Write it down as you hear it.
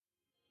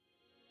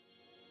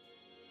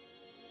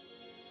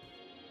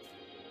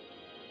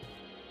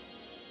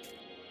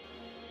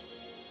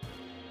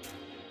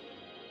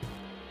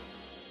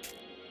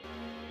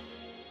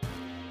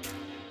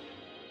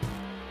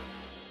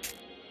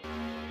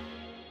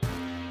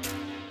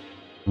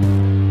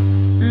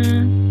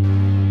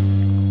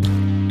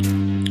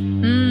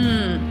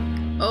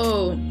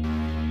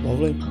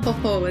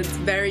Oh, it's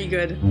very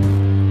good.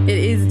 It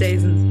is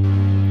Daison's.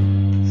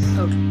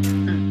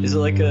 Okay. Is it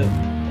like a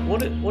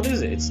what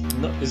is it? It's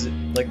not. Is it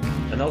like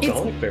an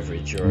alcoholic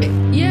beverage or?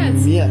 Yeah,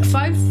 it's Yeah.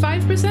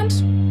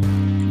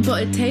 5%,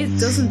 but it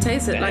doesn't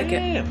taste it like it.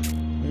 Damn.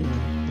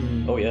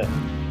 Oh yeah.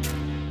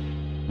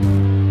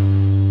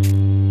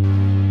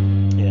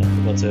 Yeah,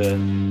 what's a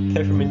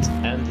peppermint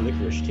and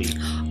licorice tea?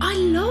 I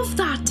love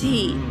that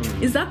tea.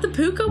 Is that the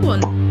Puka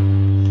one?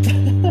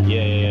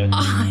 Yeah.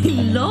 I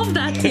love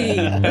that tea.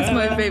 That's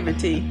my favorite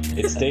tea.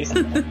 It's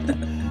tasty.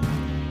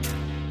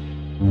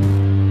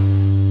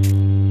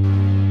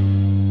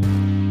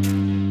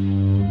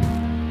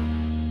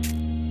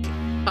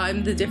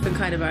 I'm the different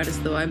kind of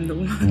artist, though. I'm the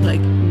like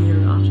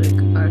neurotic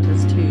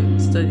artist who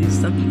studies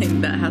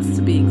something that has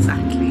to be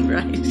exactly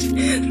right.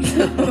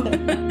 So,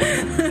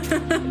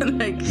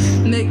 like,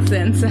 makes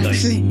sense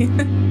actually.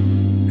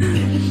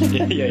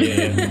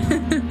 Yeah.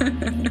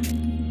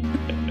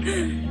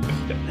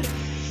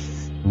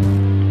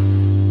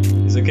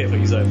 It's okay if I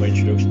use that in my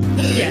introduction.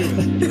 Yeah.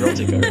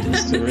 Neurotic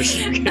artist.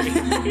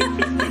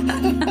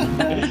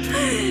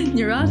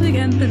 Neurotic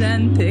and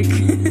pedantic.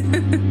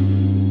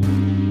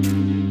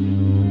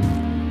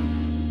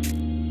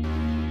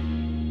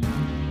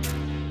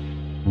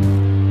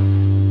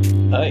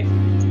 Hi.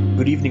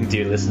 Good evening,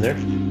 dear listener.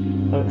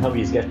 How are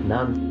you getting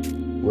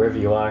on? Wherever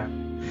you are.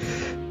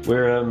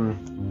 We're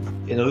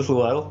in a little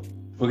while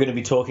we're going to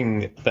be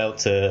talking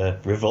about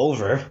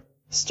Revolver,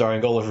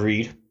 starring Oliver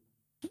Reed.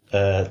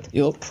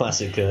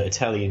 Classic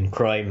Italian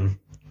crime,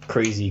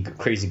 crazy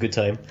good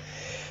time.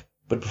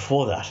 But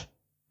before that,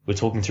 we're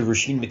talking to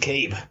Roisin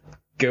McCabe,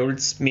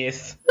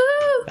 Goldsmith,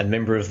 and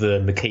member of the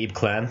McCabe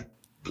clan.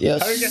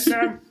 Yes. How are you getting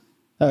on?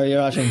 How are you,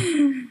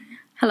 Ashing?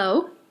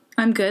 Hello,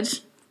 I'm good.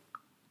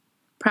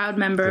 Proud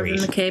member Great.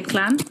 of the McCabe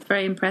clan.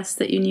 Very impressed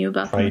that you knew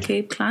about Pride.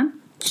 the McCabe clan.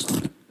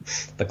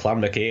 The clan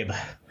McCabe.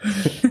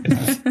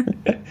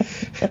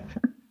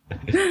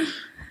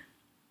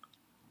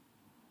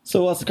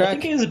 So what's the I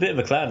crack? think it is a bit of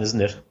a clan,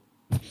 isn't it?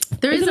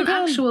 There is it a an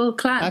clan? actual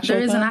clan. Actual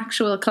There is an clan?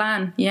 actual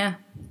clan, yeah.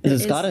 Is it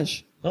There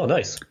Scottish? Oh,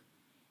 nice.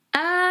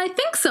 I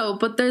think so,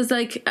 but there's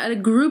like a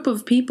group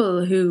of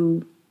people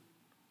who,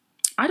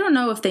 I don't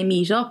know if they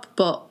meet up,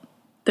 but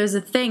there's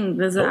a thing.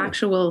 There's an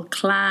actual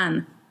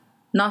clan,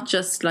 not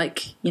just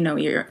like, you know,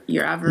 your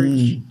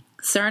average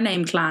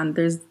surname clan.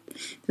 There's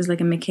like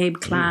a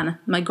McCabe clan.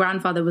 My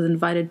grandfather was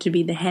invited to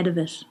be the head of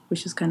it,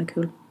 which is kind of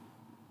cool.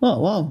 Oh,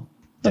 wow.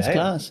 That's Damn.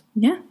 class.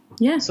 Yeah.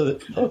 So,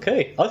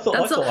 okay. I thought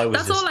That's I was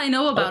that's just, all I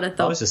know about it, I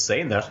though. was just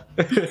saying that.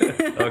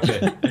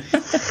 Okay.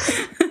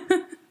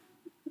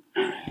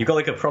 You got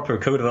like a proper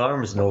coat of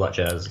arms and all that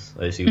jazz,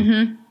 I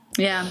assume.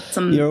 Yeah,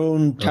 some Your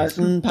own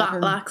tartan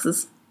pattern? battle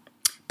axes.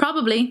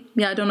 Probably.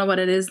 Yeah, I don't know what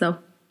it is, though.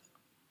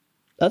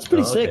 That's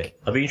pretty Oh, okay. sick.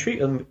 I'd be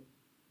intrigued.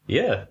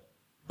 Yeah.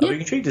 I'd be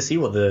intrigued to see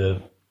what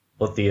the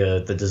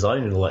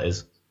design and all that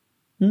is.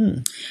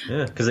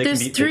 Yeah, because they can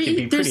be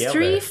pretty There's out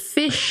three there.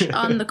 fish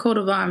on the coat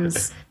of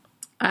arms.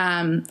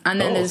 And then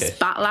there's okay.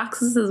 battle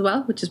axes as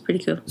well, which is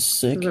pretty cool.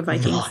 Sick. Those are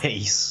Vikings.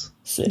 Nice.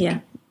 Sick. Yeah.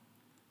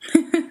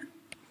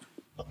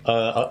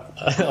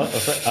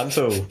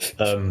 Anto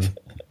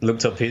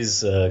looked up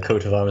his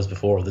coat of arms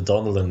before, the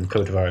Donnellan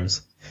coat of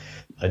arms,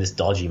 and it's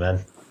dodgy,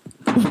 man.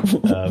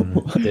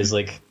 There's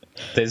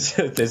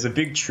a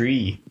big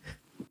tree.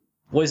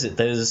 What is it?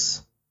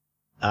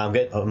 I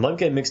might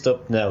get mixed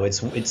up now.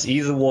 It's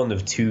either one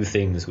of two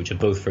things, which are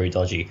both very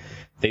dodgy.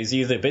 There's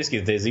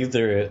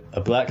either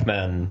a black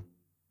man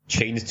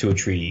chained to a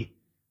tree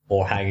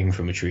or hanging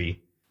from a tree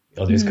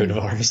on his coat of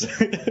arms.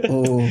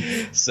 Oh,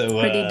 So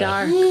Pretty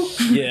dark.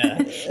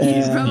 Yeah,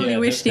 He's probably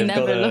wished he they've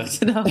never got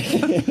looked it up.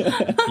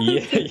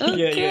 Yeah.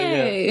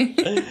 Okay.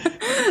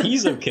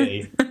 He's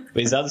okay, but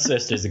his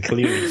ancestors are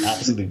clearly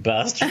absolute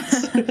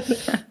bastards. I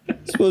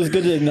suppose it's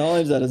good to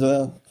acknowledge that as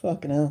well.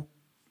 Fucking hell.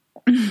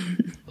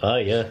 Ah,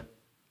 yeah.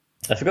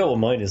 I forgot what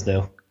mine is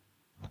now.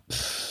 I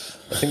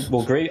think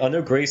I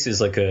know Grace is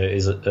like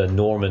a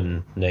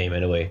Norman name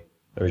anyway,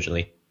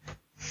 originally,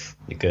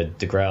 like a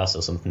DeGrasse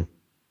or something.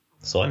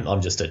 So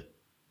I'm just a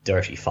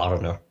dirty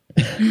foreigner.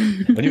 I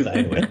knew that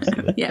anyway.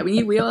 Yeah,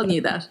 we all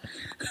knew that.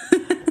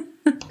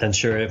 And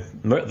sure,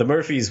 the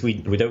Murphys, we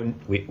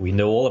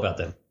know all about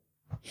them.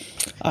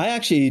 I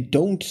actually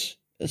don't.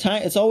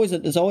 It's always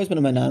been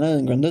in my nana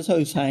and granddad's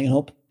house hanging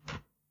up,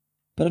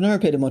 but I've never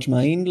paid it much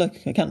mind.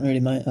 Like I can't really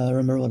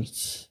remember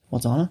what's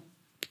on it.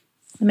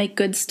 They make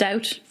good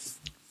stout,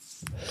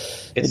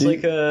 It's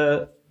like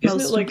a. Isn't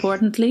most it like?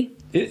 importantly.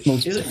 Is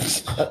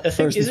it? I think First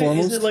and isn't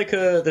foremost. it like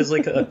a? There's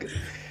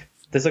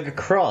like a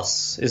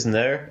cross, isn't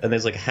there? And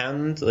there's like a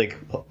hand, like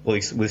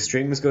with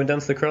strings going down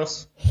to the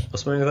cross, or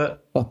something like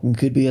that. Fucking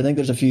could be. I think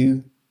there's a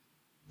few.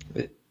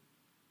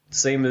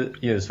 Same,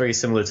 it's very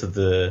similar to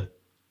the,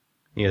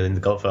 in The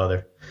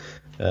Godfather.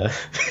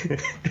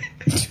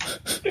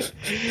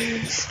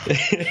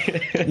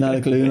 Not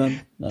a clue,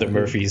 man. The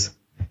Murphys.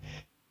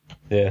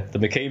 Yeah, the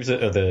McCabe's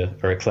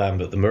are a clan,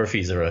 but the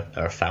Murphys are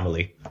a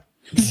family.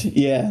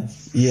 Yeah.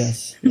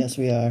 Yes,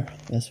 we are.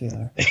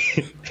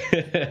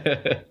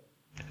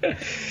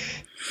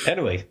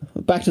 Anyway,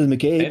 Back to the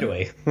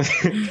McCabe.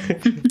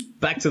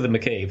 back to the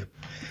McCabe.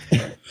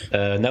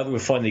 Now that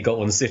we've finally got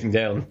one sitting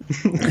down.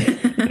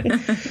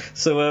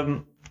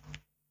 So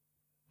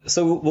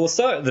we'll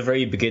start at the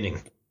very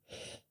beginning,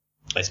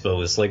 I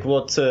suppose. Like,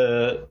 what,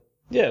 kind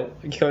of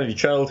your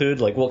childhood,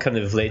 like, what kind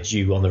of led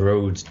you on the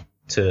road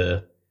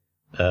to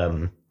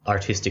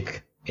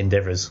artistic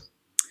endeavours?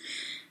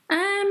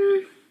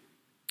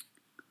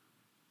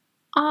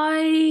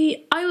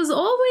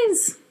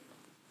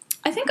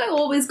 I think I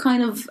always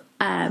kind of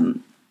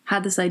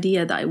had this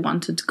idea that I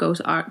wanted to go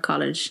to art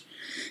college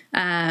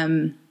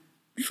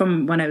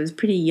from when I was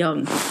pretty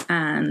young,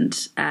 and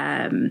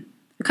I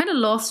kind of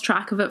lost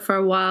track of it for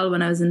a while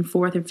when I was in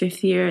 4th or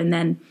 5th year, and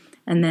then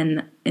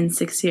in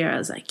 6th year I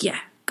was like, yeah,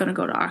 gonna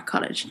go to art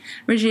college.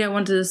 Originally I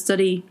wanted to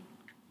study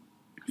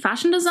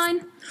fashion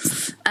design.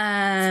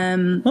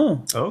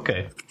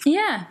 Okay.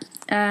 Yeah.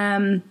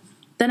 Then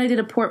I did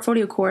a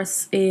portfolio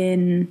course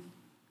in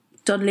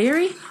Dún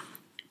Laoghaire.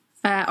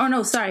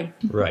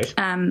 Right.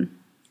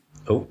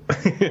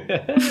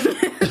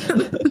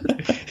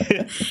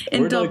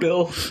 In Where do I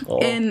go?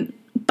 In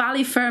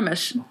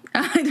Ballyfermot.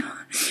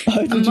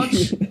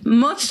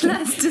 Much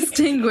less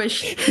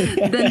distinguished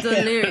than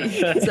Dún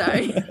Laoghaire.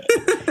 Sorry.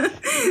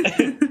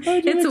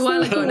 It's a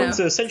while ago now.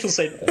 So Central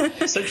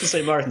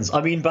St. Martin's.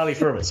 I mean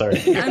Ballyfermot,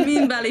 sorry. I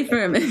mean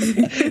Ballyfermot.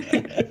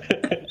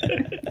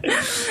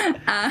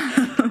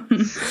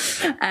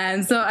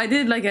 And so I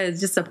did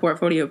just a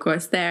portfolio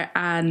course there,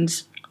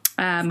 and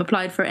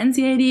applied for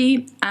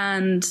NCAD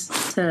and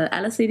to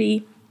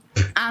LSAD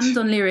and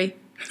Dún Laoghaire.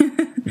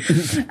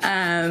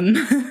 And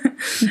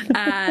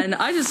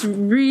I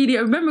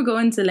remember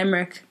going to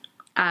Limerick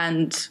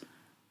and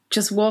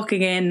just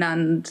walking in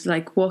and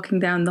walking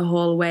down the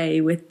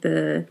hallway with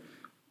the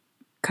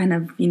kind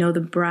of,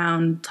 the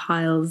brown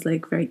tiles,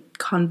 very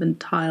convent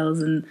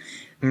tiles, and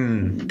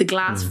the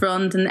glass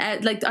front, and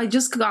I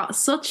just got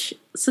such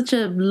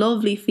a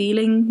lovely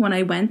feeling when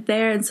I went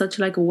there, and such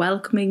a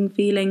welcoming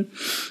feeling.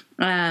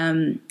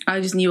 I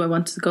just knew I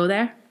wanted to go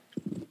there,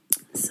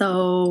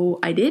 so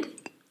I did,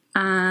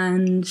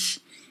 and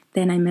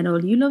then I met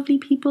all you lovely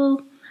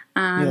people,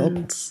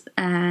 and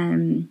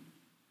and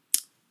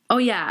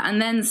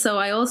then so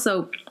I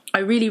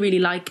really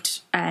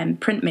liked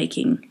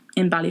printmaking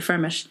in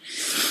Ballyfermot,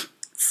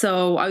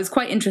 so I was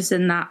quite interested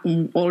in that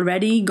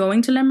already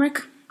going to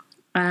Limerick.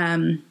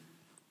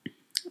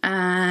 And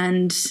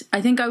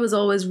I think I was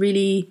always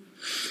really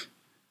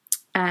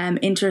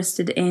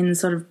interested in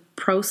sort of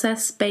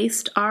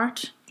process-based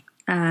art,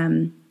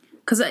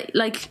 because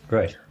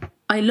right.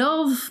 I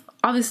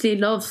obviously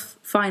love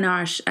fine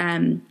art,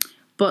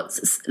 but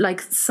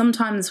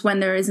sometimes when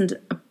there isn't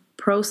a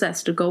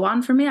process to go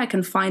on for me, I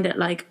can find it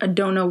I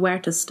don't know where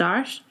to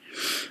start.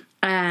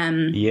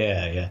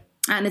 Yeah.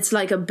 And it's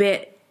a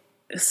bit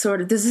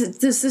sort of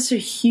there's such a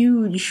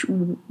huge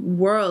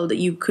world that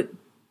you could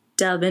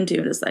delve into,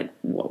 and it's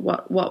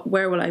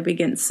where will I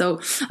begin? So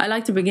I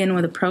like to begin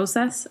with a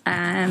process,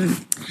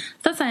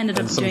 that's I ended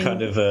up doing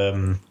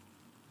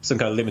some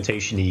kind of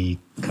limitation-y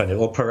kind of,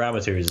 or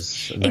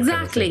parameters.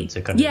 Exactly.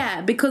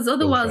 Because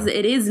otherwise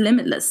it is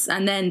limitless,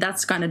 and then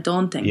that's kind of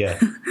daunting. Yeah.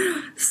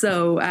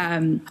 So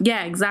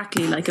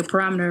exactly, a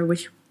parameter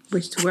which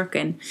to work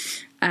in,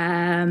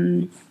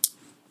 and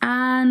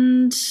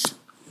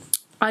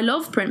I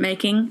love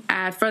printmaking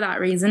for that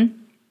reason.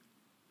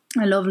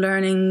 I love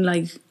learning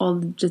all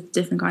just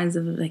different kinds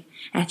of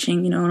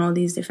etching, and all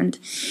these different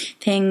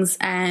things.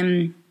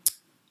 And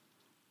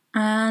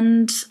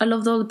I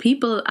loved all the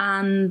people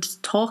and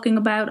talking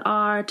about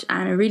art.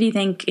 And I really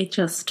think it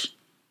just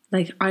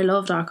I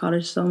loved art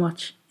college so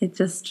much. It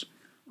just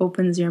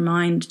opens your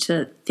mind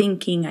to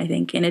thinking, I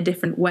think, in a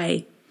different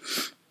way,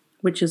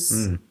 which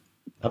is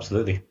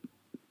absolutely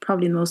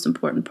probably the most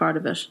important part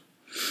of it.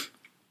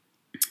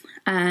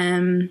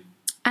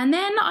 And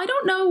then, I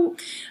don't know,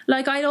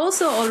 I'd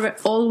also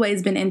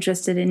always been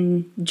interested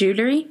in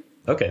jewellery.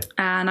 Okay.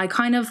 And I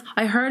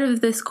heard of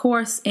this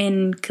course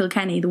in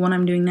Kilkenny, the one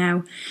I'm doing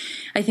now.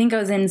 I think I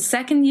was in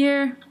 2nd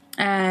year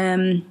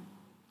and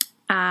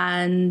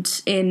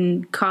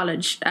in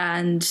college,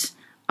 and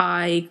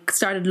I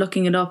started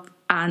looking it up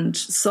and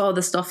saw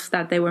the stuff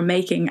that they were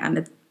making, and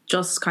it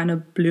just kind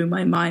of blew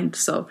my mind.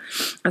 So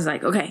I was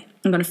like, okay,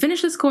 I'm going to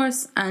finish this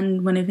course,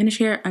 and when I finish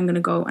here, I'm going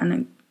to go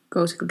to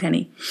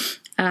Kilkenny.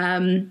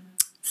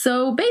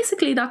 So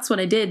basically that's what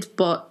I did,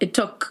 but it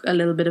took a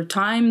little bit of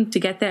time to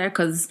get there,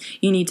 because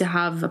you need to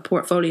have a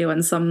portfolio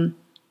and some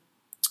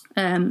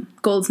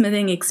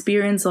goldsmithing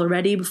experience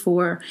already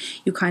before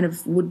you kind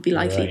of would be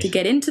likely to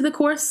get into the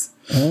course.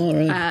 Oh,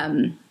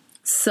 right.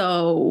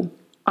 So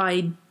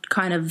I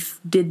kind of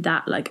did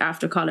that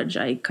after college.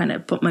 I kind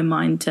of put my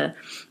mind to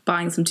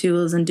buying some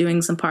tools and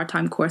doing some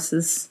part-time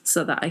courses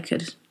so that I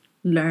could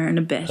learn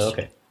a bit.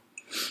 Okay.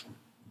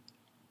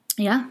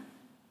 Yeah.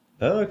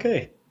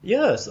 Okay.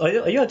 Yes. I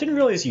didn't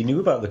realize you knew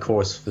about the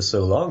course for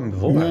so long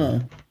before.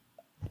 No.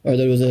 Or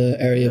there was an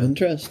area of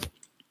interest.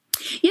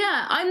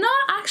 Yeah, I'm not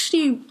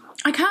actually.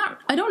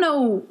 I don't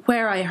know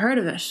where I heard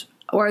of it.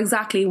 or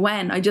exactly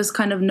when. I just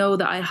kind of know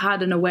that I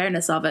had an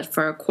awareness of it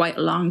for quite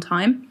a long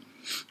time.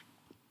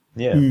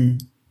 Yeah.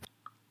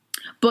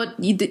 But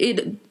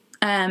it's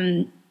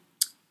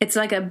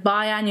like a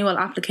biannual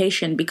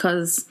application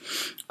because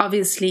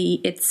obviously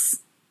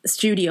it's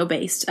studio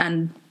based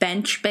and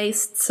bench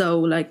based. So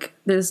like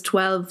there's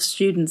 12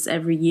 students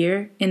every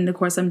year in the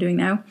course I'm doing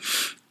now.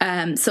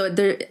 So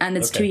there, and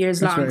it's 2 years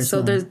That's long. very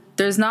So small.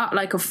 there's not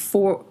like a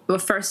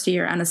first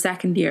year and a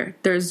second year.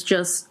 There's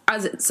just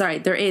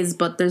there is,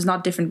 but there's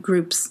not different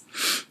groups.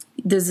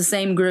 There's the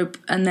same group,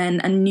 and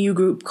then a new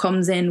group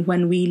comes in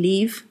when we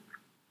leave.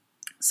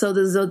 So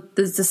there's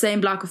the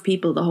same block of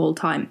people the whole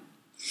time.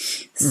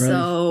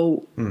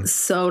 So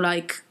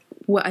like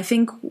I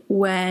think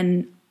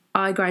when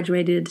I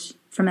graduated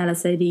from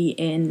LSAD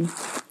in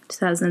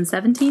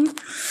 2017,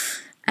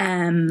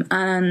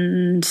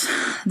 and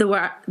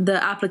the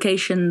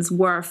applications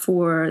were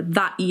for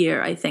that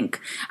year, I think,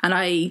 and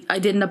I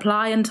didn't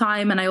apply in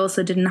time, and I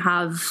also didn't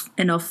have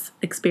enough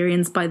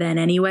experience by then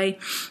anyway,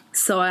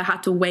 so I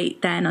had to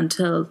wait then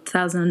until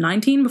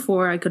 2019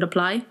 before I could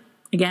apply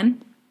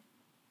again.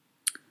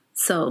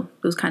 So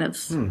it was kind of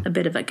a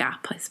bit of a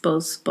gap, I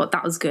suppose, but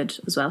that was good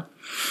as well.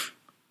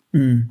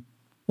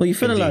 Well, you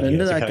fit a lot Indeed,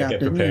 into to that kind of gap, get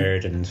didn't you?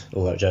 prepared and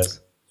all that jazz.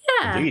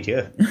 Yeah, Indeed,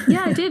 yeah.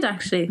 yeah, I did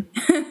actually.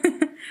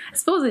 I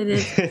suppose I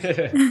did.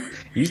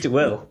 Used it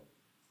well.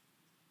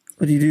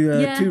 But you do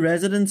Yeah. 2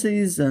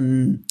 residencies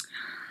and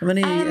how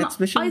many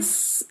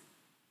exhibitions?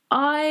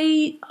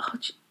 I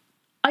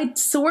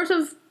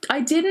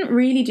didn't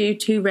really do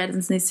 2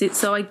 residencies,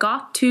 so I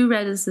got 2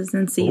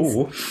 residencies.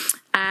 Ooh.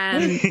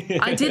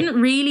 I didn't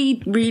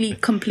really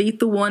complete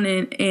the one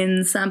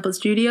in Sample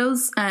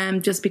Studios,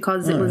 just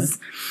because it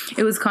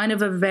was kind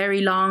of a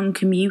very long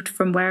commute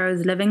from where I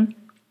was living,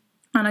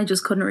 and I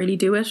just couldn't really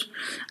do it.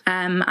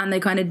 And they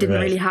kind of didn't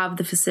Right. really have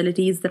the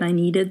facilities that I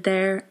needed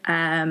there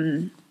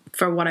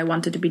for what I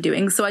wanted to be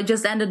doing. So I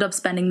just ended up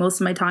spending most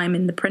of my time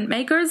in the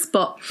printmakers,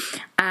 but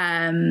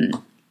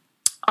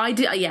I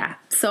did, yeah.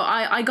 So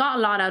I got a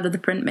lot out of the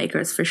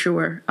printmakers for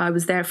sure. I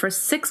was there for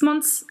 6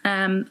 months,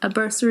 a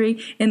bursary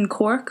in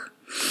Cork,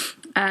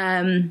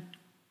 and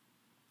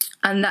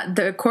that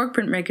the Cork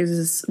printmakers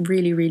is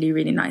really, really,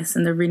 really nice,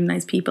 and they're really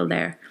nice people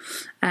there.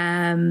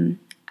 And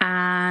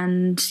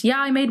yeah,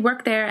 I made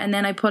work there, and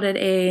then I put it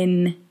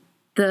in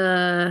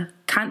the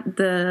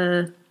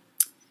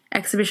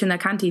exhibition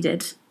that Canty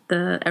did,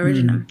 the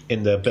Originum.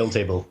 In the bell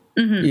table.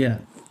 Yeah.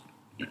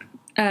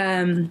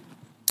 And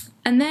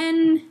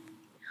then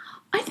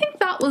I think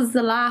that was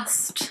the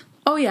last.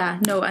 Oh yeah,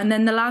 no, and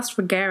then the last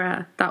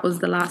Regera, that was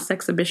the last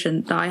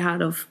exhibition that I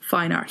had of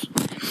fine art.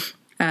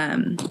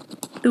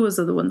 There was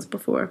other ones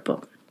before,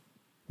 but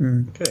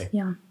Okay.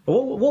 yeah.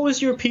 What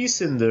was your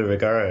piece in the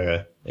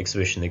Regara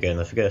exhibition again?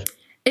 I forget.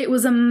 It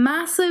was a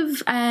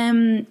massive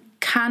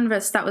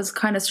canvas that was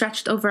kind of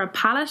stretched over a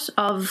palette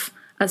of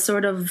a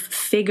sort of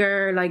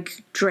figure,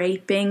 like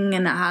draping,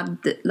 and it had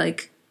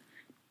like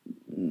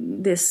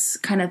this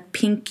kind of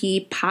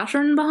pinky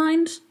pattern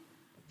behind.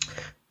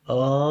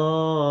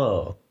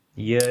 Oh,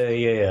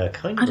 yeah.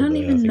 Kind of. I don't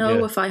even know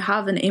yeah. if I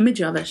have an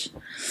image of it.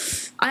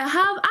 I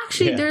have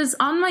actually. Yeah. There's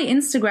on my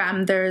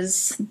Instagram.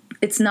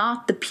 It's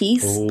not the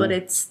piece, Ooh. but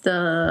it's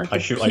the I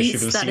should piece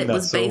have that seen it that.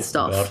 was based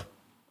off. God.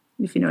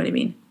 If you know what I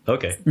mean.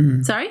 Okay.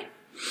 Sorry.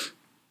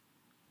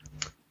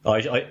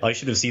 I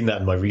should have seen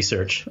that in my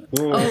research.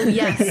 Oh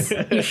yes,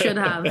 you should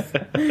have.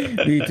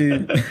 Me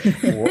too.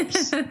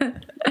 Whoops.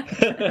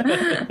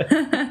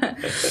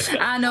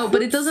 I know,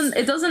 but it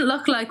doesn't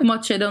look like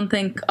much. I don't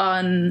think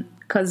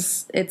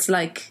because it's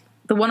like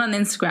the one on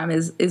Instagram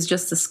is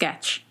just a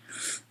sketch,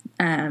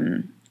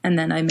 and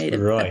then I made a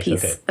Right,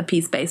 piece okay. a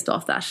piece based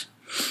off that,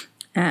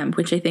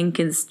 which I think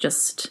is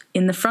just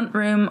in the front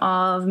room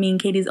of me and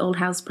Katie's old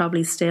house,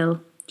 probably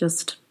still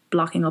just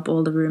blocking up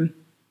all the room.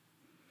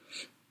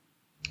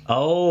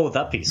 Oh,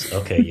 that piece.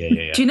 Okay,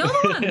 yeah. Do you know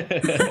the one?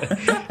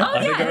 Oh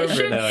I think I yeah, remember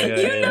sure. it now. Yeah,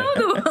 You yeah. know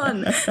the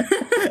one.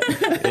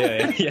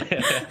 Yeah.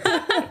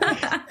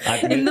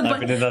 I've been in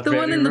that The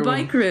one very in the room.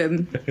 bike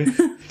room.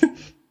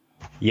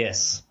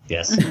 Yes.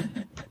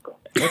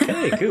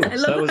 Okay, cool. I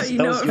love how you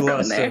know it from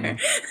there.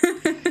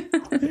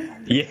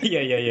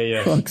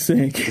 Yeah. Fuck's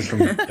sake. Just from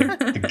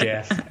the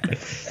gaff.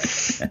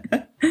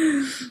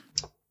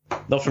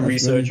 Not from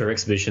research or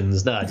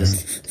exhibitions. Nah,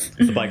 just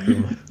the bike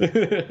room.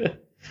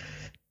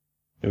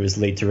 It was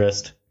laid to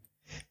rest.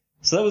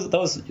 So that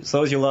was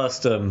your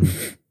last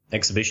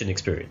exhibition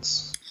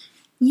experience.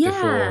 Yeah.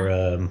 Before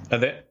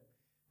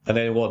and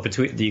then what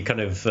between the kind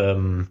of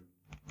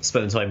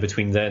spend the time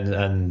between then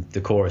and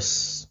the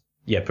course,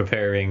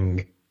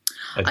 preparing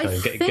and I kind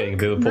of getting a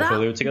bit of a think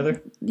portfolio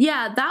together.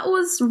 Yeah, that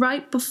was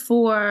right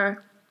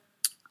before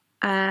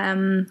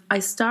I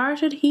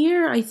started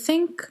here. I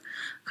think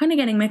kind of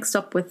getting mixed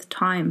up with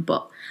time,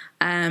 but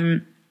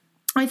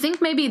I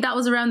think maybe that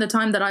was around the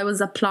time that I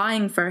was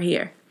applying for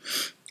here.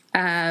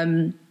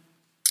 And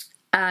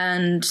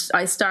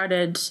I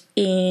started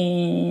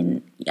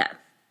in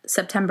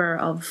September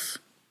of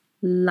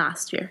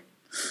last year.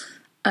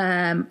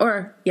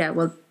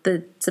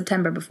 The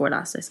September before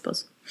last, I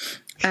suppose.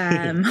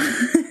 Yeah.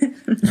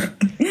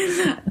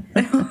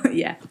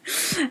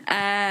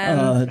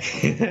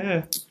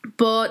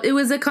 But it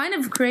was a kind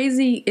of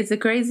crazy, it's a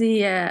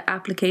crazy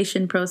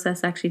application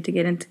process actually to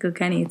get into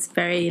Kilkenny. It's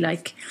very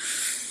like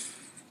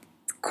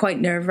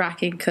quite nerve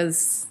wracking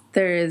because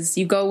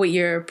you go with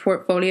your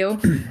portfolio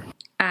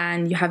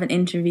and you have an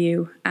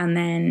interview, and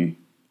then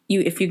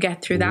if you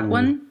get through that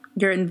one,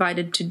 you're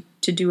invited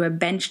to do a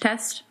bench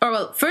test. Or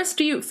well, first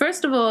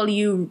of all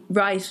you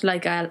write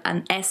like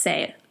an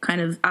essay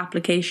kind of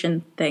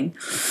application thing,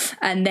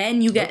 and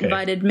then you get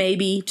invited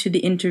maybe to the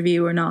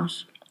interview or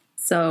not.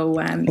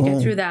 So you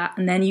get through that,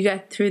 and then you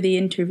get through the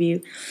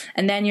interview,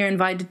 and then you're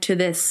invited to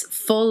this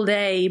full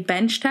day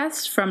bench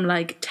test from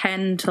like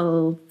 10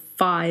 till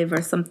 5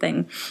 or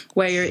something,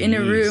 where you're in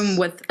a room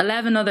with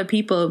 11 other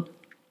people,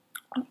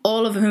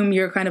 all of whom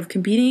you're kind of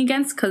competing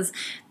against, because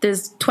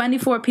there's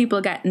 24 people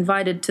get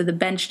invited to the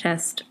bench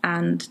test,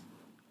 and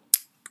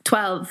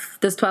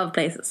there's 12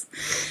 places.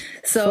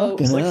 So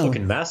it's like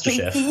fucking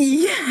MasterChef.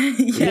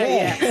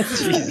 Yeah.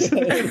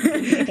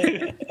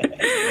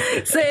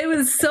 So it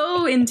was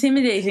so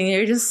intimidating.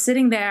 You're just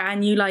sitting there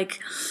and you like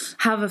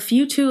have a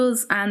few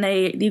tools, and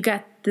you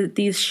get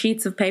these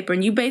sheets of paper,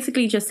 and you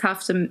basically just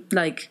have to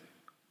like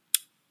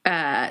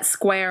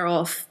square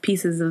off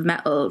pieces of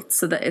metal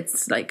so that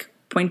it's like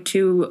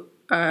 0.2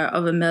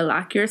 of a mil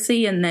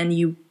accuracy, and then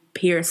you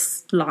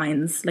pierce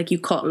lines, like you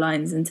cut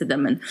lines into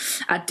them, and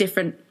at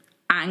different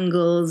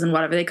angles and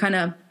whatever. They kind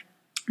of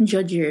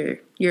judge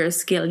your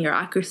skill and your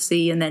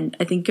accuracy, and then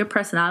I think your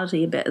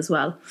personality a bit as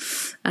well.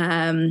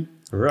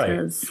 Right.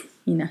 Because,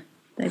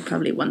 they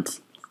probably want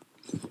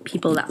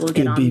people that will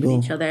get on with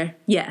each other.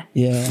 Yeah.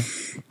 Yeah.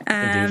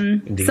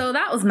 Indeed. So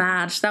that was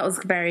mad. That was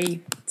a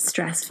very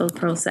stressful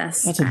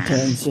process. That's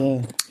intense,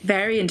 yeah.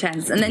 Very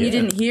intense. And then you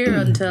didn't hear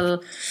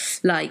until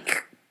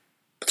like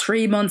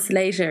 3 months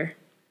later.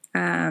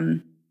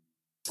 So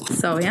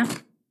yeah,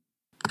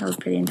 that was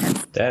pretty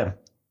intense. Damn.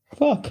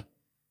 Fuck.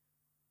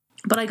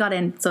 But I got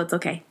in, so it's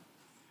okay.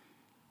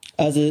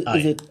 Is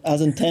it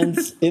as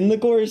intense in the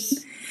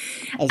course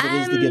as it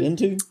is to get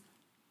into?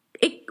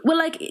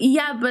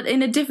 But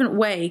in a different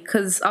way,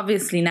 because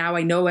obviously now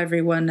I know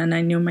everyone and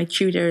I know my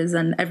tutors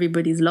and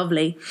everybody's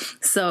lovely.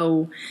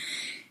 So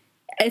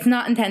it's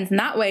not intense in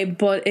that way,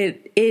 but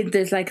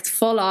there's like, it's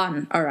full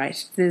on. All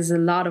right. There's a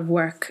lot of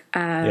work.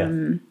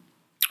 But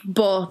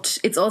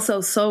it's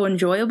also so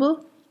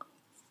enjoyable.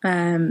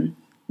 I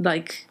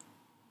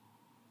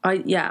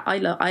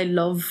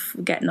love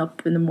getting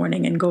up in the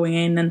morning and going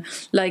in, and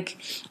like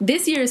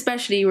this year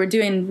especially we're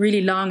doing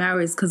really long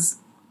hours because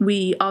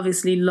we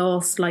obviously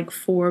lost like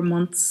 4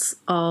 months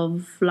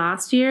of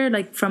last year,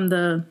 like from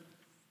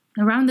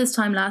around this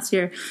time last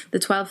year, the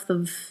 12th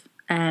of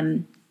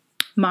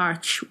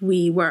March,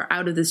 we were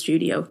out of the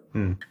studio,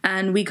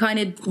 and we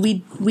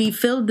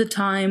filled the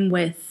time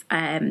with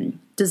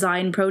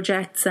design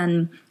projects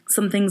and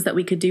some things that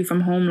we could do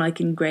from home,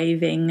 like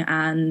engraving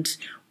and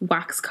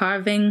wax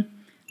carving.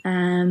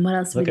 What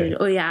else did we do?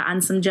 Oh yeah,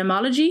 and some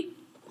gemology.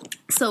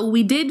 So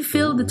we did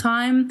fill the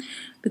time.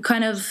 The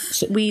kind of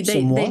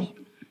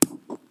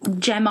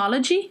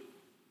gemology.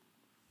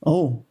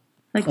 Oh,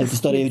 like the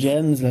study of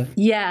gems. Like.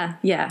 Yeah,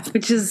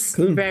 which is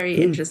very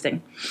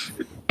interesting.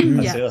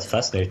 That's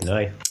fascinating.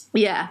 Aye.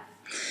 Yeah.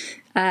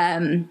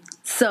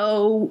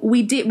 So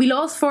we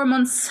lost 4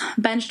 months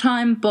bench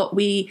time, but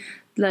the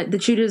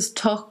tutors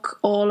took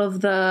all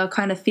of the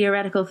kind of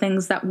theoretical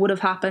things that would have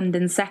happened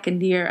in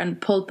second year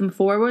and pulled them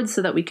forward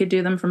so that we could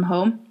do them from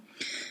home.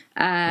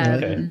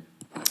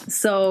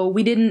 So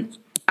we didn't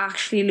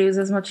actually lose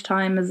as much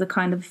time as it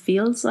kind of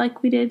feels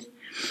like we did.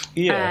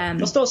 Yeah,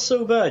 that's not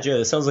so bad. Yeah,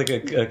 it sounds like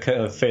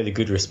a fairly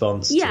good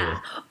response. Yeah,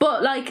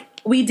 but like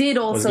we did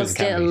also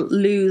still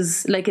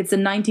lose. Like it's a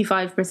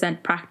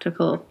 95%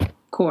 practical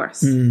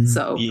course,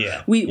 so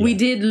we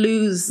did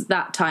lose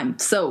that time.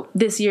 So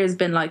this year has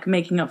been like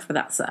making up for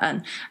that,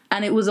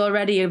 and it was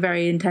already a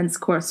very intense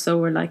course. So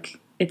we're like,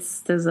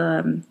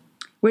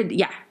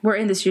 we're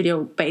in the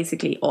studio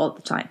basically all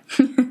the time.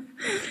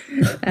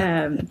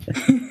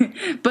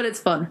 But it's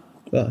fun.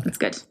 It's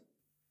good.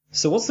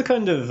 So what's the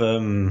kind of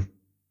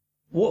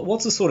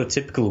what's a sort of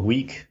typical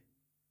week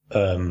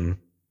in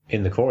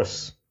the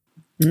course?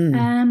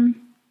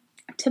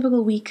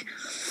 Typical week.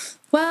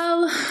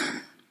 Well,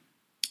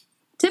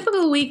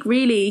 typical week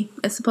really,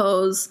 I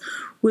suppose,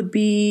 would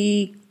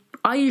be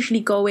I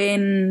usually go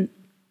in.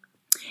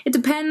 It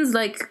depends.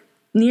 Like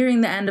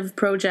nearing the end of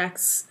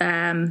projects,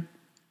 I'd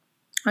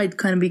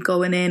kind of be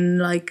going in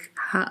like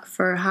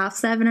for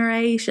 7:30 or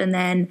 8, and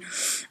then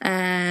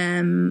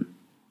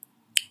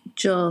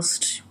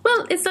it's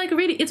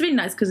really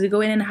nice because we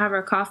go in and have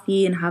our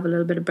coffee and have a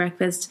little bit of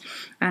breakfast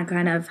and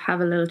kind of have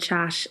a little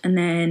chat, and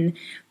then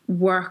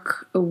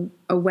work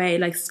away,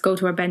 like go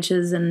to our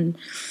benches and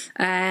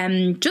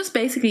just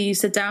basically you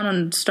sit down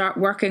and start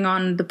working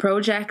on the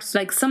project.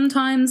 Like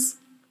sometimes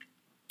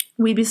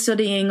we'd be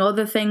studying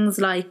other things,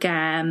 like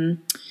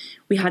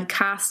we had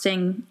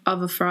casting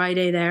of a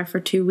Friday there for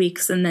 2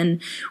 weeks, and then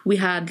we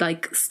had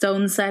like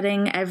stone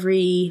setting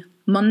every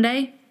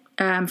Monday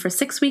for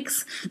 6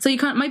 weeks. So you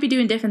might be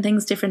doing different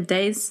things different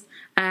days,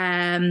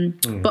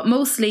 but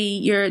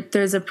mostly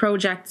there's a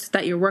project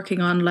that you're working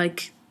on,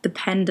 like the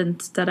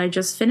pendant that I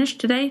just finished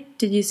today.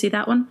 Did you see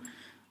that one?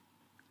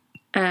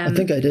 I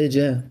think I did,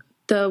 yeah.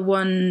 The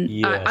one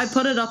Yes. I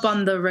put it up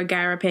on the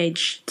Regara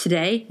page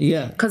today.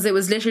 Yeah. Because it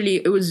was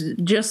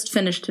just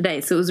finished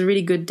today, so it was a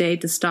really good day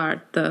to start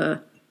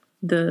the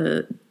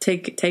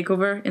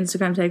takeover,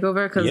 Instagram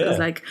takeover, because it was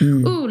like,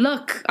 ooh,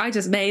 look, I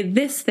just made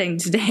this thing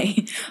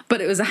today. But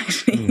it was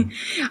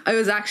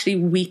actually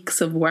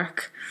weeks of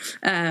work.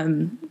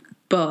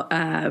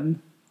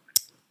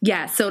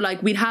 Yeah, so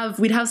like we'd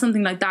have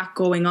something like that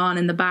going on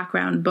in the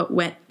background,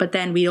 but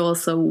then we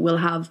also will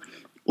have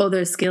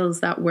other skills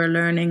that we're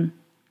learning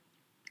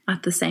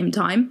at the same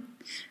time,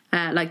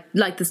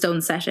 like the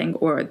stone setting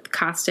or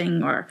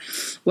casting or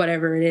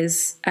whatever it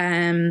is.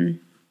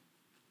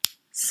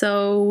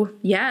 So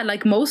yeah,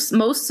 like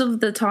most of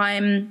the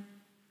time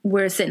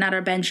we're sitting at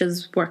our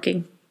benches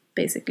working,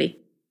 basically.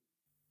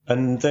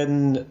 And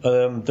then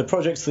the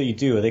projects that you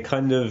do, are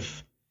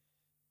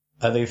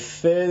they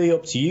fairly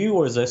up to you,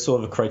 or is there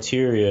sort of a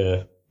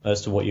criteria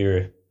as to what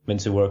you're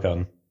meant to work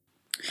on?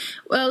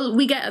 Well,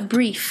 we get a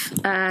brief.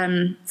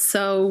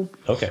 So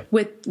Okay.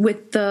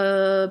 with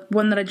the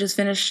one that I just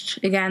finished,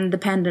 again, the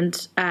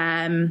pendant,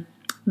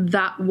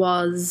 that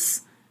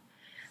was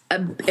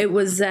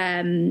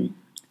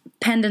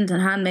pendant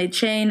and handmade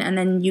chain, and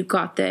then you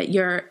got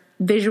your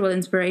visual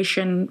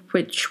inspiration,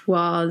 which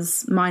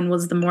mine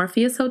was the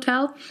Morpheus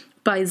Hotel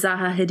by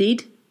Zaha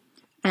Hadid.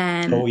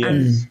 Oh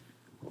yes.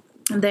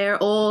 And they're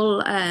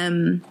all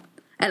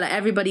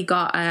everybody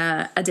got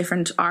a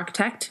different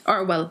architect,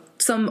 or well,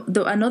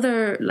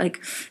 another,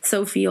 like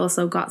Sophie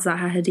also got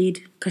Zaha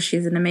Hadid because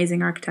she's an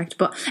amazing architect,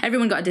 but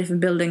everyone got a different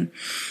building.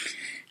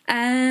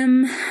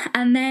 And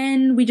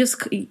then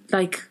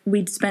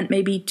we'd spent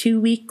maybe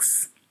 2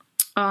 weeks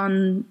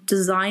on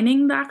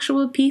designing the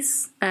actual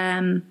piece,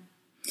 and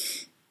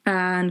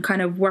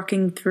kind of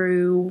working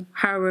through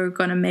how we're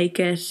going to make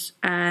it,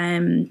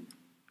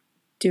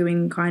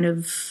 doing kind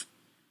of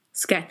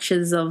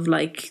sketches of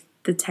like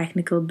the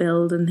technical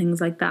build and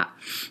things like that,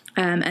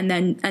 and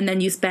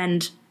then you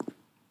spend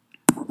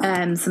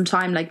some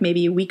time, like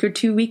maybe a week or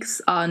 2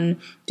 weeks, on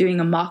doing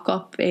a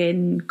mock-up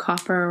in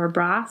copper or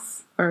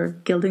brass or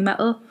gilding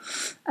metal,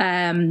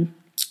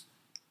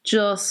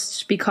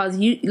 just because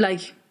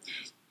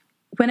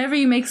whenever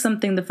you make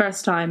something the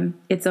first time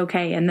it's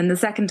okay, and then the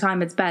second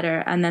time it's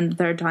better, and then the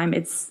third time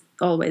it's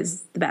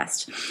always the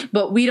best.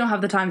 But we don't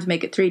have the time to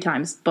make it 3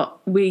 times, but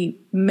we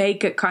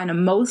make it kind of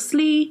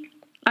mostly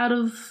out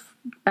of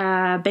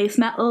base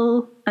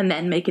metal, and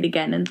then make it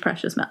again in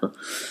precious metal,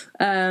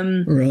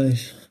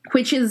 Right.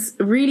 which is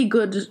really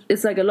good.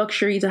 It's like a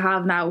luxury to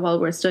have now while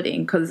we're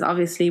studying, because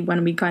obviously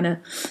when we kind of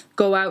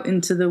go out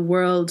into the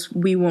world,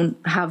 we won't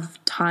have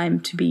time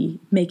to be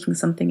making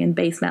something in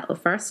base metal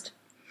first.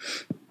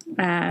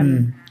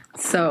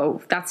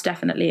 So that's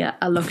definitely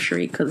a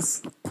luxury,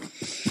 because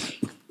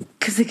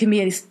it can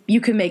be,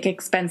 you can make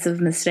expensive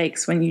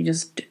mistakes when you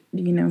just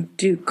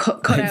do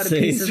cut out a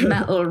piece of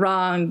metal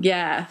wrong.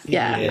 Yeah.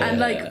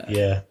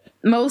 And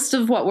most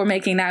of what we're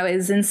making now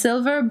is in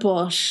silver,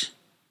 but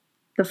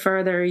the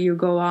further you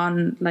go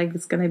on, like,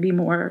 it's going to be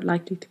more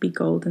likely to be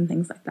gold and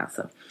things like that,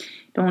 so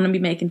don't want to be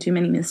making too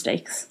many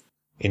mistakes.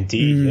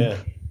 Indeed. Yeah.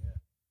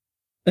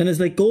 And is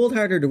like gold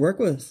harder to work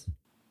with?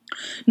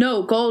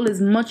 No, gold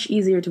is much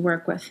easier to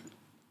work with.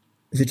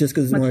 Is it just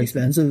because it's more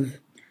expensive?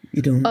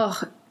 You don't.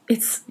 Oh,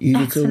 it's use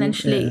it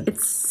exponentially.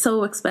 It's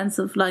so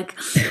expensive. Like,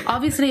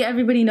 obviously,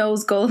 everybody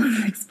knows gold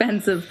is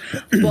expensive,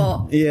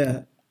 but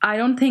Yeah. I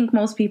don't think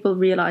most people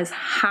realize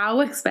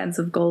how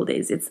expensive gold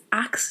is. It's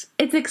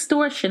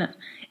extortionate.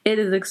 It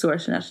is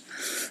extortionate,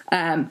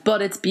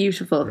 but it's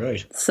beautiful.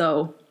 Right.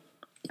 So,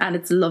 and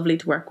it's lovely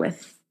to work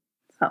with.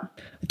 So,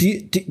 Do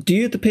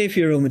you have to pay for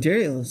your own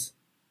materials?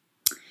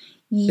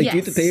 Like, yes. do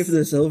you have to pay for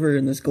the silver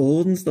and this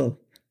gold and stuff?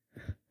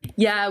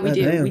 Yeah, we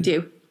do. Damn.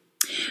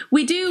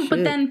 We do, but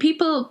Shit. then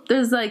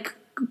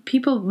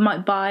people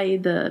might buy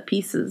the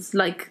pieces.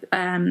 Like,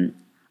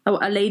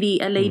 a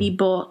lady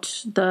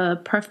bought the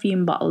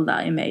perfume bottle that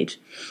I made,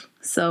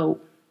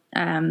 so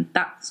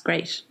that's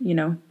great,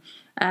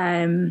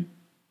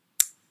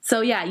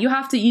 So yeah,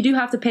 you do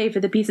have to pay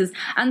for the pieces,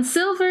 and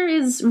silver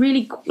is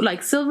really,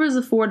 like, silver is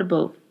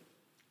affordable.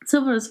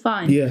 Silver is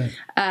fine. Yeah.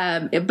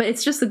 But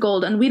it's just the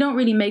gold, and we don't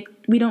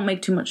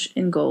make too much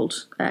in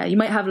gold. You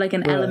might have like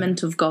an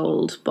element of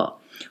gold, but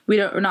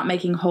we're not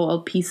making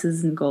whole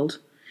pieces in gold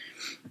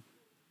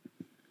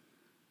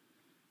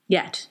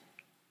yet.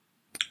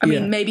 I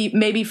mean,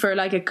 maybe for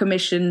like a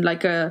commission,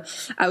 like a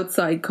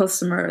outside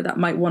customer that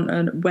might want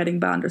a wedding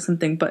band or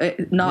something, but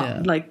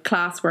like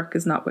class work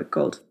is not with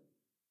gold.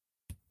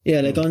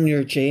 Yeah, like on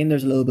your chain,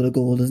 there's a little bit of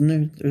gold, isn't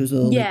there? There's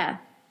little like,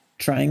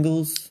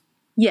 triangles.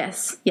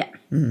 Yes, yeah,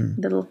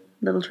 little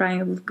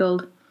triangles of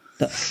gold.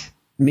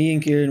 Me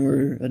and Kieran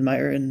were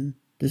admiring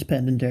this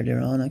pendant earlier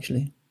on,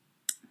 actually.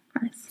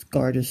 Nice. It's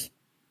gorgeous.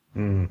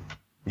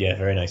 Yeah,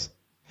 very nice.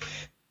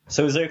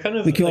 So is there kind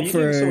of We came are up you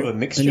for doing sort of a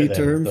mixture new then?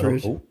 term for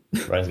it. Oh,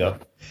 Ryan's gone.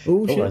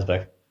 Oh, shit. Ryan's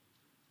back.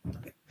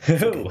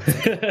 Oh,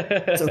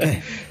 It's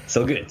okay.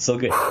 so good. So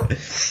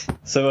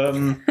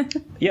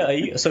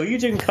yeah. So are you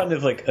doing kind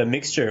of like a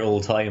mixture all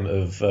the time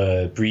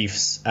of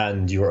briefs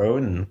and your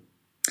own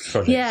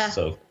projects? Yeah.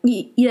 So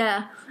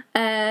Yeah.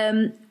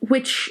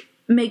 Which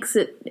makes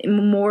it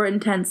more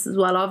intense as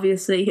well,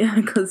 obviously,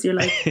 because you're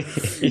like,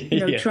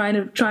 Yeah. trying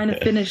to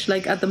finish.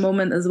 Like at the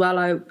moment as well,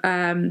 I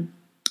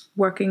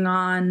working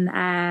on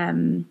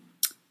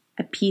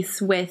a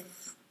piece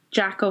with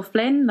Jack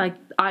O'Flynn, like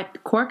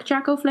Cork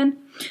Jack O'Flynn.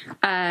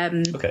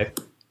 Okay.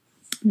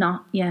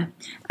 Not yeah,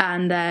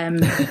 and Not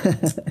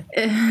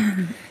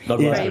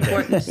very right.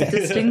 important to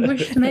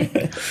distinguish to make.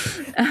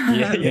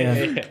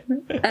 Yeah.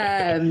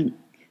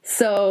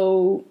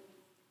 So,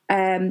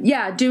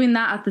 doing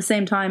that at the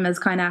same time as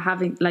kind of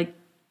having like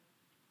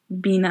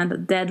being at a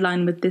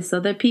deadline with this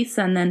other piece,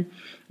 and then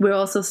we're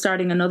also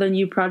starting another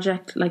new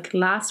project like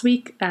last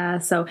week.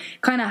 So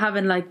kind of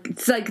having like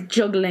it's like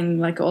juggling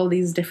like all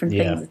these different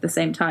things at the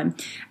same time.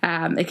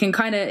 It can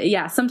kind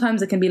of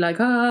sometimes it can be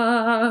like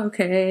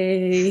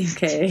okay.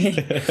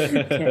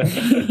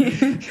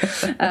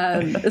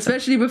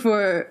 Especially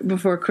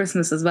before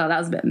Christmas as well. That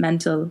was a bit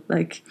mental,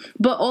 like,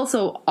 but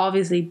also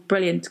obviously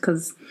brilliant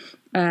because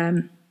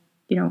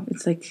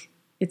it's like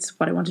it's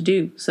what I want to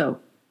do. So.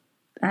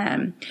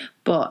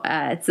 But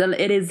it's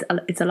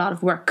a lot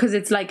of work because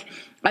it's like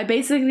I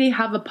basically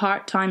have a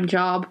part-time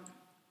job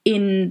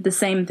in the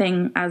same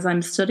thing as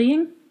I'm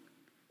studying,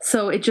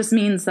 so it just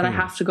means that I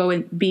have to go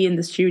and be in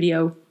the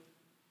studio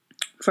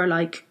for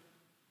like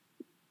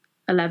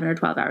 11 or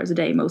 12 hours a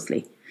day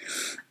mostly,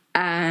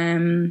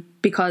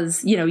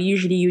 because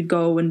usually you'd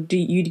go and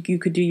you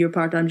could do your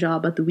part-time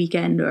job at the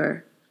weekend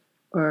or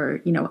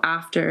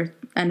after,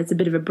 and it's a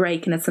bit of a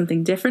break and it's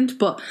something different,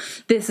 but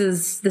this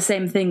is the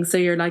same thing, so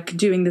you're like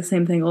doing the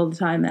same thing all the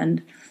time,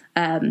 and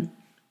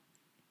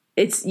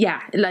it's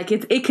like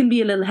it can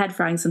be a little head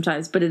frying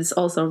sometimes, but it's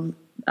also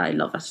I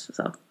love it.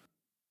 So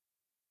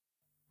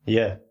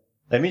Yeah,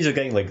 that means you're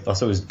getting like I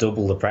suppose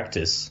double the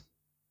practice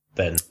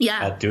then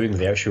at doing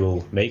the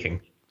actual making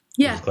of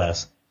this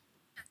class.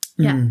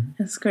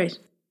 That's great.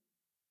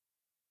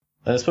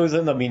 And I suppose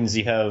then that means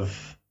you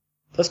have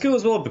that's cool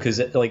as well, because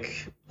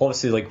like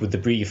obviously like with the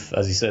brief,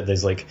 as you said,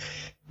 there's like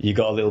you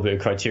got a little bit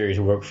of criteria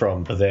to work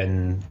from, but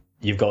then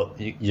you've got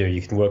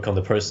you can work on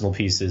the personal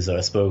pieces, I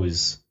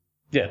suppose,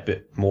 a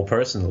bit more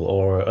personal.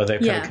 Or are there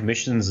kind of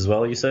commissions as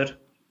well, you said?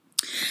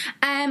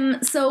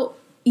 So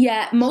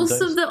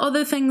most of the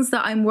other things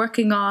that I'm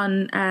working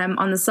on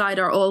the side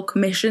are all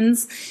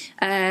commissions,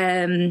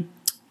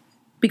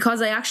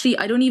 because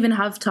I don't even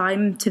have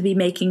time to be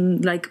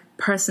making like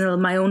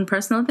my own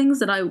personal things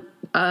that I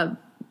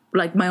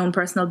like my own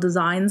personal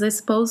designs, I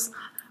suppose.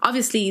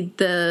 Obviously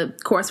the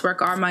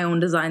coursework are my own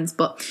designs,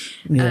 but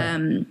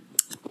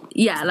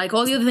like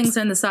all the other things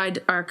on the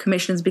side are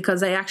commissions,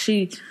 because I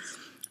actually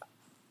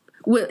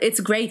it's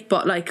great,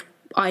 but like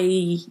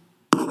I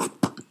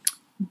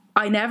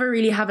never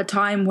really have a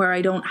time where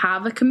I don't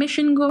have a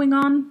commission going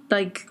on.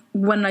 Like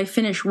when I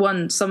finish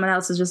one, someone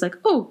else is just like,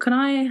 oh, can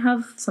I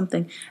have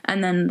something?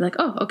 And then like,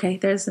 oh, okay,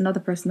 there's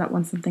another person that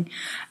wants something.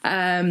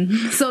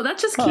 So that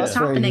just keeps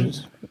happening.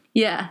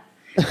 Yeah.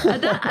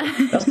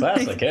 That's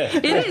classic, yeah.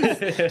 It is.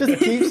 Just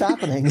keeps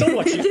happening. Don't know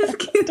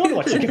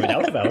what you're giving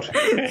out about. So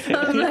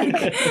I'm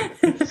like,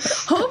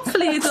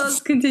 hopefully it does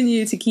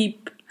continue to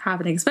keep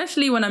happening,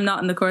 especially when I'm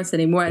not in the course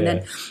anymore.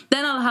 And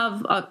then I'll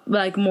have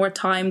like more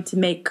time to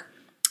make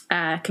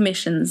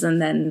commissions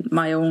and then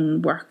my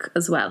own work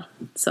as well.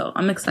 So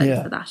I'm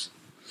excited for that.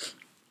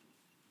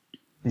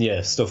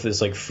 Yeah, stuff that's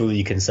like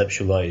fully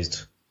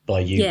conceptualized by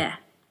you. Yeah.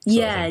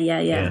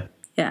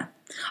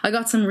 I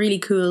got some really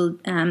cool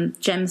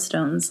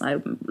gemstones.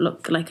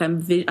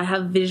 I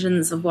have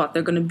visions of what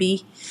they're going to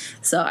be,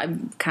 so I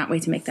can't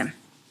wait to make them.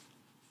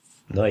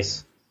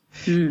 There's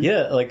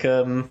Yeah, like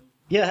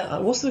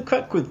what's the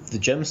crack with the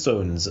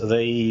gemstones?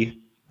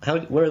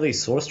 Where are they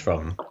sourced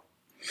from?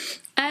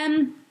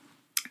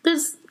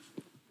 There's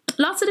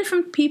lots of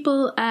different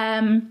people,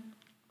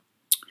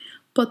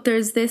 but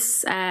there's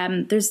this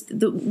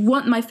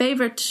my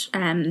favorite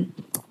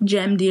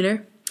gem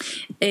dealer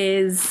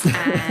is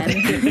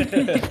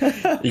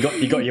you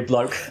got your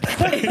bloke.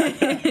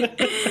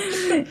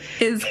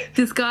 is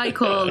this guy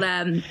called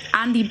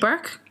Andy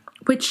Burke,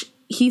 which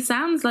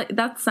sounds like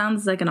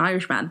an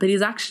Irishman, but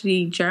he's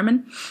actually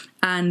German,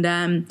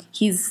 and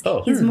he's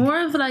more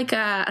of like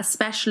a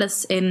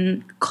specialist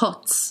in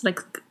cuts, like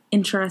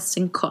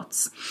interesting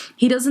cuts.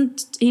 He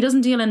doesn't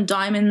deal in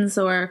diamonds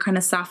or kind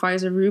of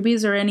sapphires or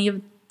rubies or any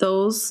of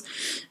those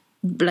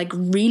like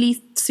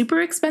really super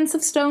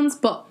expensive stones,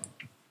 but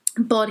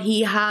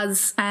he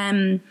has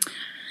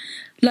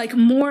like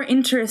more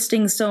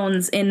interesting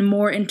stones in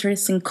more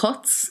interesting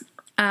cuts,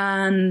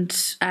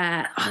 and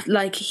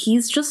like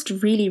he's just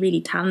really,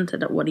 really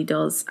talented at what he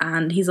does,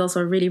 and he's also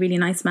a really, really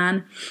nice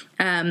man,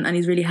 and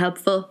he's really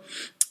helpful.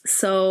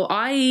 So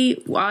I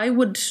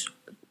would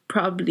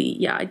probably,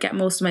 yeah, I get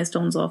most of my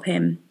stones off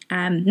him.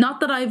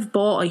 Not that I've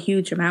bought a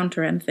huge amount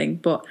or anything,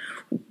 but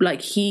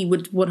like he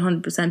would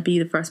 100% be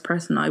the first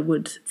person I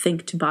would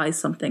think to buy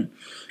something.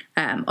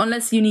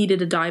 Unless you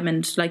needed a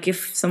diamond, like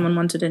if someone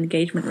wanted an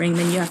engagement ring,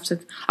 then you have to.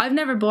 I've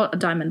never bought a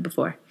diamond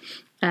before,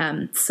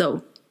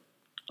 so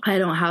I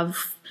don't have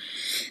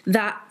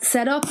that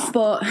set up.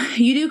 But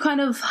you do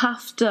kind of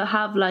have to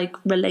have like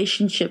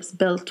relationships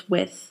built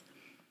with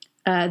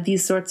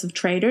these sorts of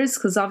traders,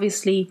 because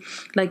obviously,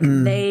 like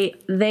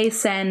they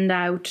send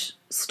out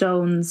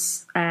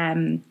stones.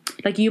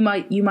 Like you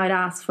might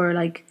ask for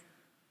like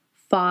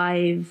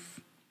 5.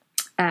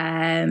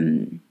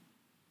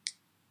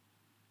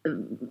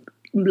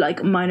 Like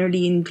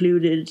minorly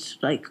included,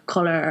 like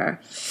color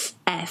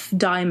F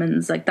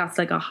diamonds, like that's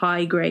like a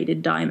high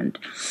graded diamond,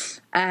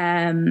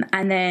 and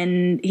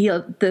then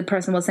the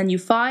person will send you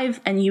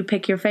 5, and you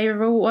pick your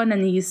favorite one,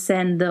 and you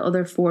send the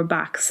other 4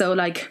 back. So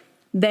like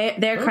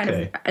they're kind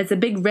of, it's a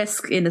big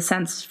risk in a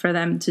sense for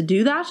them to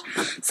do that.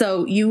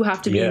 So you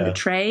have to be in the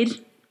trade,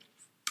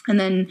 and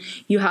then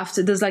you have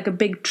to. There's like a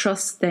big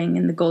trust thing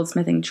in the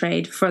goldsmithing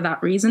trade for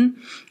that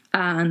reason,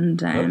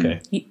 and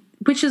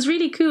which is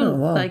really cool. Oh,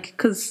 wow. Like,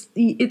 because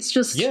it's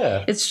just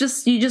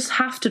you just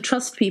have to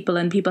trust people,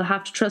 and people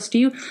have to trust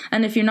you.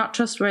 And if you're not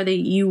trustworthy,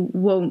 you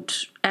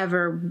won't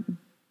ever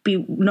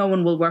be. No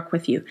one will work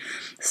with you.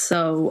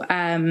 So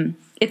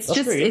it's That's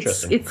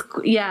just it's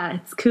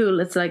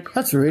cool. It's like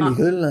That's really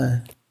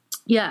cool.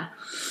 yeah.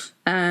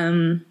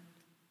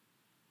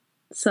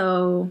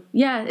 So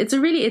yeah, it's a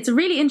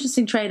really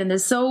interesting trade, and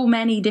there's so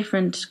many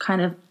different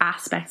kind of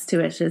aspects to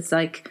it. It's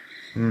like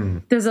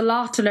there's a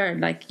lot to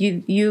learn. Like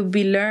you'll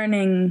be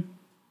learning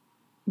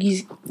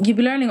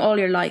all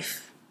your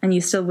life, and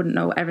you still wouldn't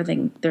know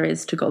everything there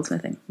is to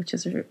goldsmithing, which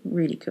is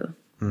really cool.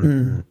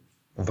 The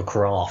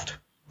craft.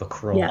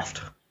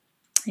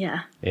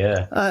 Yeah.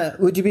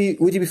 Would you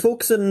be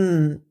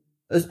focusing?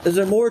 Is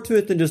there more to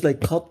it than just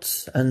like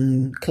cuts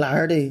and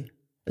clarity?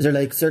 Is there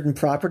like certain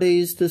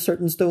properties to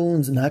certain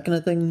stones and that kind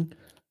of thing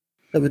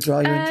that would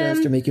draw your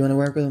interest or make you want to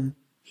work with them?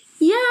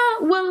 Yeah,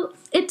 well,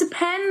 it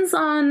depends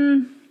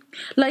on,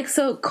 like,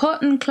 so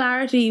cut and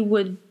clarity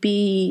would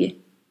be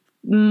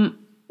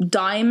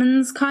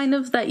diamonds, kind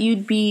of, that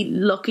you'd be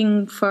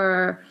looking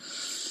for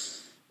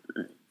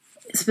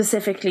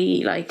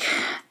specifically, like,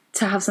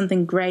 to have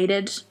something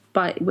graded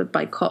by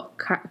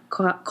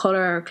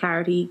color,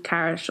 clarity,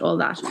 carat, all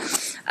that.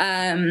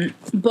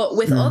 But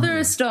with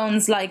other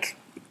stones, like,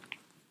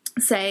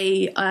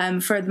 say,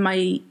 for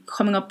my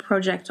coming up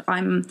project,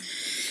 I'm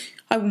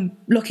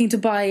looking to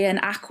buy an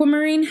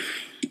aquamarine,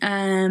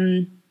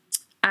 and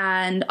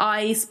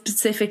I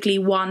specifically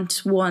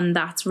want one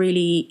that's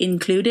really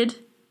included,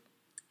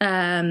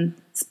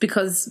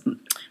 because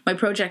my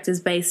project is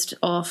based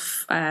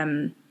off.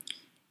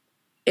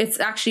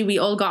 It's actually, we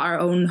all got our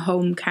own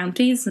home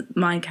counties.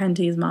 My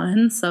county is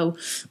Monaghan, so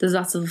there's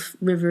lots of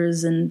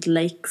rivers and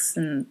lakes,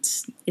 and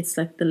it's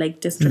like the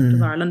Lake District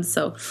of Ireland.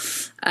 So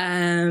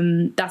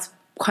that's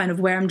kind of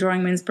where I'm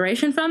drawing my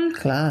inspiration from.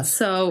 Class.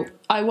 So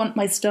I want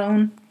my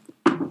stone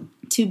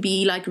to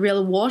be like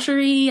real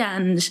watery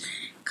and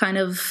kind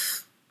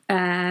of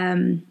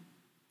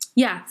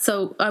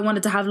so I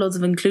wanted to have loads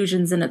of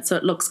inclusions in it, so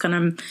it looks kind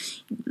of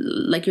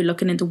like you're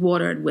looking into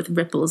water with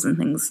ripples and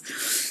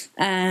things.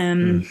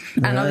 And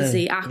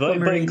obviously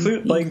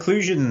aquamarine. By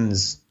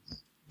inclusions,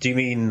 do you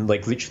mean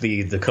like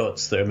literally the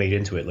cuts that are made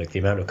into it, like the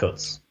amount of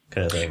cuts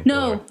kind of thing?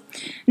 No,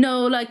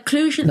 like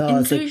inclusions.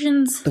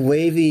 Like the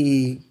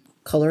wavy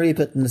colour you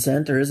put in the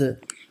centre, is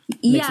it?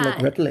 Makes it look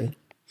ripply.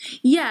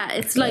 Yeah,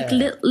 it's like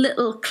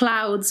little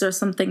clouds or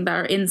something that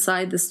are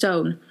inside the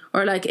stone,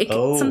 or like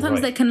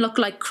sometimes they can look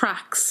like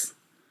cracks.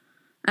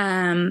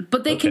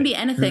 But they can be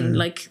anything.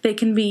 Like they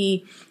can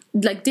be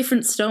like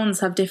different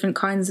stones have different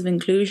kinds of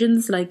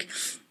inclusions. Like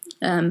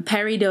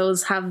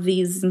peridots have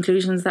these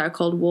inclusions that are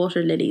called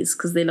water lilies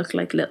because they look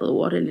like little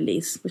water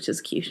lilies, which is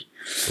cute.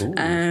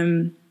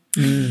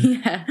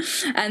 Yeah,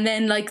 and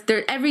then like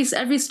every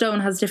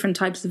stone has different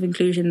types of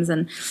inclusions,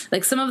 and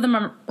like some of them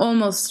are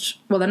almost,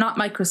 well, they're not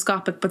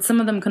microscopic, but some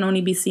of them can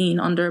only be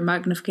seen under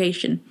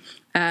magnification.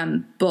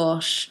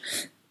 But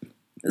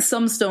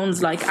some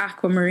stones like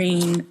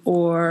aquamarine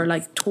or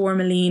like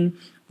tourmaline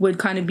would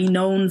kind of be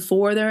known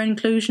for their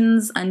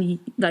inclusions, and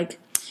like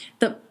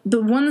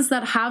the ones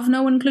that have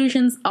no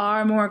inclusions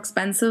are more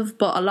expensive,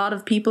 but a lot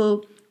of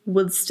people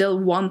would still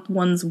want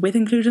ones with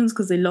inclusions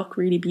because they look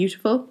really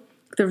beautiful.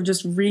 They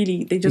just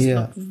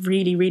look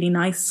really, really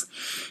nice.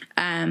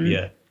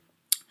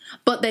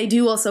 But they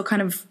do also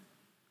kind of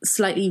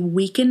slightly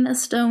weaken a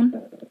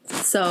stone.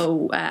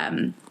 So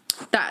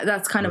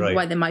that's kind of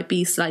why they might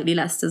be slightly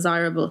less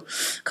desirable.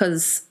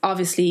 Because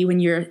obviously when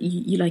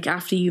you like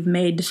after you've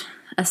made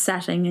a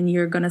setting and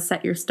you're going to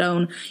set your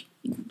stone,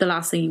 the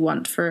last thing you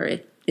want for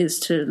it is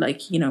to,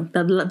 like, you know,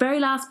 the very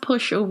last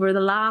push over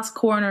the last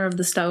corner of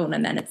the stone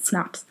and then it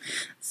snaps.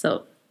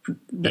 So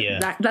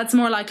that's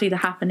more likely to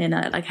happen in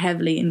a like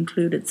heavily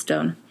included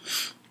stone.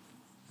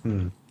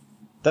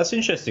 That's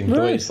interesting.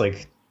 The way it's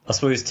like, I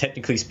suppose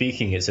technically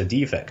speaking, it's a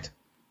defect.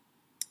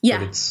 Yeah,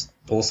 but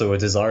also a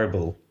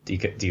desirable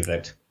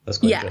defect. That's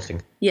quite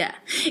interesting. Yeah.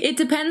 It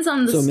depends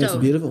on the So it stone. makes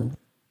it beautiful.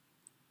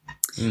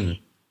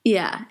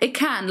 Yeah, it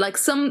can. Like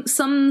some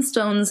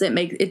stones,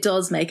 it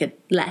does make it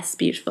less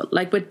beautiful.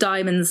 Like with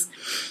diamonds,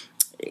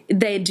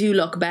 they do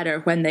look better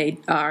when they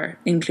are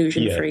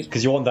inclusion Yeah, free.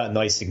 because you want that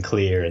nice and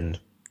clear and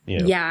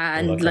Yeah,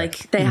 and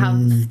like they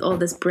have all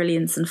this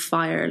brilliance and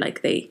fire.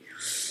 Like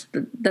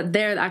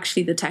they're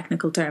actually the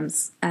technical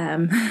terms.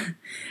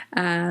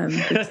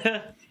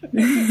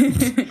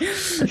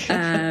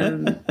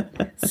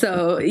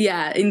 So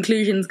yeah,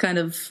 inclusions kind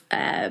of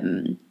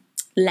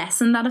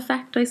lessen that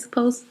effect, I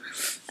suppose.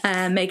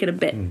 Make it a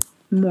bit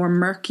more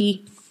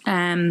murky.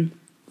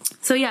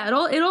 So yeah,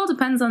 it all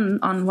depends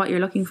on what you're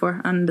looking for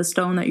and the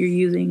stone that you're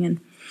using. And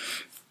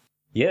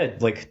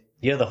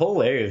the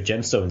whole area of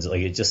gemstones,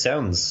 like, it just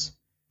sounds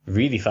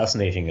really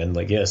fascinating and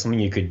something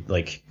you could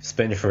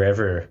spend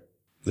forever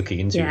looking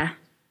into.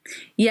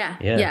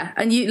 Yeah.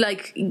 And you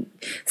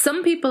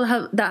some people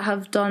that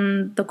have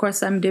done the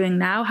course I'm doing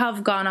now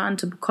have gone on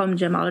to become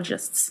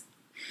gemologists,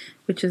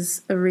 which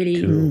is a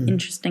really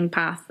interesting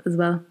path as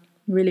well.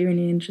 Really,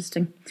 really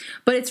interesting.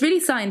 But it's really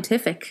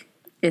scientific.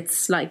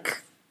 It's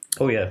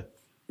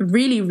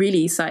really,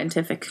 really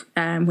scientific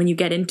when you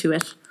get into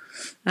it.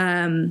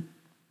 And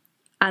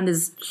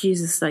as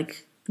Jesus,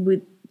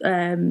 with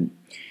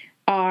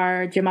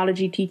our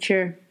gemology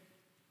teacher,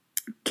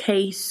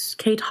 Kate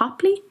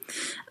Hopley,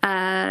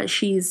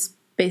 she's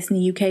based in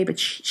the UK, but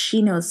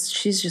she knows,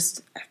 she's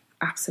just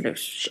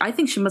absolute. I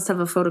think she must have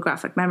a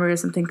photographic memory or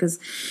something, because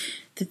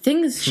the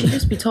thing is, she'd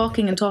just be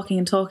talking and talking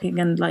and talking,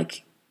 and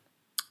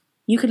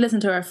you could listen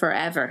to her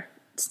forever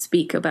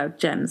speak about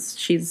gems.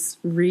 She's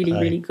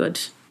really good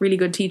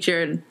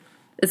teacher, and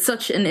it's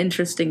such an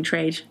interesting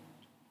trade.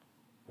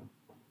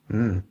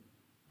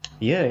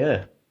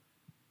 Yeah.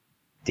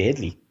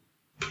 Deadly.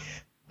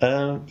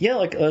 I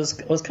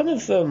was kind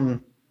of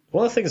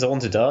one of the things I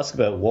wanted to ask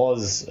about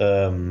was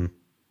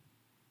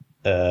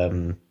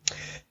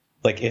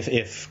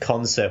if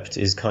concept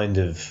is kind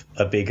of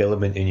a big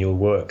element in your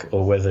work,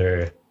 or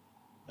whether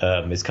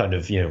it's kind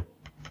of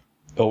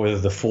or whether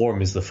the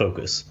form is the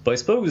focus. But I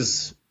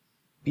suppose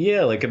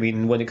when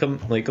it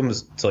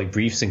comes to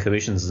briefs and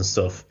commissions and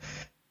stuff,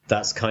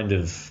 that's kind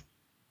of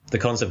the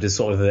concept is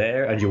sort of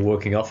there and you're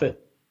working off it,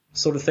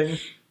 sort of thing.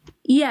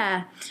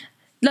 Yeah.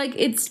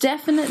 It's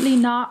definitely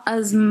not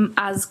as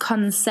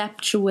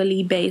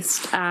conceptually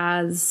based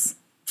as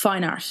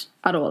fine art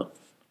at all.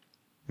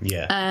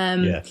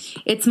 Yeah.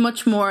 It's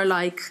much more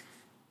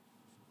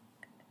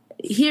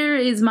here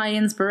is my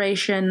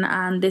inspiration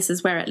and this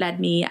is where it led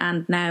me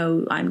and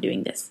now I'm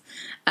doing this.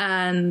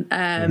 And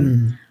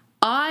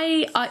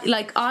I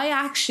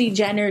actually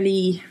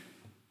generally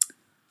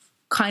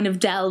kind of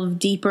delve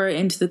deeper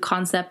into the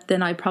concept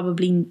than I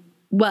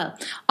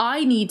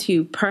need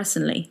to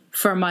personally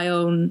for my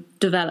own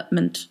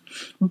development,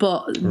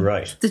 but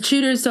the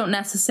tutors don't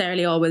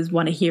necessarily always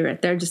want to hear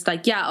it. They're just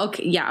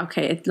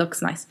okay, it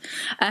looks nice.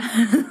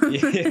 Okay,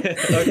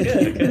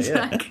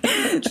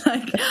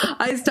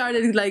 I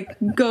started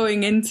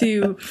going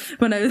into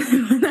when I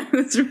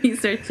was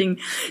researching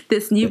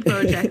this new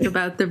project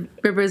about the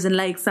rivers and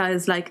lakes. I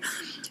was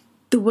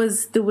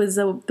there was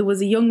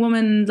a young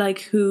woman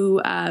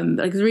who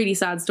it's a really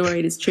sad story.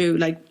 It is true.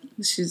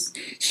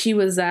 She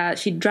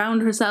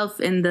drowned herself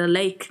in the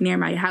lake near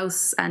my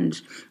house, and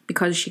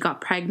because she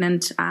got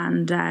pregnant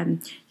and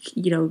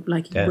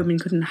women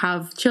couldn't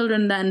have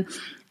children then,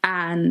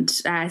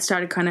 and I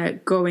started kind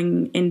of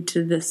going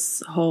into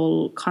this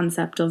whole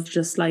concept of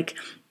just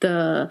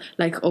the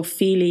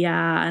Ophelia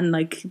and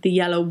the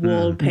yellow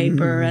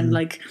wallpaper and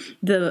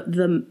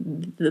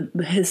the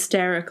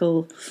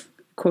hysterical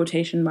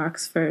quotation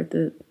marks for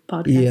the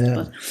podcast,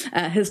 but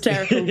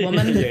hysterical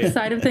woman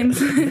side of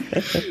things.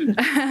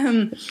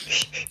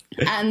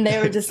 And they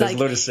were just there's a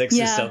load of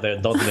sexists out there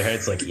nodding their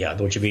heads I know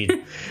what you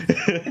mean.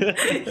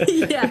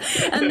 Yeah.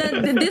 And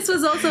then this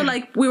was also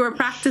we were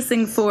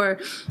practicing for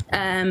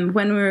when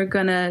we were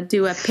gonna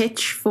do a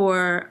pitch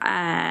for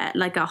a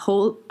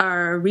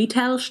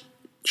retail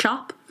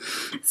shop.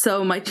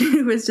 So my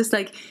tutor was just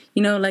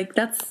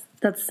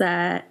that's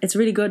it's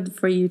really good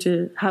for you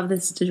to have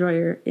this to draw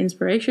your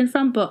inspiration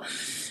from, but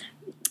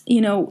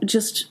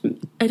just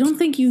I don't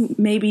think you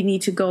maybe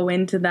need to go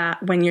into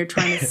that when you're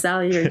trying to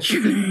sell your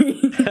jewelry.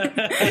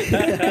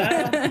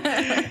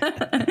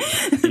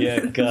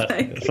 Yeah,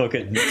 God,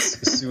 fucking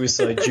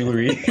suicide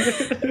jewelry.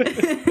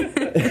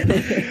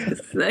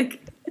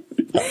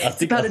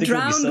 It's about a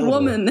drowned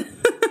woman.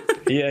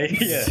 Yeah,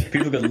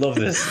 people are gonna love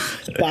this.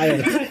 Buy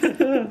it.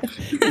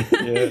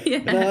 Yeah.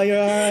 No, you're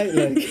alright. A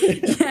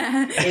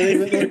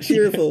little bit more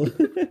cheerful.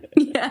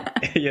 Yeah.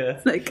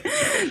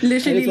 It's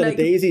literally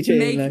daisy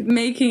chain,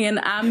 making an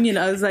amulet.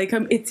 I was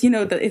it's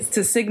it's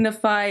to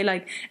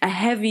signify a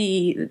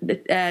heavy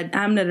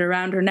amulet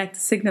around her neck to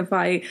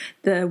signify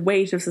the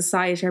weight of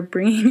society are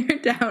bringing her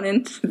down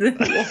into the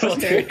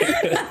water.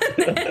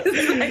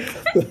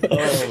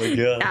 Oh my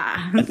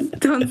God.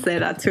 Don't say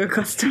that to a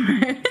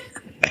customer.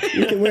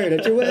 You can wear it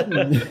at your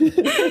wedding.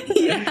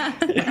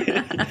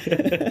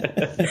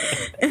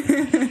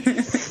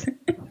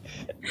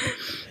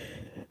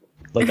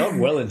 Like, I'm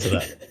well into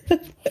that.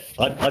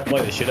 I'd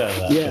buy the shit out of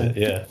that. Yeah.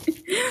 Yeah.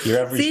 Your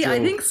average See, I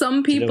Joe, think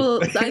some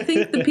people, I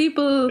think the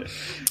people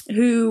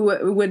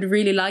who would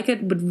really like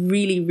it would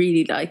really,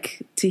 really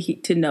like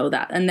to know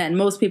that. And then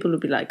most people would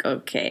be like,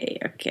 okay,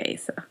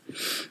 so.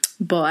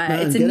 But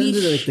Man, it's a get niche,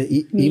 into like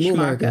the niche emo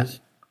market. market.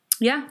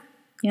 Yeah.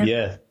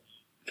 Yeah.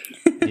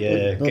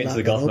 Yeah, get into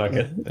the goth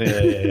market.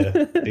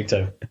 Yeah. Big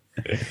time.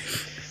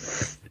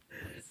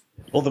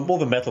 Or the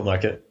metal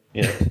market,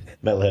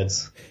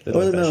 metalheads. They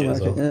Or like the that metal shit as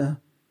market, well.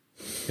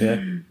 yeah. Yeah.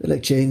 They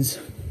like chains.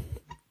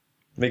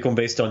 Make one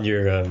based on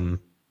your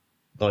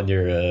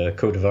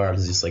coat of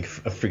arms, just like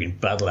a freaking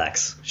battle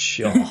axe.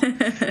 Sure.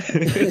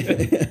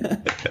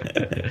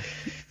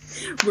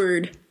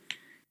 Word.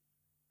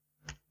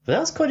 But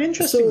that's quite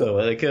interesting, So- though.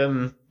 Like,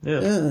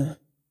 Yeah.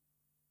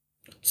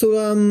 So,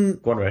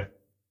 go on, Ray.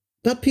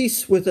 that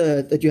piece with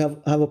that you have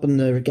up on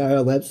the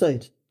Regara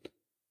website,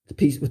 the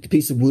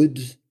piece of wood,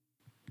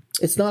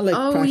 it's not like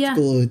Oh, yeah.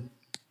 practical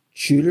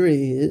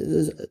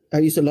jewelry. Are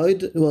you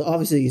allowed? Well,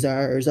 obviously you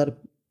are. Or is that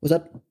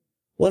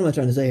what am I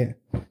trying to say here?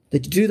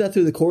 Did you do that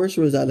through the course,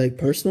 or was that like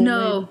personal?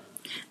 No,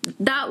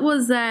 that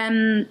was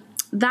a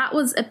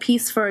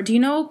piece for. Do you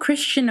know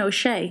Christian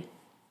O'Shea?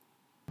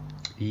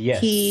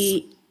 Yes.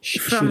 He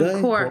from should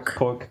I? Cork.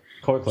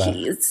 Cork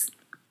lad.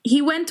 He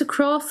went to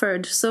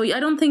Crawford, so I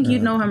don't think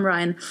you'd know him,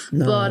 Ryan.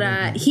 No, But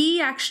I he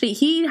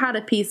had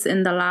a piece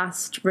in the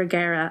last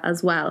Regera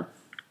as well.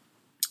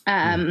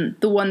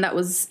 The one that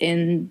was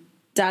in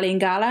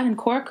Daliangala in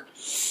Cork.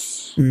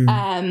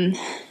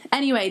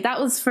 Anyway, that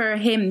was for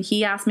him.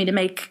 He asked me to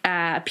make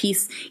a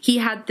piece. He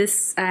had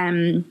this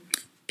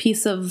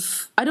piece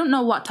of, I don't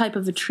know what type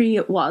of a tree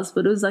it was,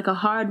 but it was like a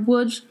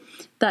hardwood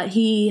that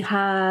he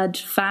had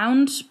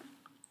found.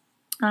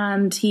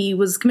 And he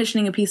was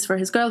commissioning a piece for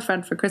his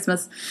girlfriend for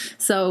Christmas.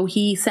 So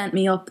he sent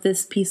me up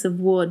this piece of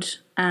wood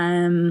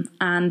and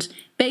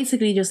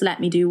basically just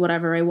let me do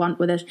whatever I want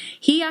with it.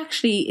 He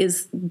actually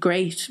is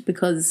great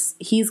because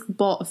he's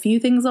bought a few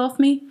things off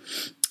me.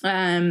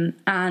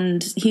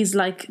 And he's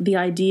like the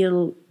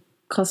ideal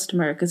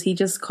customer because he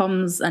just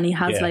comes and he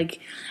has like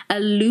a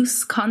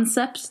loose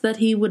concept that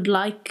he would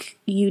like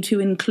you to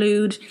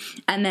include,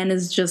 and then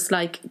is just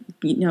like,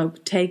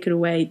 take it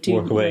away,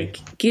 Work away. like,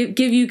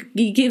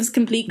 he gives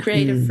complete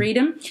creative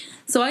freedom.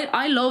 So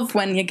I love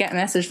when you get a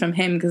message from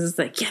him because it's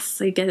like,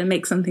 yes, I get to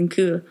make something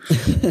cool.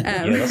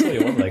 Yeah, that's what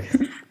you want, like.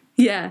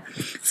 Yeah,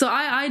 so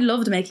I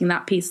loved making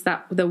that piece,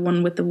 the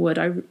one with the wood.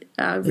 I really it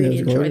was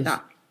enjoyed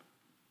gorgeous.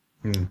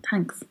 that.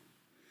 Thanks.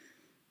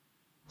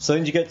 So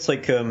then you get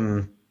like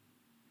you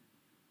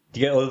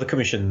get other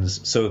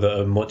commissions so that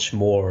are much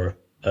more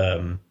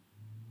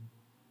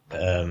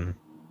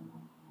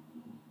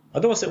I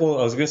don't want to say, well,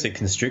 I was going to say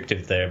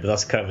constrictive there, but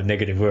that's kind of a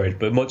negative word,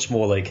 but much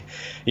more like,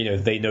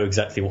 they know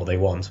exactly what they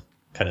want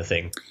kind of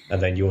thing,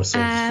 and then you're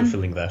sort of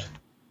fulfilling that.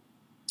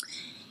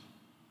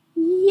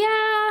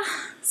 Yeah,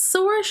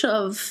 sort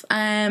of.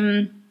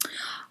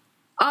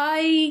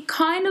 I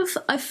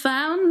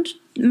found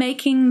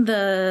making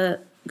the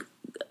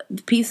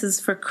pieces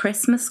for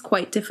Christmas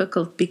quite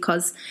difficult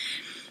because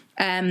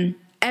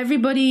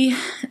everybody,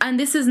 and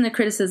this isn't a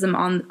criticism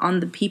on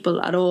the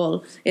people at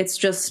all, it's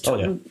just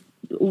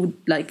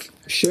like,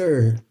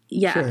 Sure.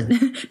 yeah. Sure.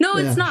 No,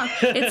 Yeah. it's not.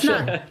 It's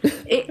not.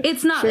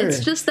 It's not. Sure.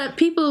 It's just that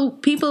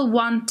people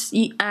want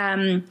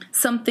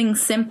something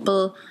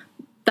simple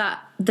that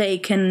they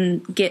can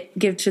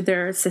give to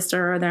their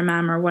sister or their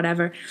mom or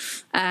whatever.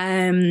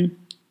 And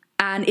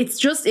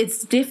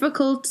it's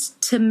difficult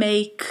to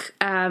make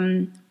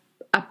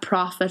a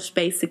profit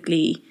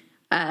basically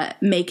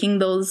making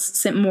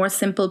those more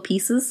simple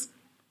pieces.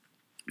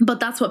 But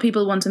that's what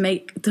people want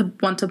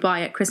to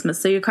buy at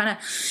Christmas. So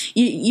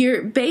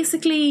you're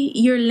basically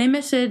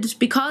limited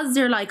because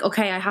they're like,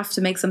 okay, I have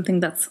to make something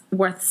that's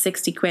worth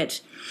 60 quid.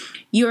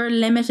 You're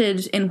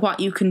limited in what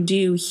you can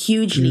do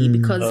hugely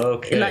because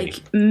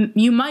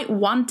you might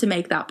want to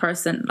make that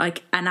person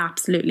like an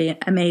absolutely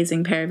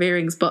amazing pair of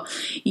earrings, but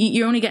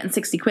you're only getting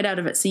 60 quid out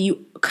of it. So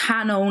you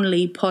can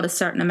only put a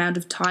certain amount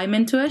of time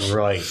into it.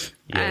 Right.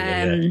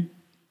 Yeah.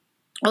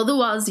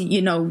 Otherwise,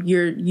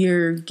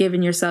 you're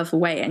giving yourself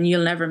away and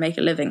you'll never make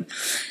a living.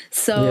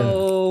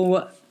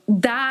 So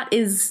that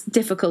is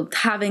difficult,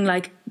 having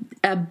like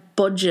a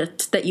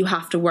budget that you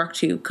have to work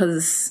to,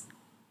 because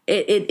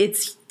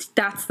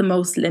that's the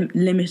most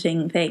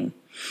limiting thing.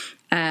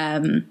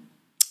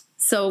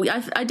 So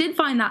I did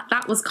find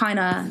that was kind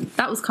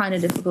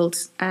of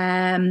difficult.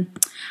 And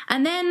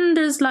then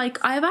there's like,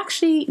 I've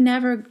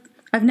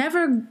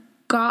never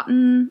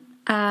gotten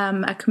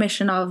a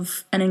commission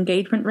of an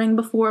engagement ring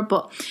before,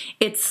 but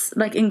it's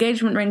like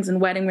engagement rings and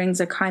wedding rings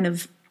are kind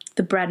of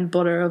the bread and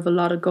butter of a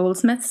lot of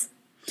goldsmiths.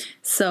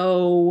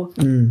 So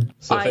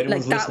So if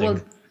anyone's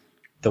listening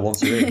that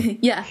wants a ring,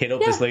 hit up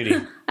this lady.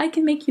 I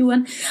can make you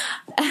one.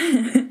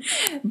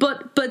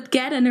 but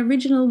get an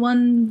original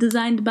one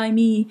designed by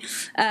me,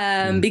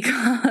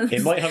 because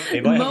it might have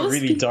a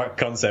really dark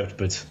concept,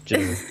 but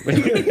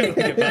we'll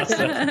get past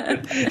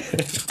that.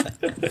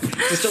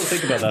 Just don't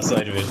think about that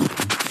side of it.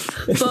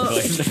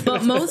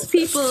 but most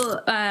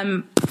people,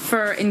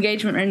 for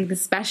engagement rings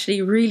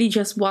especially, really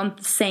just want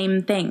the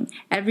same thing.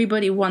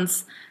 Everybody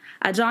wants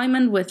a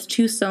diamond with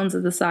 2 stones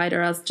at the side,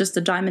 or else just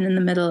a diamond in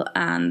the middle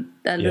and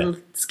a little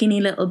skinny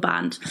little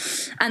band,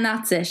 and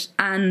that's it.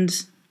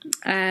 And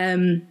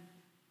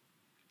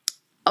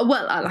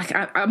well, I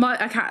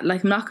can't,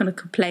 like, I'm not going to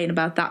complain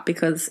about that,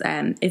 because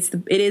it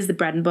is the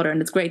bread and butter,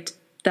 and it's great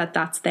that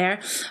that's there.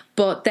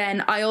 But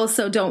then I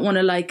also don't want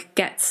to, like,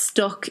 get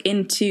stuck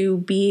into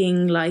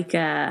being like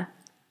a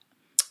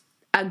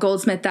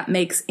goldsmith that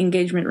makes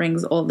engagement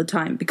rings all the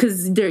time,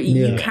 because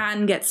you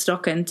can get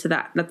stuck into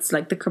that. That's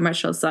like the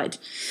commercial side.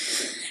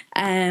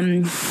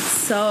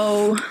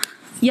 So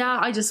yeah,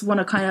 I just want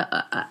to kind of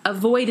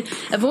avoid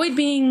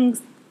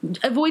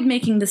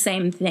making the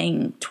same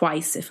thing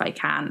twice if I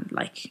can,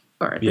 like,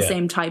 or the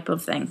same type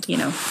of thing, you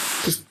know.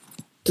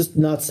 Just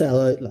not sell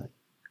out, like.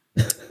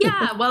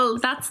 Yeah, well,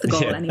 that's the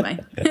goal anyway.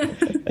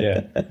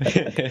 Yeah,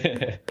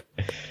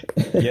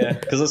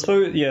 because I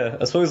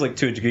suppose like,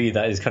 to a degree,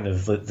 that is kind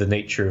of the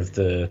nature of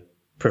the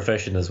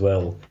profession as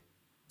well,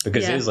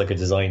 because it is like a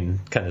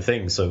design kind of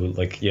thing. So,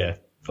 like, a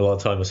lot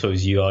of time I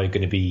suppose you are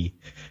going to be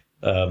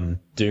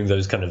doing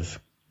those kind of,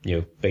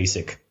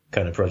 basic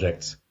kind of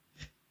projects.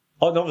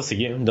 And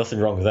obviously, nothing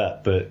wrong with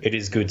that, but it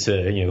is good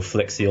to,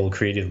 flex the old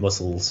creative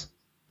muscles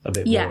a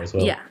bit more as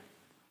well.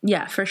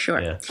 Yeah, for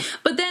sure. Yeah.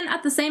 But then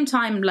at the same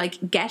time,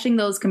 like, getting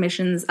those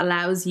commissions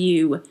allows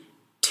you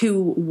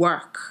to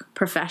work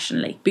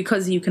professionally,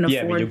 because you can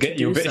afford to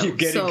do so. You're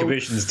getting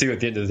commissions too at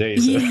the end of the day.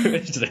 So.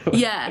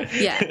 Yeah.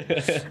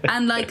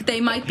 And, like, they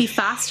might be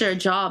faster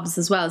jobs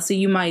as well. So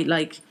you might,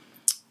 like...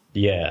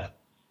 Yeah.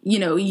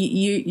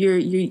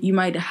 You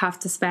might have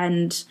to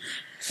spend...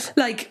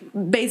 Like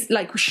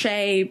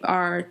Shay,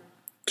 our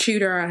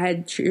tutor,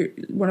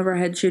 one of our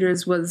head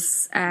tutors,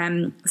 was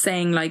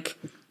saying, like,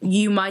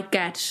 you might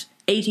get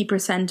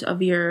 80%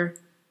 of your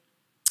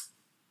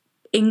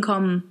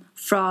income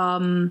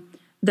from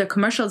the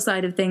commercial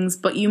side of things,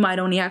 but you might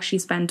only actually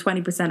spend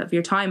 20% of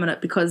your time on it,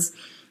 because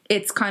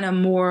it's kind of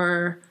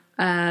more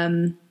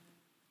like,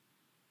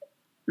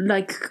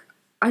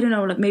 I don't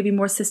know, like maybe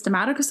more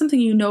systematic or something.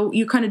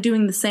 You're kind of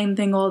doing the same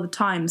thing all the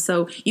time,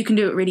 so you can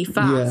do it really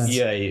fast.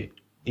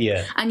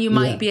 Yeah. And you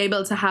might be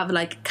able to have,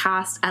 like,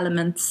 cast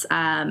elements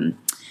and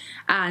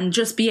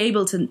just be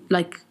able to,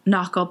 like,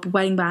 knock up a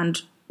wedding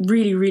band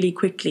really, really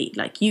quickly.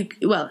 Like,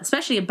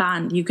 especially a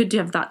band, you could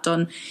have that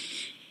done.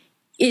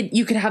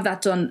 You could have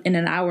that done in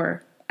an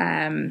hour.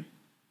 But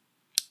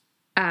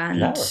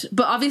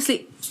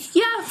obviously,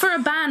 for a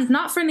band,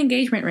 not for an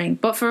engagement ring,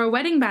 but for a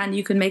wedding band,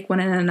 you can make one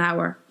in an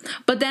hour.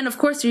 But then, of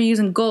course, you're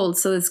using gold,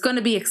 so it's going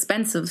to be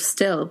expensive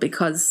still,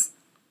 because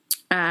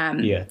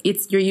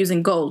you're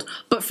using gold.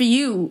 But for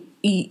you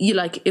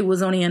like, it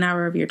was only an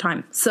hour of your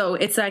time, so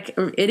it's like,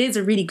 it is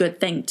a really good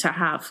thing to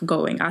have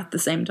going at the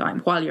same time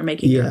while you're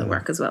making your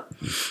work as well.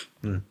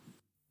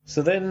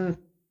 So then,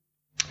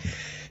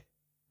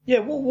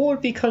 what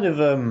would be kind of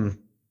are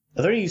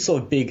there any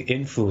sort of big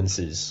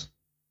influences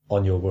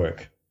on your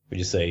work, would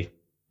you say?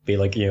 Be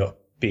like,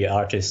 be it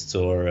artists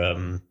or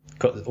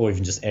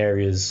even just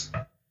areas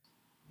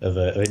of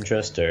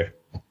interest, or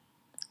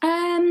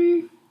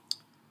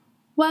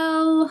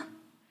well,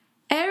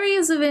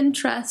 areas of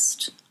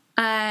interest.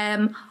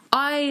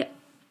 I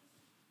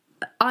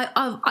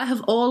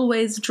have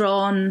always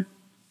drawn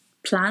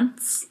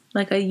plants.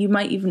 Like, you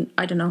might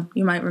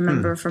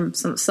remember from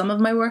some of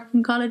my work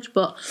in college,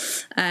 but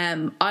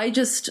I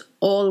just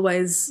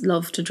always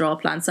love to draw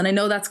plants. And I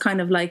know that's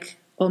kind of like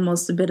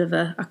almost a bit of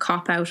a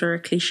cop-out or a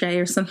cliche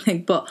or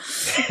something, but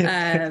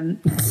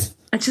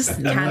I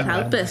just can't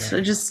help it.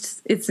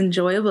 It's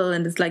enjoyable,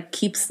 and it's like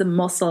keeps the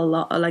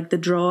muscle, like the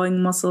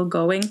drawing muscle,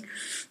 going.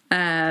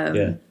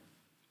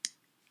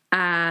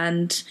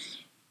 And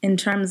in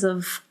terms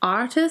of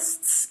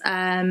artists,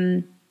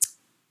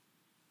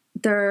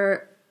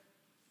 they're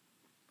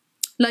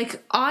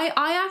like,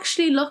 I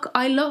actually look,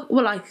 well,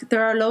 like,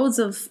 there are loads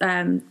of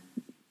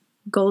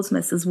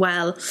goldsmiths as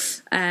well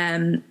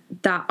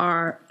that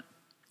are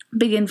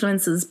big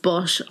influences,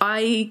 but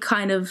I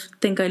kind of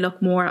think I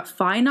look more at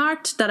fine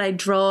art, that I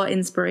draw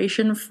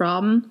inspiration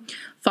from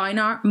fine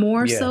art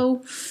more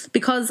so,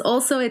 because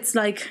also it's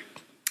like,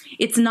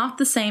 it's not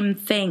the same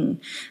thing.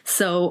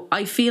 So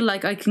I feel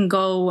like I can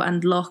go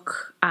and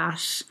look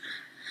at,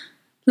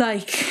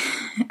 like,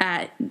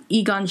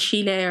 Egon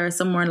Schiele or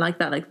somewhere like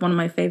that, like one of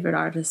my favorite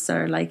artists,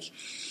 or like,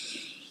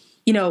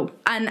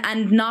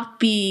 and not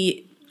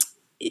be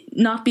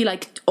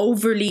like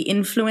overly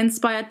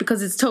influenced by it,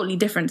 because it's totally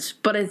different,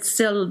 but it's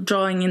still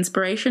drawing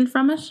inspiration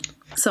from it.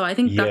 So I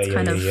think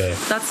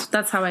that's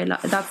that's how I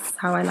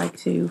like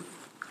to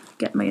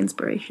get my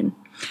inspiration.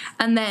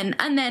 And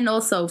then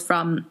also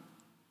from,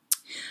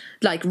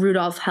 like,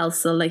 Rudolf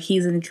Helsel, like,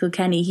 he's in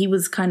Kilkenny. He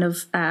was kind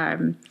of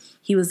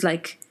he was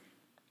like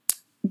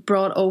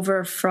brought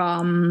over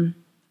from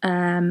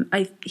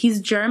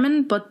he's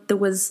German, but there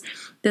was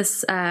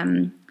this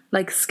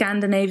like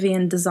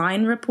Scandinavian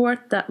design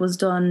report that was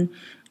done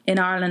in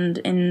Ireland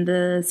in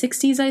the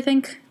 60s, I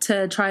think,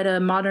 to try to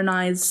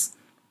modernize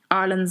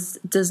Ireland's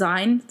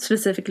design,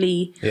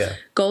 specifically Yeah.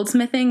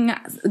 goldsmithing,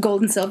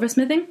 gold and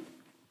silversmithing.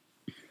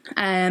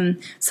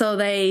 So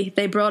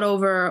they brought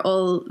over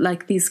all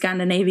like these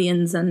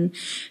Scandinavians and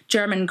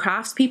German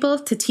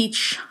craftspeople to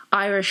teach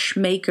Irish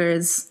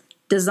makers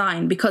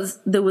design, because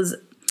there was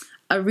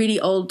a really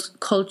old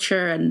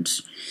culture and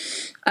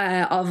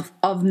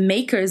of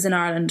makers in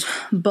Ireland,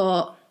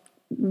 but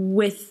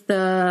with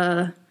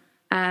the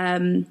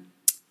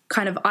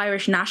kind of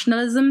Irish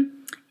nationalism,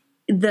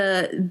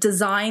 the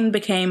design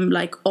became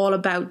like all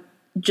about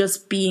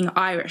just being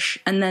Irish,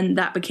 and then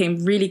that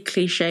became really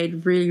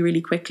cliched really,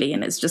 really quickly,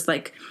 and it's just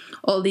like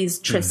all these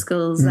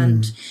triskells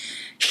and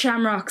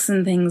shamrocks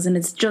and things, and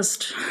it's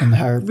just And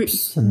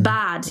harps. and,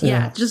 bad.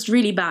 Yeah, just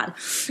really bad.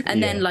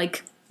 And then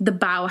like the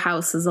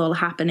Bauhaus is all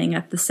happening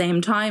at the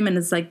same time, and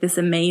it's like this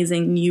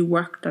amazing new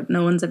work that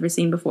no one's ever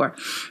seen before.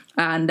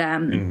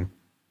 And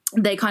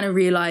they kind of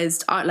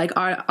realized,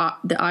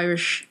 the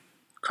Irish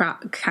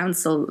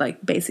Council,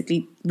 like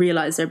basically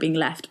realized they're being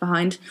left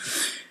behind.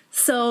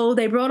 So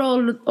they brought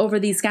all over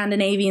these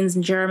Scandinavians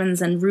and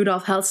Germans, and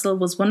Rudolf Helsel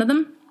was one of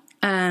them.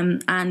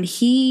 And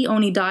he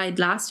only died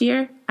last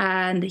year,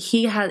 and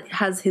he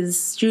has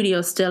his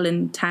studio still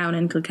in town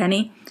in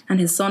Kilkenny, and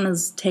his son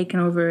has taken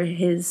over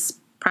his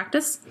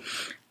practice.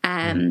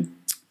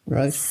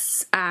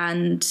 Right.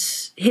 And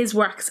his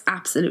work's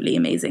absolutely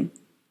amazing.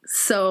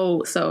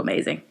 So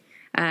amazing.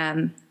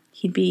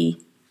 He'd be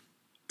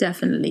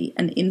definitely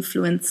an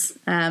influence.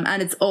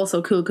 And it's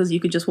also cool because you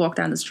could just walk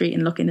down the street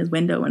and look in his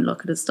window and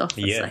look at his stuff.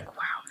 It's like,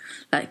 wow.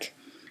 Like,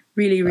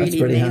 really, really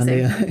That's pretty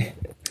amazing. handy.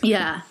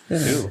 Yeah.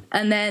 Cool.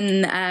 And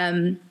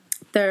then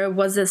there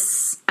was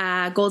this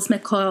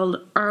goldsmith called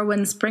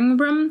Erwin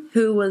Springbrum,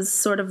 who was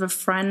sort of a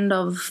friend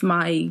of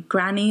my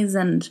granny's,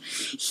 and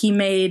he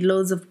made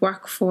loads of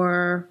work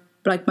for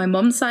like my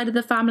mum's side of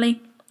the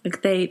family.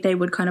 Like they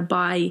would kind of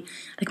buy,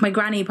 like my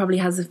granny probably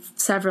has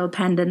several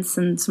pendants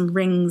and some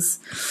rings,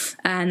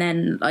 and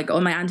then like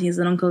all my aunties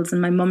and uncles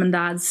and my mum and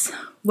dad's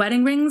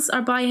wedding rings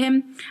are by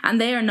him,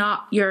 and they are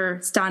not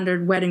your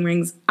standard wedding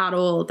rings at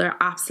all. They're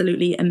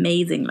absolutely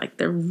amazing. Like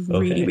they're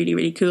really, really,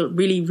 really cool.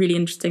 Really, really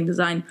interesting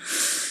design.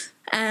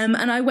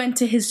 And I went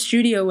to his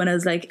studio when I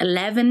was like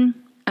 11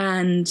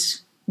 and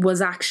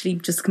was actually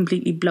just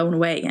completely blown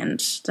away.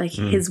 And like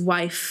his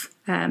wife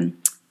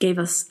gave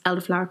us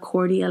elderflower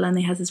cordial, and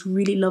they had this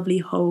really lovely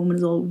home, and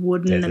it's all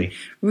wooden and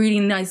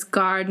really nice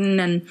garden,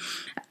 and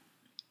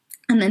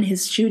then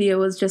his studio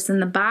was just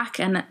in the back,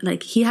 and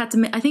like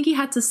I think he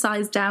had to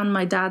size down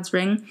my dad's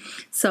ring,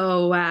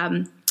 so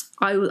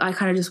I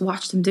kind of just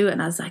watched him do it,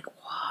 and I was like,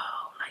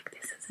 whoa, like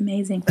this is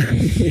amazing.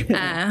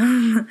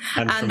 and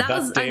that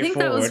was, I think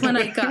that was when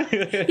I got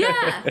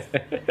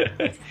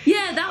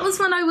that was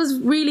when I was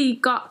really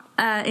got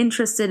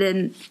interested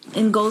in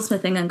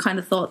goldsmithing, and kind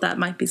of thought that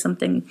might be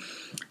something,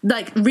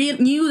 like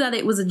knew that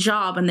it was a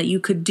job and that you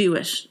could do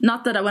it.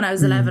 Not that when I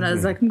was 11 I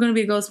was like, I'm going to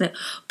be a goldsmith,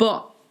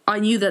 but I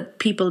knew that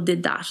people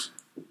did that.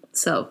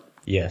 So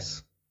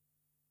yes,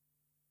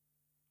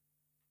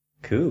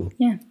 cool.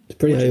 Yeah, It's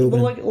pretty eye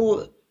opening.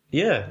 Well,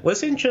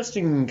 it's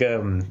interesting.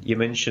 You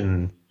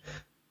mentioned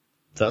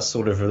that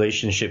sort of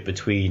relationship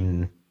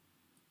between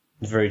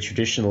very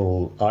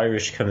traditional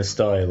Irish kind of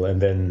style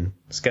and then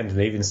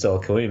Scandinavian style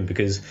coming in,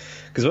 because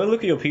when I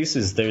look at your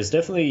pieces, there's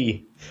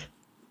definitely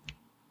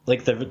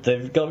like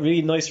they've got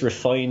really nice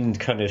refined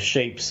kind of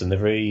shapes, and they're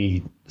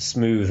very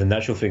smooth and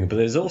natural thing, but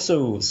there's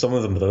also some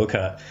of them that I look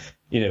at,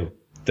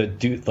 that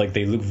do, like,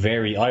 they look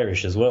very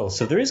Irish as well.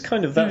 So there is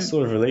kind of that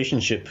sort of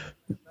relationship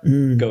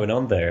going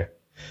on there.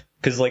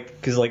 Because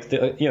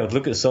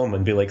look at some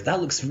and be like,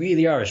 that looks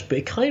really Irish, but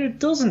it kind of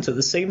doesn't at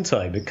the same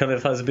time. It kind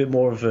of has a bit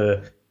more of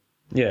a,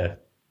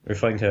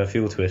 refined kind of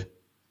feel to it.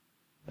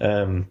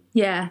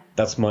 yeah.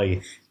 That's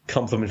my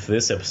compliment for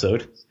this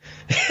episode.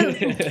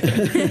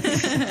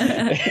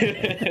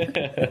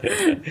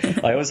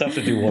 I always have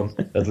to do one,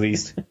 at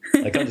least.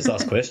 I can't just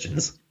ask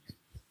questions.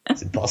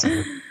 It's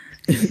impossible.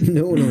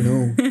 No.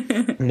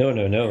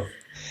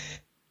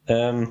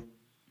 No.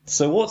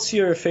 So what's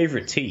your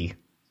favourite tea?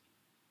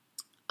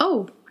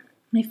 Oh,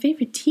 my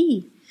favourite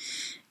tea.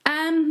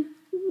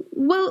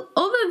 Well,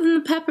 other than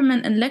the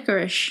peppermint and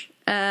licorice,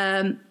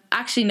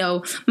 actually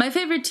no. My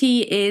favourite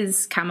tea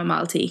is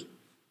chamomile tea.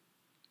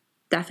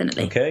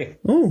 Definitely. Okay.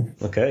 Oh,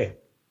 Okay.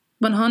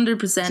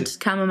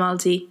 100% chamomile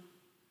tea.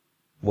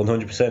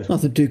 100%.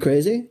 nothing too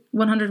crazy.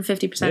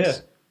 150%. Yeah.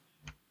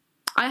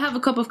 I have a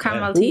cup of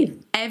chamomile tea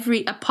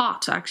a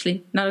pot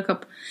actually, not a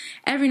cup,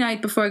 every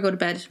night before I go to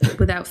bed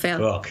without fail.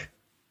 Fuck.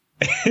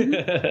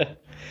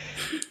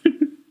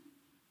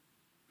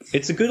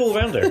 It's a good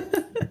all-rounder.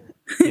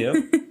 Yeah.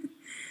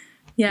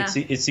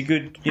 It's a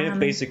good,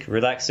 basic,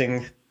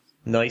 relaxing,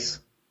 nice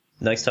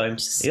time.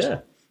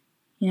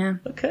 Yeah.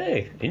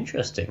 Okay,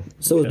 interesting.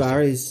 So is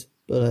Barry's,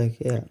 but like,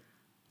 yeah.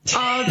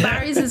 Oh,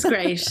 Barry's is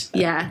great.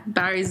 Yeah,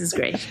 Barry's is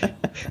great.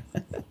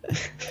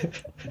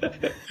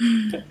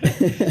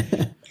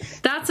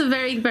 That's a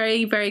very,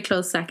 very, very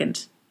close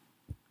second.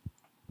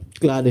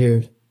 Glad to hear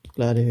it.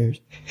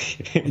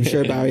 I'm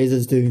sure Barry's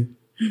is too.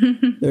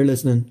 They're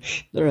listening.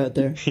 They're out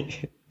there.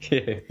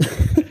 Yeah.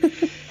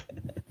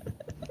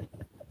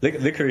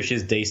 Licorice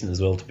is decent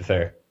as well, to be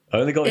fair. I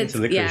only got into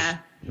licorice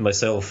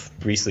myself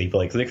recently, but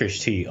like licorice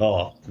tea,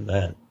 oh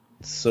man,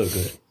 it's so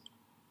good.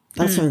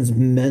 That sounds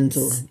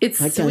mental. It's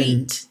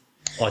sweet.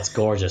 Oh, it's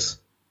gorgeous.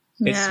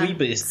 It's sweet,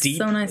 but it's deep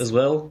so nice as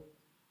well.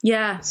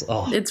 Yeah,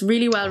 it's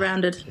really well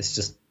rounded. It's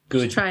just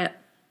good. Try it.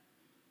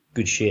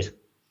 Good shit.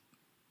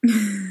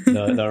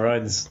 No,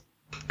 Ryan's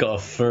got a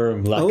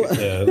firm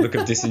look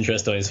of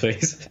disinterest on his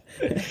face.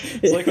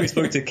 It's like we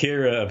spoke to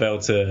Kira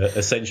about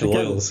essential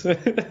oils.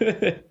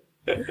 And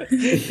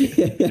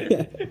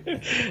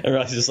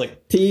Ryan's just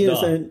like, tea,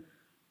 different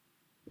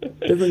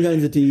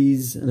kinds of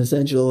teas and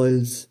essential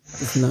oils.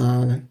 Just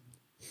nah.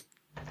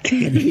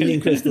 And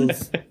healing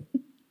crystals.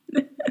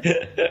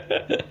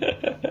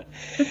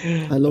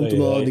 I lumped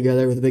them all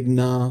together with a big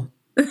nah.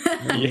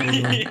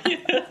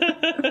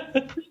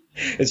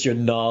 It's your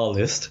nah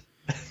list.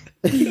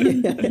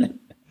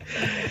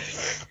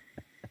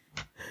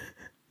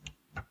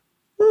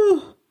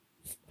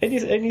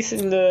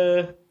 Anything?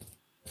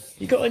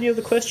 You got any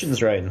other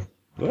questions, Ryan?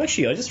 Well,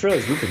 actually, I just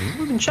realised we've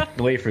been chatting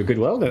away for a good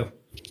while now.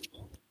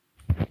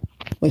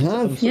 We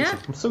have.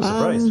 I'm so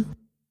surprised.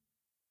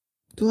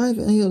 Do I have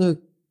any other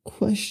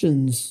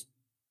questions?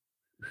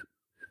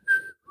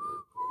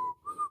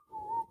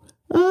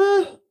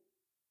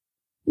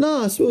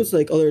 No, I suppose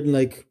other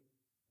than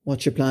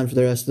what's your plan for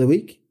the rest of the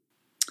week?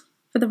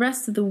 For the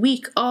rest of the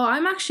week? Oh,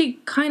 I'm actually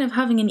kind of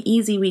having an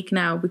easy week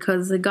now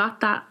because I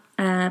got that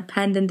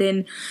pendant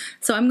in.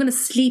 So I'm going to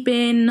sleep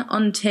in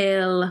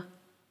until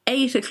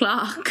 8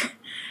 o'clock.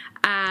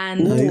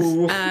 And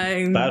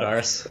nice. Bad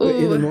arse.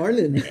 In the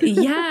morning.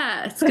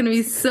 Yeah, it's going to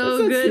be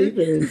so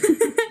good.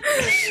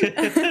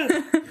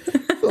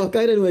 Fuck,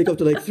 I didn't wake up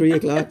till 3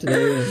 o'clock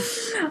today.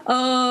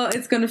 Oh,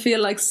 it's going to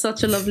feel like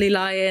such a lovely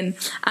lie-in.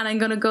 And I'm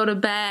going to go to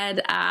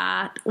bed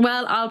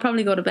I'll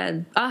probably go to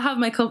bed. I'll have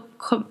my cup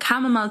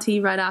chamomile tea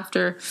right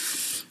after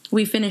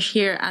we finish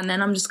here, and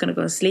then I'm just going to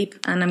go to sleep,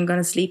 and I'm going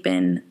to sleep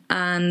in.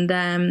 And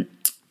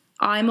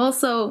I'm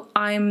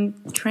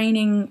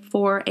training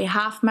for a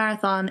half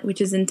marathon,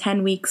 which is in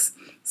 10 weeks.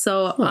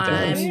 So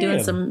I'm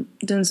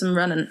doing some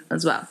running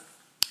as well.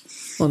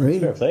 Unreal.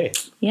 Fair play.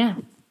 Yeah.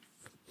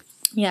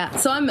 Yeah,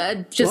 so I'm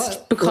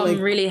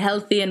become really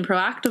healthy and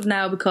proactive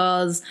now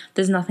because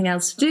there's nothing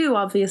else to do,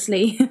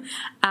 obviously,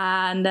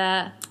 and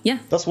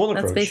that's one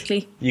approach. That's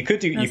basically you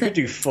could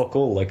do fuck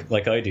all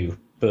like I do,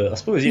 but I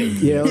suppose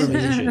yeah,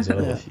 as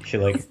well, if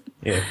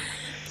you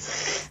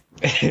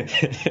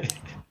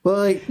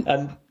Well,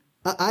 and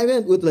I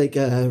went with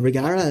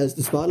Regara as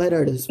the spotlight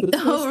artist, but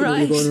it's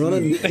right. Going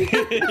running.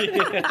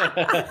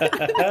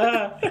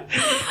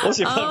 What's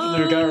your plan for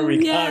the Regara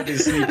week? Yeah.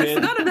 Just sleep in. I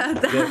forgot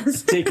about that. Yeah,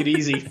 take it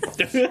easy.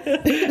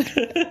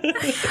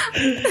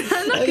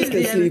 I'm not going to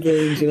do sleep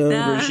in, you know.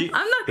 Nah,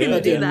 I'm not going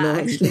to do that,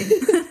 actually.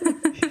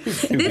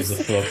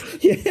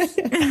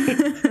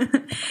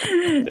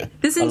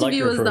 This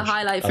interview was the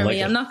highlight for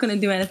me. I'm not going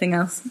to do anything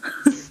else.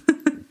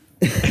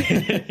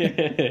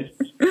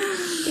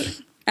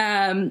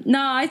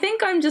 No, I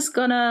think I'm just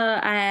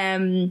gonna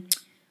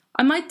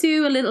I might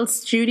do a little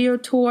studio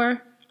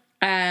tour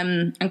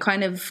and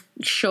kind of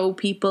show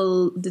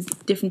people the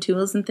different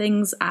tools and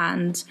things,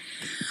 and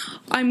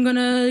I'm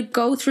gonna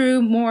go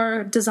through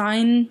more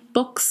design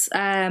books,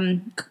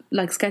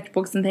 like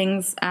sketchbooks and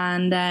things,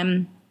 and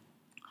I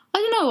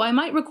don't know, I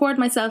might record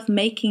myself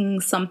making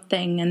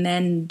something and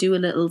then do a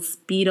little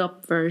speed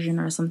up version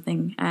or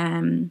something.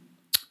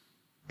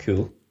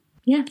 Cool.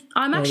 Yeah,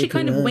 I'm actually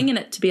kind of winging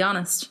it, to be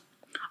honest.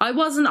 I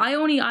wasn't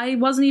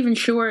even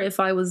sure if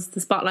I was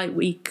the Spotlight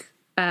week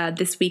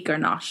this week or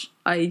not.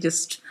 I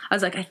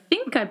was like, I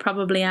think I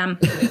probably am.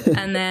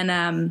 And then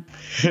I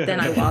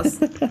was.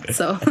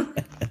 So,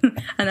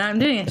 and now I'm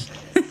doing it.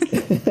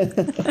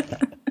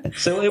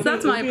 So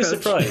that's my approach. Be a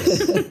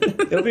surprise.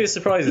 It'll be a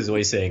surprise is what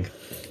you're saying.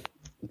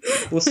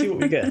 We'll see what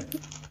we get.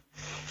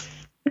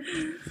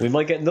 We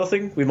might get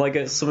nothing. We might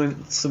get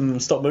some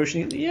stop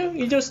motion. Yeah,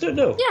 you just don't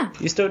know. Yeah,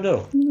 you just don't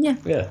know. Yeah.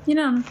 You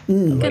know,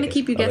 gonna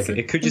keep you guessing.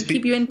 It could just be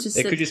keep you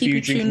interested. It could just be you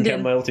drinking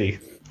chamomile tea.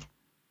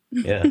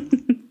 Yeah,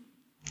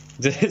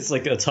 it's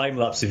like a time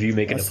lapse of you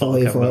making a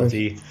pot of chamomile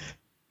tea.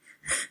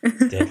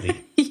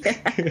 Deadly. Yeah.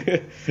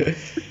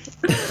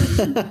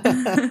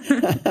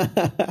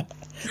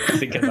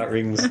 Thinking that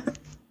rings.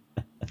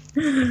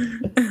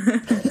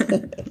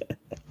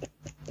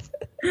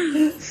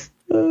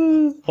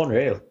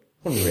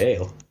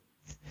 Unreal.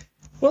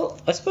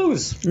 Well, I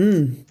suppose.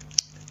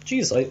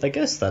 Geez, I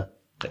guess that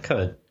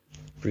kind of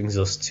brings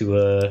us to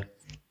our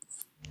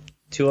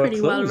pretty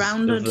close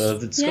well-rounded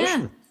of the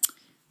discussion.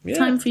 Yeah.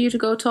 Time for you to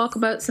go talk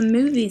about some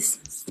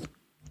movies.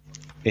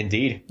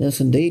 Indeed.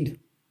 Yes, indeed.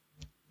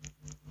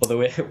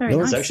 Although it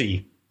was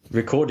actually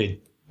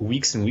recorded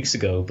weeks and weeks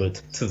ago, but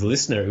to the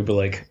listener, it would be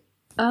like,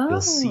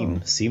 it'll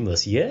seem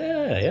seamless.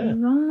 Yeah.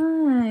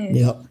 Right.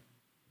 Yep.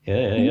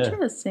 Yeah.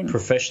 Interesting.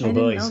 Professional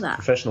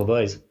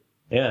buys.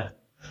 Yeah.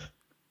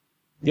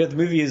 Yeah, the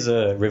movie is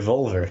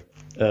Revolver.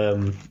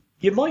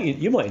 You might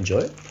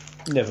enjoy it.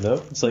 You never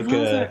know. It's like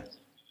I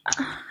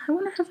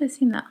wonder if I've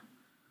seen that.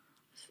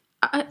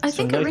 I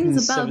think it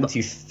rings a bell. But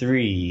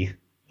 1973.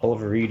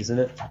 Oliver Reed is in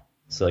it.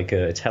 It's like an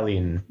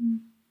Italian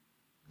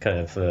kind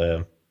of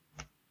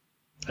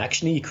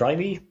actiony,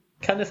 crimey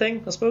kind of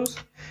thing, I suppose.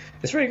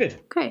 It's very good.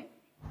 Okay.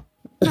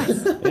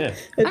 Nice. Yeah.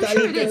 I'm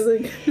sure it is.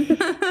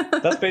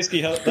 That's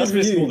basically how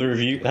the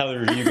review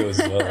goes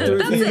as well. Yeah. The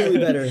review will be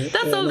better.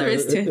 That's all there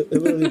is to it.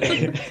 It will be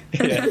better.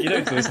 Yeah, you don't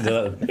have to listen to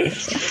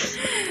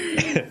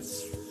that.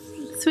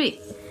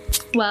 Sweet.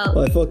 Well,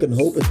 I fucking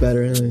hope it's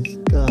better anyways.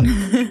 God.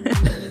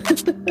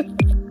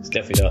 It's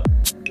definitely not.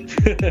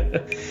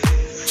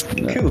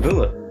 Cool,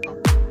 cool.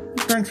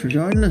 Thanks for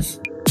joining us.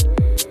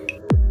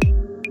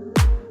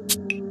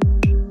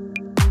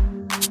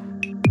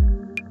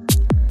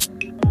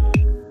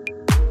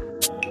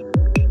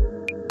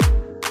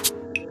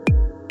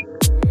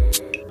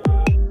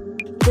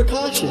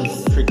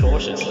 Precautious.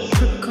 Precautious.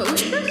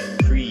 Precautious?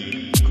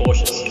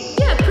 Precautious.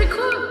 Yeah,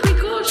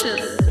 precautious.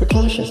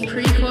 Precautious.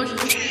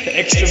 Precautious.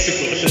 Extra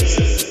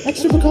precautious.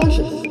 Extra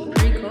precautious.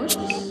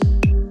 Precautious.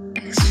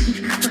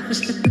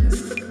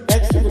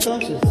 Extra Extra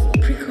precautious.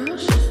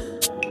 precautious.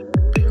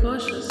 Precautious.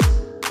 Precautious.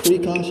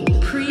 Precautious.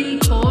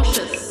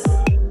 Precautious.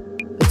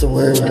 It's a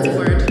word. It's a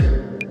word.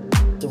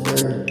 It's a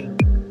word.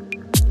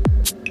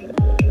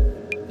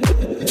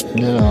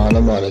 No, I'm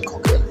about to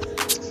cook it.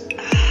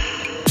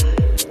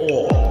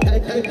 Oh. I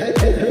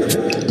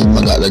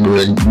got a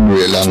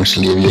great long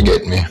sleeve, you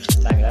get me?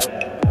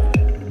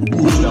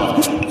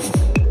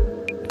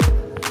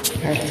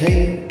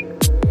 Partay.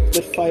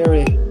 Bit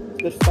fiery.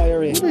 Bit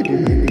fiery.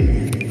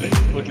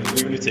 Fucking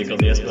lunatic on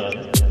the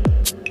Esplanade.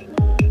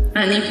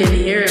 And you can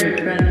hear him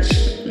crunch.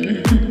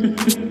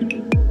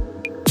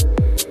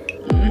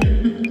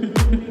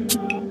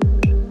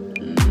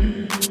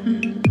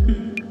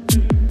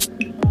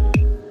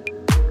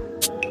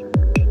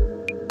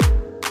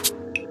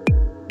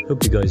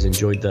 Hope you guys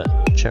enjoyed that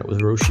chat with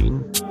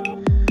Roisin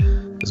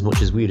as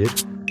much as we did.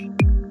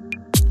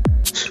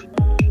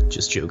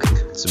 Just joking,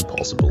 it's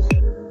impossible.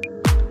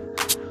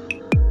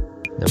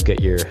 Now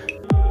get your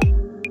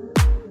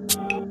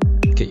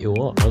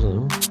what? I don't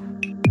know.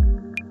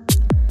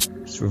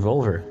 Just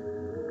revolver.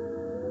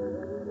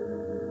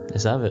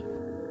 Let's have it.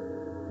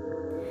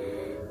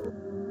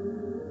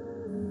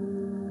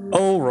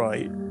 All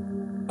right.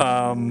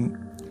 All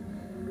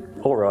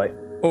right.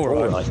 All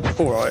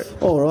right.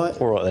 All right.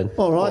 All right then.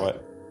 All right.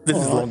 This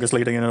is the longest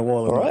leading in a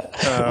while. All right.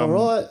 All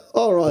right.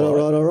 All right. All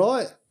right. All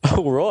right.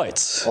 All right.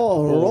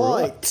 All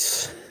right.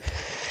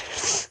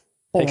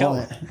 Hey, Cal.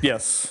 Right.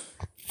 Yes.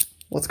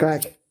 What's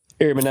crack?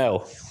 Hear me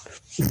now.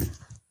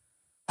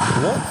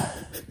 What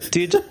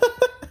did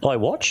I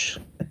watch?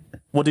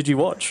 What did you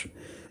watch?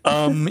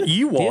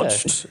 You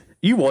watched.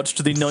 You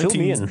watched the Fill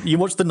me in. You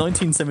watched the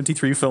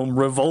 1973 film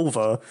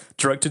Revolver,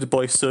 directed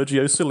by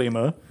Sergio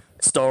Solima,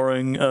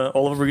 starring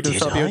Oliver Reed and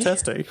Did Fabio I?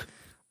 Testi.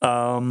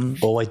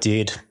 Oh, I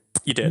did.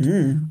 You did.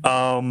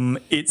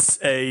 It's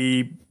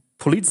a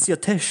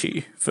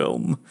polizioteschi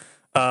film,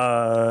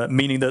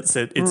 meaning that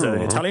it's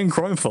an Italian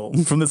crime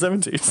film from the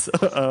 70s.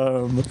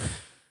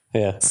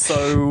 Yeah.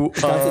 So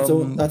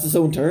That's its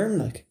own term,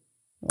 like.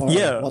 Or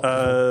yeah,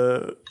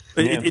 what?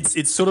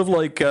 it's sort of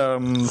like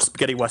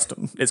spaghetti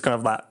western. It's kind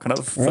of that kind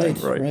of thing,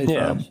 right?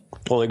 Yeah.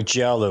 Or like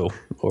giallo.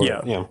 Or,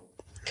 Yeah. You know,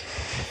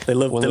 They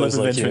love one of those,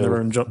 like, inventing you know,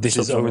 their own. this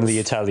is only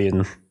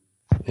Italian.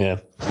 Yeah.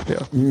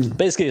 Yeah.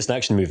 Basically, it's an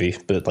action movie,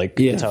 but like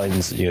Yeah.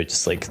 Italians, you know,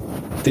 just like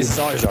this is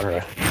our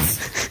genre.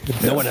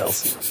 No one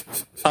else.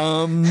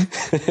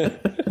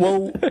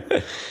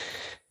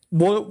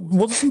 Well,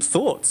 what are some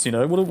thoughts? You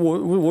know, what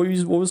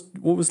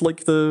was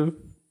like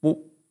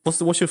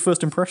what's your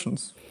first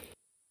impressions?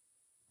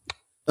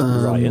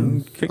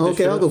 Ryan, Kick this Okay,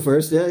 shit I'll off. go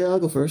first. Yeah, I'll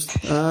go first.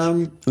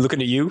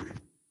 looking at you.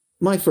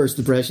 My first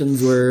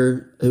impressions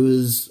were it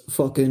was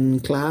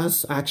fucking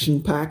class,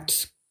 action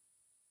packed,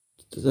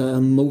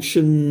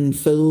 emotion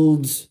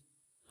filled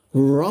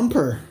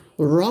romper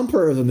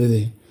of a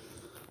movie.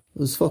 It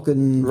was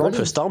fucking Romper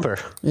brilliant.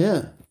 Stomper.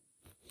 Yeah.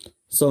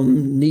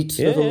 Some neat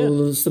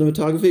little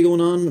cinematography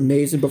going on,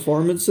 amazing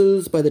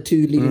performances by the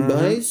two leading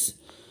guys.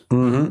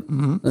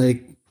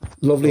 Like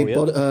lovely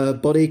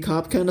buddy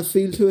cop kind of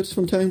feel to it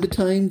from time to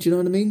time. Do you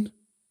know what I mean?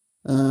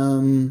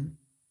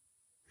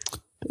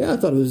 Yeah, I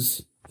thought it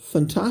was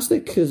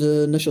fantastic as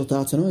initial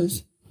thoughts,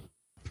 anyways.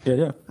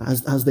 Yeah.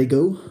 As they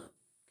go.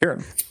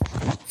 Kieran.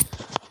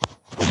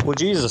 Well,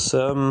 Jesus,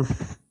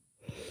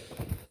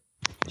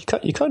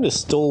 you kind of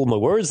stole my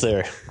words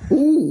there.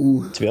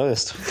 Ooh, To be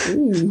honest,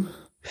 ooh.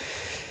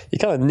 you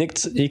kind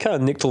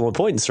of nicked all my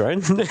points, right?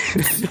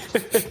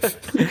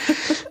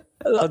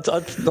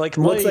 Like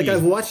my, Looks like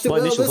I've watched it my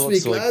well initial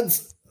this thoughts week, are like,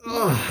 lads.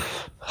 Oh,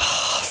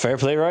 fair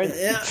play, Ryan.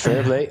 Yeah.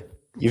 Fair play.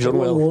 You've done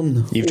well.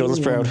 4-1. You've done us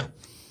 4-1. proud.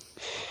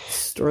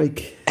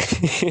 Strike.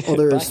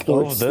 Other Back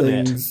sports of the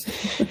net. things.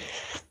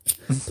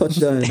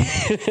 Touchdown.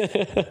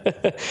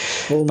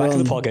 Home Back run.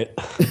 in the pocket.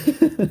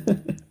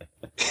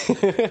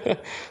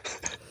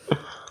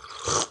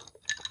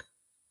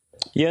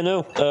 Yeah,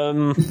 no.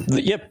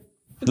 Yep.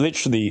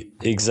 Literally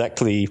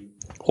exactly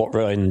what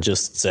Ryan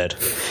just said.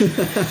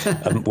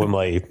 Were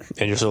my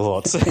initial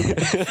thoughts.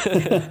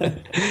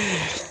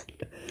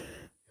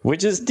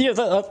 Which is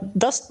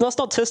that's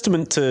not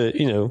testament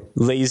to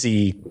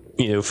lazy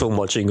film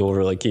watching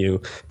or like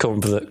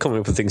coming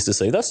up with things to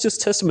say. That's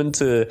just testament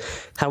to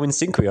how in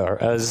sync we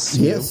are as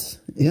Yes.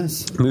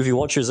 movie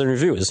watchers and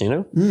reviewers. You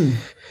know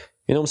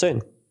what I'm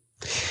saying?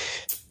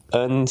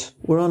 And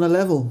We're on a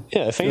level.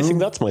 yeah, if anything,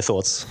 that's my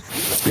thoughts.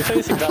 My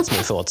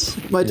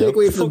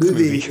takeaway from the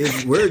movie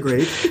is we're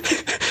great.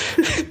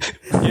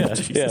 Yeah.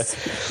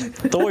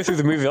 The way through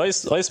the movie, I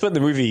spent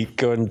the movie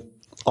going,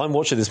 I'm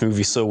watching this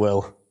movie so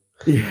well.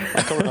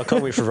 I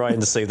can't wait for Ryan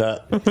to say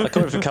that. I can't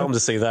wait for Callum to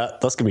say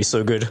that. That's going to be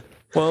so good.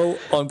 Well,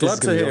 I'm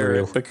glad to gonna be hear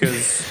unreal. it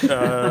because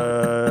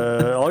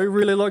I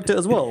really liked it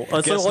as well.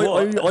 Guess So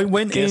what? I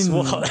went Guess in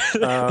what?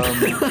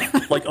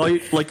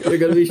 You're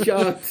gonna be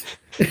shocked.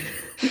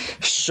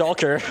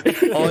 Shocker.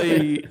 well,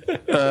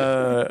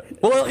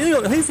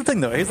 here's the thing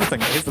though. Here's the thing.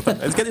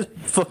 Let's get this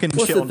fucking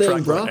What's shit the on thing,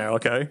 track bro? right now,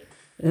 okay?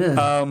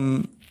 Yeah.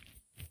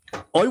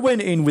 I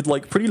went in with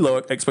like pretty low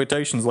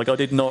expectations. Like I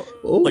did not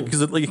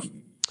because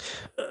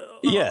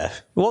Yeah.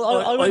 Well,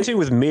 I went in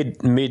with mid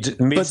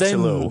to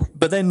low.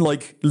 But then,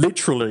 like,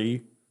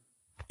 literally,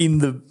 in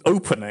the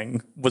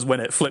opening was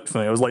when it flipped for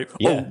me. I was like,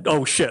 Yeah.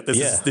 oh shit,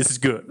 this is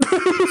good.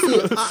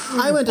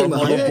 I went in with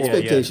high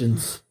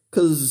expectations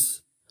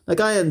because, like,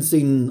 I hadn't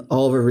seen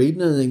Oliver Reed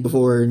and anything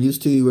before, and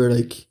used to were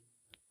like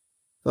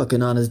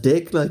fucking on his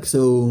dick, like.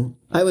 So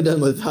I went in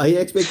with high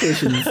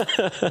expectations,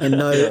 and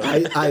now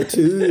I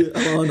too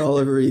am on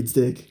Oliver Reed's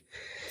dick.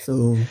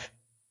 So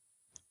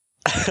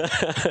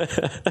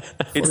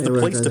It's the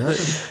place to be.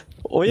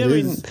 Well, yeah,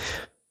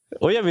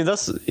 It I mean,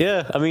 that's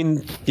I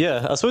mean,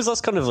 yeah. I suppose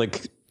that's kind of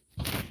like,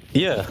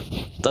 yeah,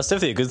 that's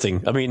definitely a good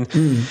thing. I mean,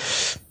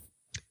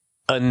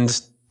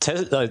 and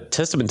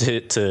testament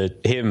to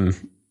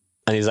him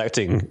and his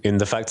acting in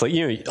the fact, like,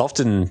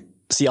 often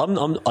see,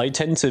 I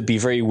tend to be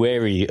very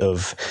wary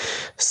of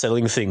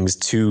selling things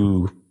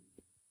too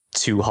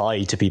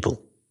high to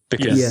people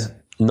because. Yeah.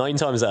 9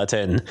 times out of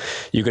 10,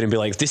 you're going to be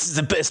like, this is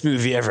the best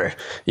movie ever,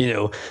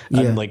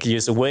 and like you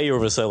just way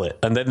oversell it.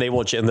 And then they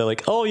watch it and they're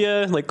like, oh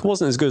yeah, like it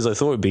wasn't as good as I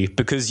thought it would be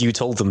because you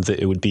told them that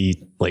it would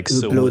be like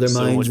it would blow their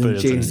minds much and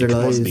better change than their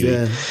it could lives.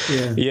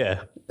 possibly be.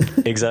 Yeah.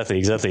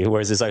 Exactly.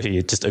 Whereas it's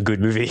actually just a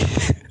good movie.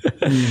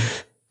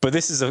 But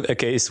this is a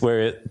case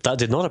where that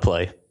did not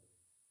apply,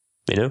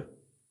 Yeah.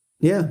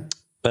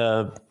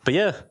 But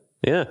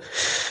yeah.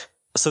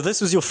 So this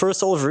was your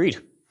first Oliver Reed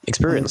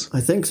experience.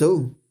 I think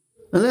so.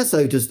 Unless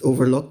I just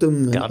overlooked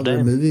them in other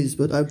Goddamn. movies,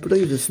 but I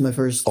believe this is my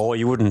first. Oh,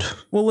 you wouldn't.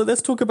 Well,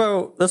 let's talk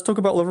about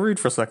Oliver Reed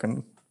for a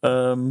second.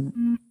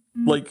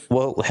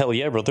 Well, hell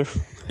yeah, brother.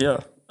 Yeah.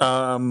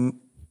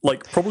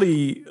 Like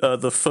probably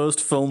the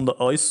first film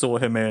that I saw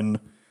him in,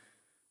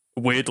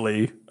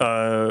 weirdly.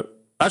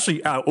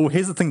 Actually,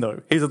 here's the thing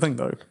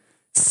though.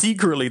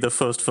 Secretly, the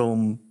first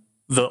film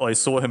that I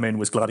saw him in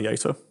was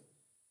Gladiator.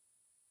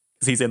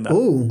 Because he's in that.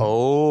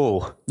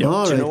 Oh, Yeah.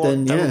 all Do you right, know what?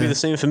 then, That would be yeah. the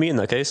same for me in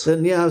that case.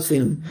 Then yeah, I've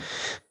seen him.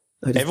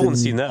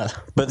 Everyone's seen that,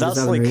 but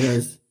that's like,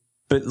 realized.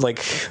 but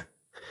like,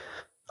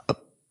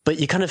 but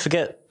you kind of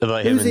forget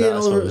about him Who's in he that. in I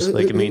Oliver? suppose.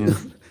 Like, I mean,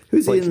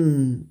 who's like, he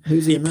in?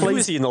 Who's he in? who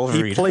is he in Oliver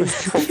He Reed?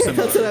 plays Proximo.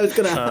 That's what I was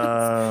gonna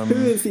ask.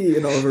 Who is he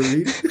in Oliver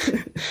Reed?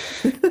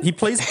 He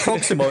plays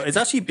Proximo.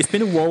 It's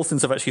been a while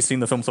since I've actually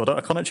seen the film, so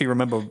I can't actually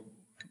remember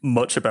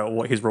much about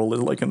what his role is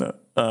like in it.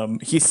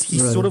 He's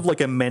sort of like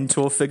a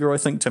mentor figure, I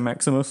think, to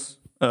Maximus.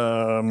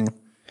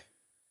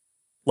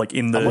 Like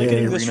in the Am I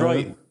getting this arena.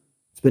 right?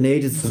 It's been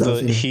ages since I've That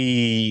seen him.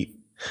 he.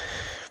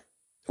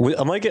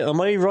 Am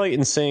I right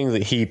in saying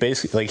that he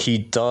basically he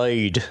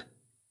died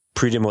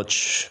pretty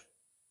much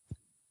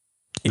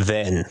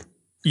then?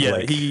 Yeah,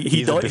 Like, he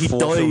either died. He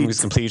before film was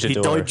died. completed He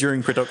or- died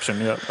during production.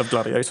 Yeah, of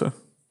Gladiator.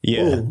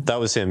 Yeah, Oh. that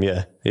was him.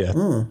 Yeah.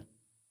 Oh.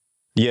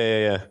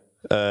 Yeah.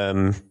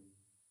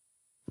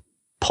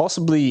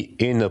 Possibly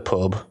in a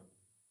pub.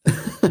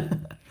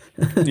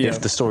 Yeah, If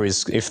the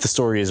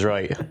story is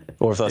right,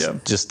 or if that's Yeah.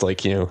 just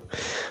like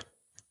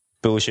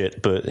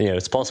bullshit. But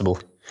it's possible.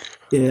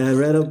 Yeah, I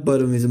read up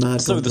about him. He's a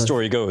mad. So the cunt,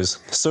 story goes.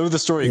 Goes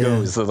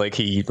that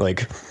he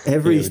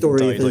Every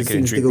story of died his in a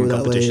seems to drinking go that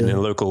way. competition Yeah. in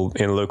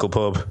a local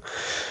pub.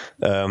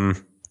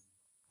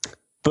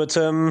 But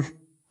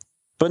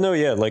no,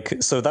 yeah,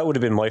 so that would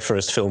have been my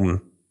first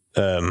film.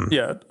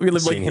 yeah. Really,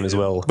 Seeing him as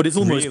well. But it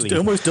Really.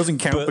 almost doesn't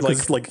count But,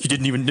 because you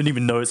didn't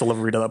even know it's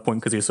Oliver Reed at that point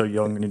because he was so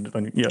young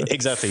and yeah.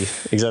 Exactly.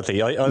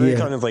 I Yeah.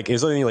 kind of it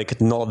was only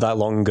not that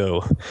long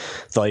ago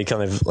that I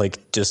kind of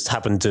just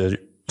happened to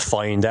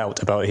find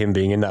out about him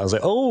being in that. I was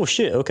like, oh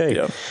shit, okay.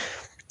 Yeah.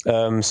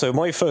 So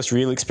my first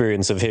real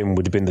experience of him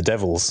would have been The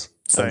Devils.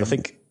 Same. And I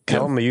think,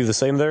 Callum, are you the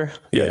same there?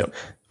 Yeah.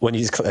 When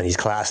he's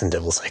class in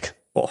Devils,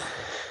 Oh,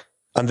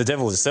 and The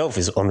Devil itself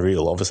is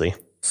unreal, obviously.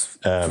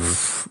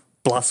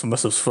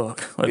 blasphemous as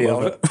fuck. I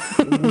love it.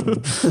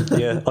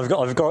 Yeah, I've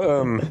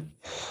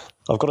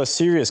got a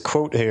serious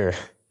quote here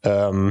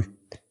from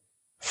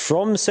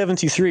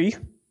 '73.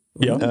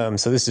 Yeah.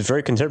 So this is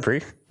very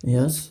contemporary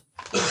Yes.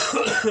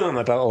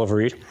 about Oliver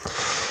Reed.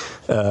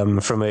 I'm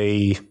not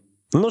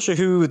sure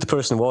who the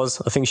person was.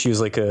 I think she was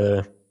like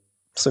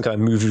some kind of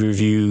movie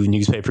review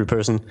newspaper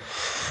person.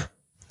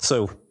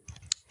 So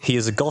He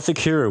is a gothic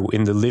hero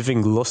in the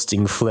living,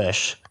 lusting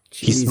flesh.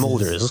 He Jesus.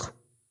 smoulders,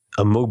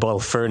 a mobile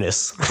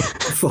furnace.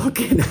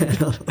 Fucking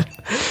hell.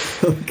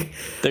 Okay.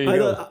 There you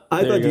go.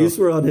 I There thought you you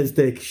go. were on his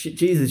dick.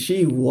 Jesus,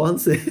 she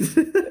wants it.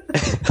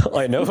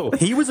 I know.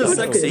 He was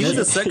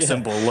a sex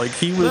symbol. Like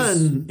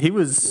Man. he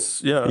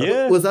was yeah.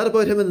 Yeah. Was that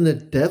about him and the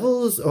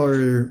Devils,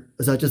 or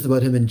is that just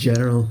about him in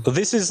general? Well,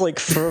 this is like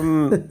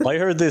from. I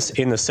heard this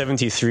in a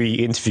 '73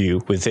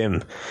 interview with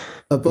him,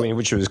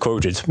 which was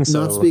quoted.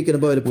 So Not speaking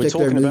about a we're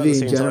particular talking about the movie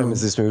same in general. time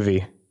as this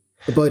movie.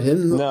 About him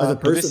as No, a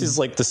but person. this is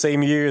like the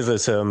same year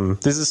that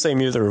this is the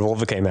same year that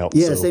Revolver came out.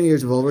 Yeah, so. same year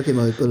as Revolver came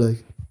out, but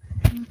like,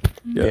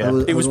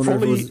 Yeah. It was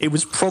wonder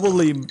if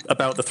probably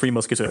about the Three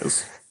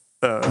Musketeers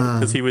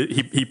because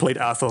he played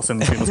Athos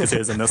in Three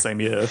Musketeers in the same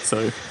year.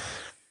 So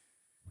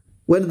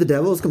when did the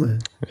Devils come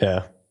out?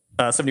 Yeah.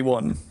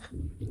 71.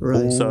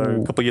 Right. So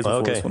a couple of years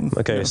before Okay. this one.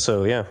 Okay. Yeah.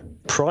 So yeah,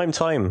 prime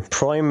time,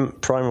 prime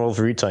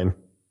Revolver Reed time.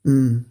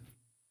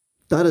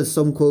 That is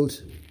some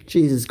quote.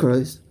 Jesus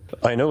Christ.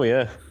 I know.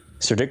 Yeah,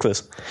 it's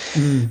ridiculous.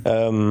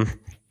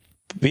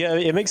 But yeah,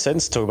 it makes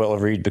sense to talk about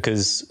Oliver Reed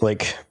because,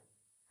 like,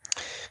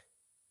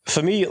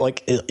 for me,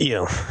 like, you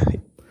know,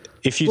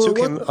 if you took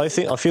him, I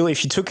feel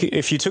if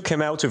you took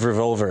him out of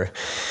Revolver,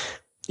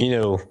 you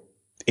know,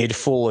 it'd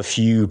fall a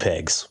few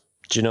pegs.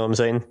 Do you know what I'm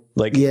saying?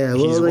 Like, Yeah,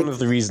 well, he's like, one of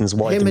the reasons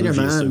why Him the and your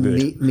movie is so man,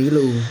 good.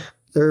 Milo,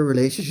 their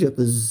relationship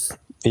is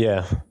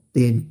Yeah,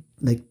 the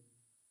like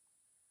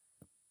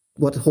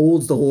what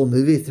holds the whole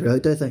movie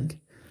throughout, I think.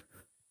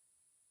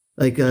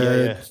 Like,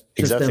 yeah, just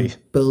exactly. them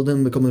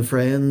building, becoming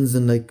friends,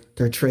 and like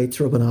their traits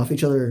rubbing off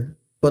each other.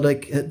 But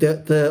like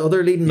the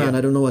other leading man,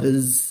 I don't know what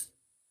his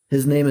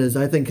name is.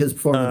 I think his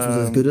performance was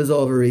as good as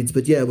Oliver Reed's,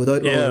 but yeah,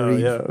 without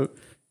Oliver Reed,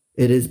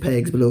 it is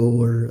pegs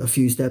below or a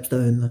few steps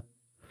down.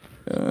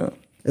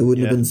 It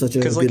wouldn't have been such a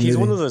because good like he's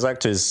movie. one of those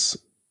actors.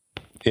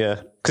 Yeah,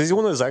 because he's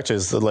one of those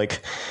actors that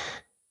like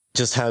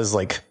just has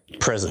like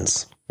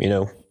presence. You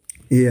know,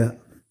 Yeah,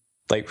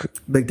 like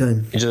big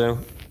time. you know,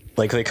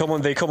 like they come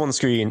on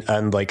screen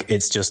and like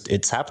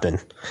it's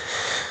happening.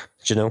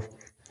 You know,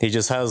 he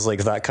just has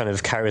like that kind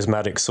of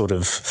charismatic sort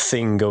of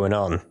thing going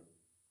on.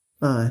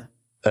 Aye.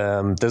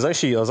 I was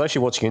actually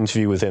watching an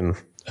interview with him,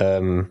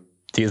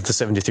 the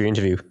 73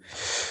 interview,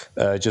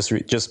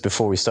 just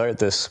before we started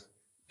this,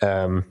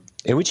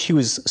 in which he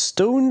was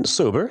stone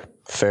sober.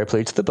 Fair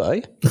play to the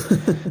guy,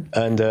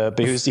 and but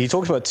he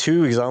talked about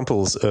two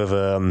examples of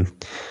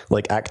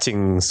like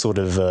acting sort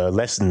of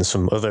lessons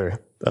from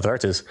other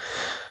actors,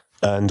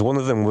 and one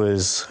of them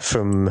was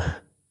from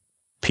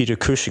Peter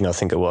Cushing, I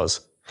think it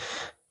was,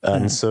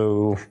 and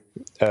so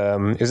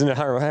it was in a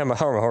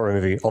horror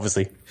movie,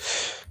 obviously.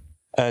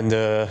 And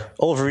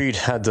Oliver Reed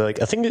had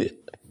like, I think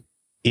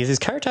either his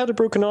character had a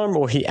broken arm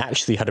or he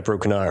actually had a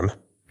broken arm.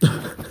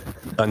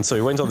 And so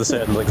he went on the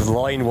set and like the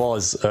line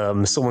was,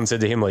 someone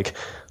said to him like,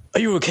 "Are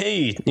you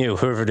okay?" You know,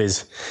 whoever it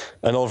is.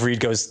 And Oliver Reed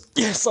goes,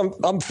 "Yes,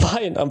 I'm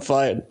fine.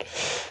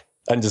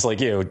 And just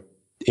like, you know,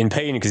 in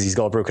pain because he's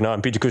got a broken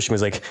arm. Peter Cushing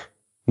was like,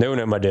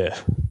 no, my dear.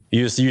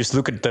 You just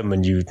look at them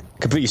and you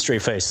completely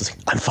straight face. It's like,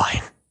 I'm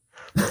fine.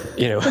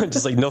 You know,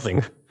 just like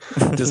nothing.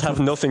 Just have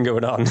nothing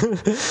going on.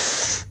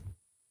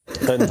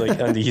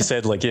 And he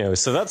said, like, you know,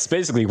 so that's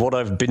basically what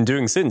I've been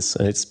doing since,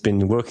 and it's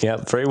been working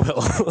out very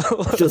well.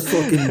 Just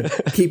fucking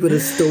keep it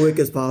as stoic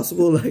as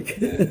possible, like.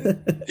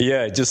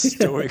 Yeah, just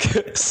stoic,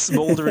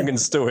 smoldering and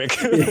stoic.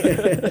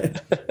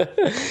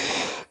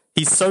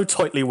 He's so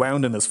tightly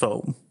wound in this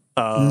film.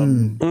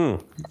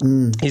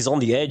 He's on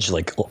the edge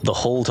like the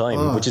whole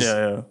time, which is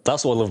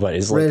that's what I love about it.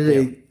 Is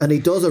like, and he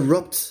does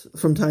erupt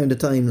from time to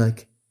time,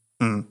 like,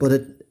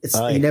 but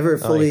he never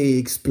fully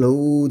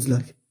explodes.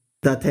 Like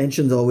that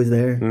tension's always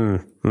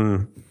there.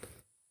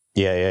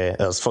 Yeah,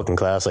 that's fucking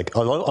class. Like,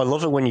 I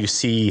love it when you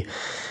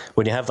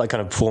have that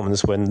kind of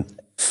performance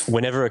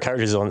whenever a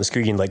character is on the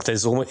screen, like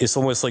it's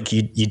almost like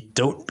you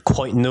don't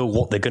quite know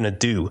what they're gonna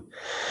do,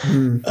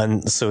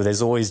 and so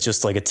there's always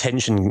just like a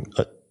tension,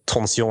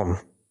 tension,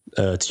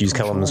 to use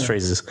Callum's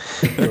phrases,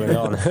 going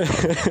on.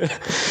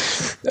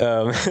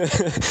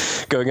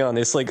 Going on.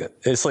 It's like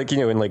you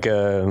know, in like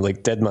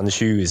Dead Man's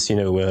Shoes, you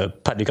know,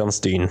 Paddy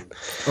Considine.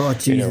 Oh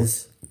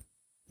Jesus!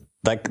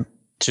 Like,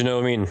 do you know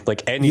what I mean?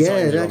 Like,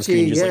 anytime he's on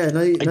screen, just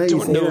like, I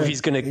don't know if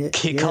he's going to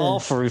kick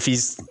off or if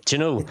he's, do you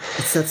know?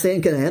 It's that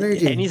same kind of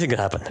energy. Anything could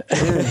happen.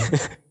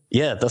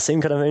 Yeah, that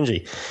same kind of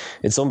energy.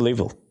 It's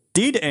unbelievable.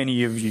 Did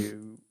any of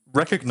you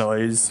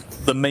recognize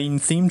the main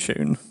theme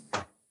tune?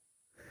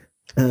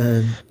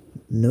 No.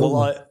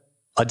 Well,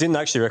 I didn't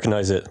actually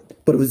recognize it.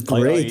 But it was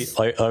great.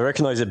 I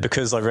recognize it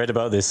because I read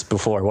about this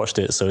before I watched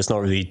it, so it's not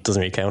really, doesn't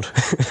really count.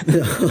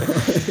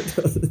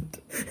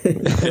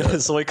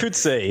 So I could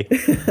say,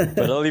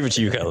 but I'll leave it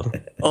to you, Callum.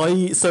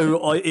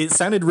 It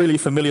sounded really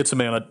familiar to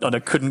me, and I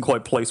couldn't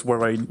quite place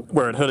where I'd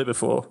heard it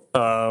before.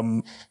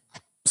 Because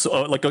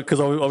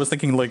I was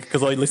thinking, like,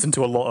 because I listened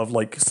to a lot of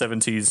like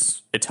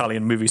 70s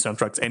Italian movie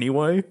soundtracks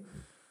anyway.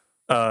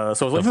 So I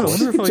was like, I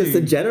wonder if Just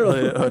in general. I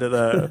heard it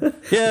there.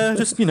 Yeah,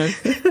 just, you know.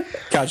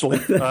 casually.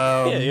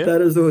 Yeah.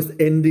 That is the most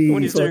indie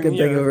When he's fucking doing,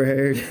 thing yeah. I've ever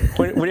heard.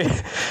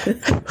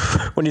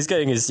 When he's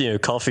getting his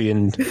coffee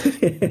and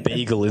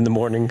bagel in the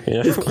morning,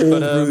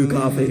 Cold brew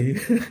coffee.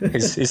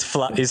 his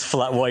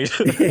flat white.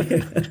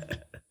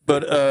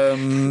 But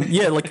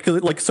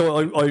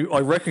so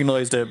I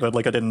recognized it, but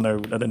like I didn't know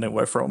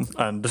where from,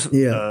 and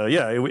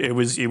it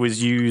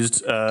was used.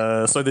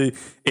 So the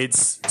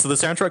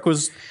soundtrack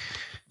was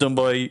done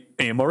by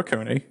Ennio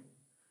Morricone.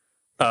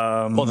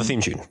 The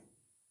theme tune.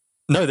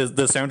 No,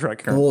 the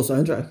soundtrack. The whole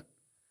soundtrack.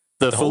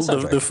 The whole full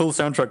soundtrack. the full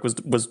soundtrack was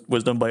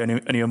done by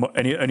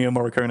Ennio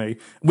Morricone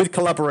with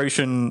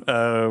collaboration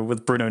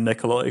with Bruno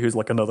Nicolai, who's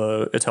like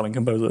another Italian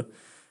composer.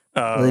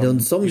 Well, they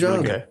done some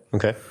job.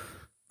 Okay.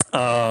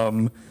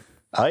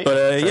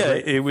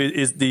 It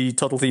was the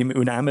title theme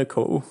 "Un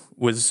Amico"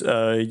 was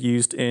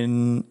used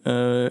in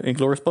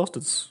Inglourious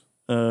Basterds.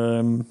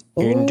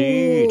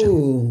 Indeed.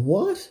 Oh,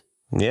 what?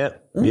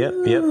 Yep.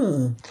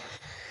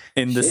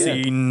 In the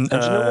scene you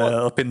know what?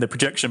 up in the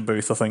projection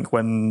booth, I think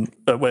when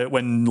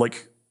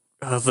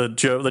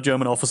the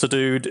German officer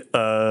dude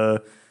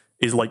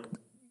is like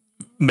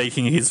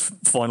making his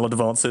final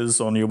advances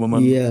on your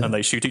woman, and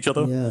they shoot each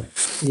other.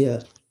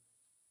 Yeah.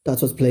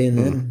 That's what's playing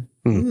then.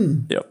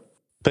 Yep.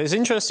 But it's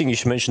interesting you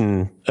should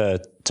mention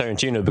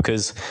Tarantino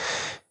because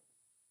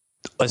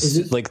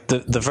like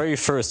the very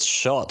first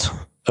shot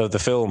of the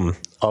film,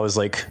 I was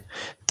like,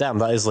 damn,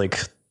 that's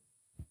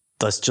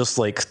just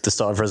like the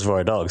start of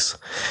Reservoir Dogs.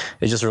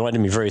 It just reminded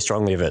me very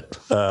strongly of it.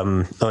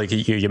 Like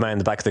your man in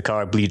the back of the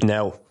car bleeding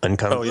out and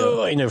kind of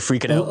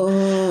freaking out.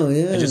 Oh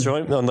yeah. It just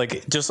reminded me,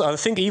 I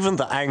think even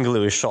the angle it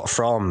was shot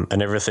from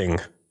and everything,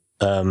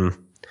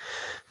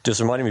 just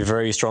reminded me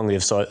very strongly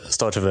of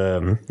start of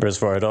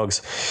Reservoir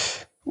Dogs.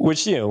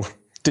 Which,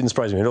 didn't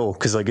surprise me at all,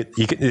 because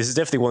this is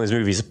definitely one of his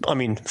movies. I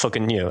mean,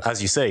 fucking,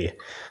 as you say,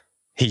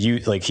 he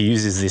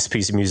uses this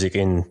piece of music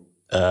in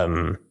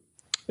Inglourious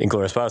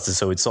Basterds,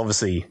 so it's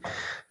obviously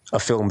a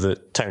film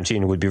that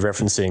Tarantino would be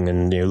referencing,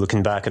 and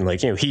looking back and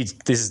this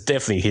is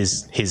definitely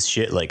his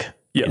shit, like.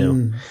 But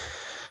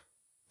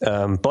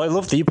I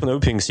love the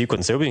opening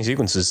sequence. The opening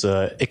sequence is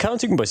it kind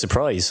of took me by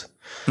surprise,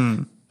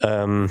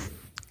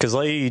 because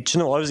I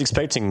was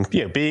expecting,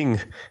 being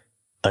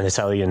an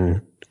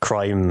Italian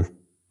crime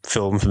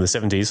film from the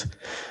 70s,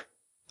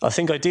 I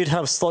think I did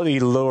have slightly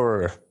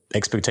lower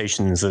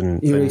expectations than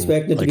you were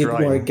expecting it to get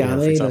Ryan, more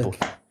gammy, for example.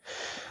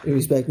 you were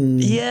expecting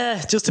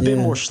just a bit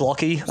more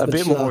schlocky, a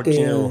bit more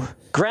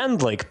grand,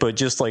 but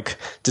just not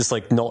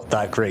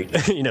that great,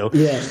 but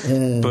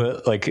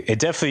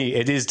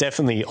it is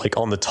definitely like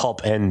on the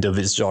top end of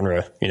its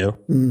genre,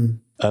 and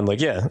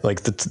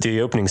the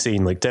opening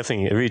scene,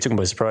 definitely it really took me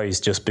by surprise,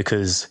 just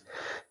because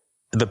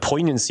the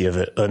poignancy of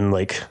it, and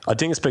I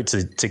didn't expect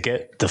to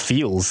get the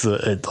feels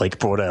that it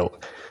brought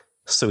out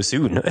so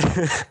soon.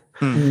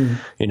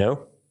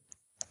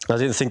 I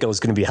didn't think I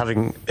was going to be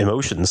having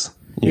emotions.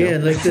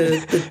 and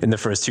in the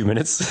first 2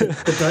 minutes.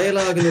 the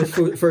dialogue in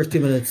the first 2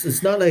 minutes,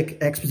 it's not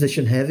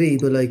exposition heavy,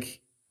 but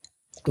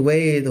the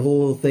way the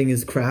whole thing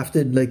is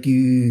crafted,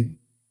 you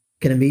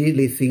can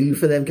immediately feel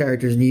for them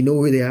characters, and you know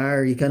who they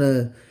are. You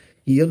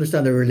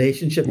understand their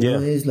relationship.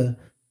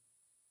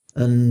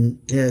 And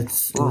it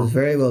was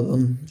very well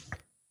done,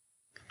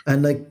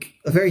 and a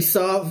very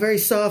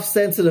soft,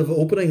 sensitive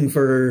opening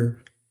for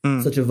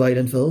such a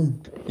violent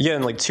film. Yeah,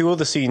 and two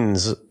other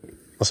scenes.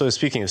 So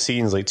speaking of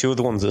scenes, two of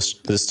the ones that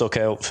stuck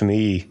out for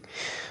me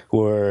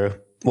were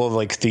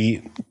going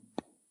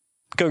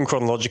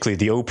chronologically.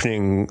 The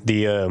opening,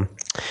 the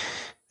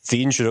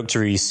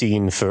introductory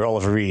scene for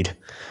Oliver Reed,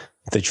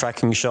 the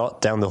tracking shot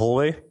down the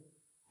hallway,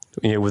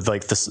 with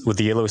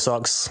the yellow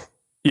socks.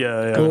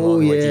 Yeah.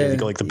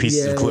 The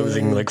pieces of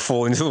clothing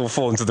fall into the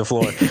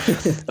floor.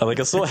 And I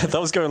saw that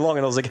was going along,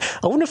 and I was like,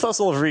 I wonder if that's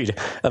Oliver Reed.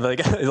 And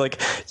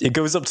it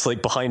goes up to you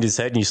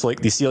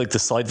see the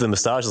side of the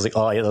moustache. I was like,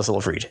 oh yeah, that's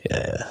Oliver Reed.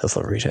 Yeah, that's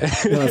Oliver Reed.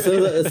 As soon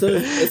as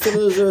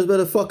there was a bit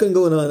of fucking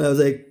going on, I was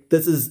like,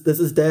 this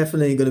is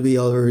definitely going to be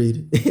Oliver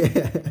Reed.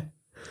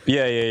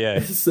 Yeah.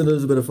 As soon as there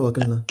was a bit of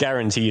fucking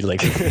guaranteed,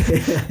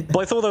 But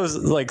I thought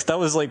that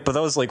was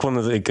one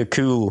of a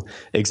cool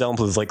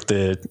example of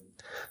the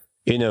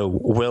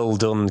well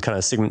done kind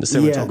of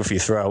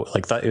cinematography throughout.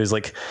 It was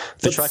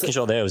the tracking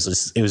shot there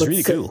was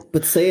really cool.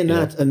 But saying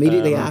that,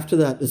 immediately after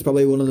that is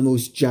probably one of the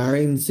most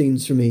jarring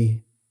scenes for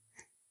me.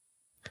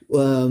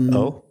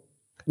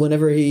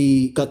 Whenever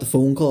he got the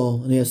phone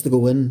call and he has to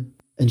go in,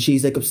 and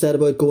she's upset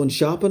about going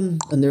shopping,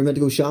 and they're meant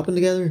to go shopping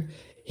together.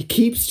 He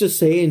keeps just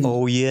saying,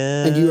 "Oh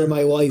yeah," and you are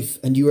my wife,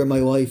 and you are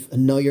my wife,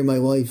 and now you're my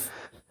wife.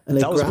 And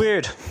that was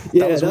weird.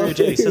 That was weird.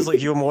 Yeah, he says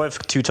you were my wife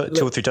two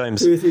or three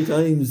times. 2 or 3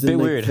 times. Bit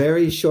weird.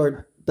 Very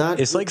short. What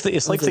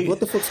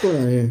the fuck's going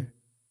on here?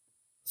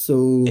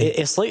 So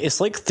it's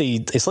like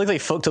they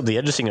fucked up the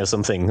editing or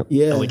something.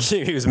 Yeah,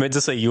 he was meant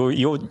to say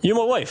you're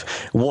my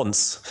wife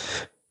once,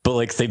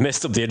 but they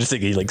messed up the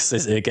editing. He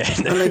says it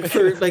again. And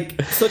for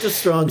such a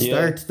strong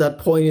start, that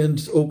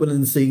poignant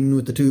opening scene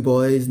with the two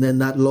boys, and then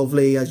that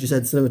lovely, as you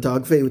said,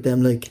 cinematography with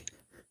them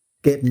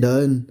getting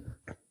down.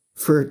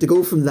 For it to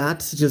go from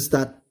that to just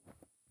that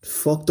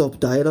fucked up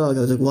dialogue.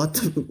 I was like,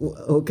 what?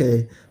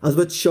 Okay. I was a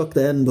bit shocked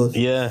then, but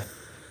Yeah.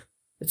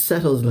 it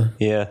settles me.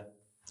 Yeah.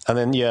 And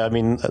then, I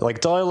mean,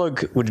 like,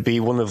 dialogue would be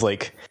one of,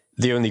 like,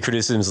 the only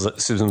criticisms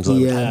I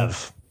would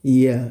have.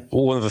 Yeah.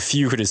 Or one of the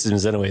few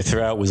criticisms, anyway,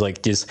 throughout was,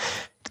 like, just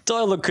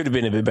dialogue could have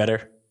been a bit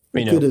better.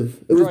 You know, Could have.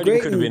 It was writing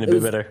great. could have been a It bit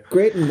was better.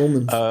 great in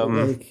moments. But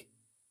like,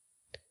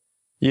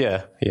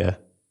 Yeah.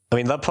 I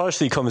mean, that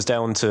partially comes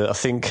down to, I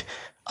think,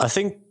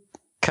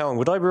 Callum,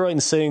 would I be right in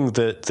saying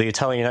that the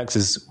Italian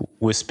actors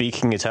were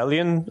speaking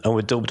Italian and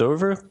were dubbed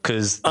over?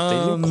 Because they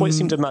didn't quite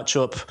seem to match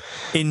up.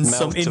 In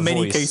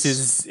many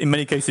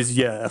cases,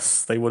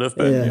 yes, they would have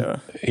been. Yeah.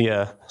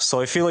 Yeah,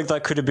 so I feel like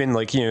that could have been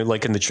like, you know,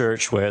 like in the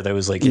church where there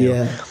was like,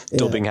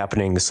 dubbing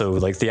happening. So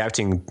like the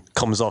acting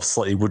comes off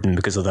slightly wooden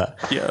because of that.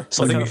 Yeah.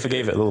 So I think I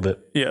forgave it a little bit.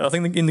 Yeah, I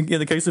think in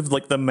the case of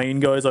like the main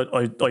guys,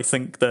 I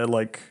think they're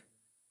like,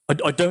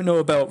 I don't know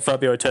about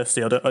Fabio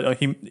Testi. I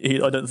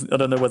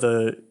don't know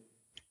whether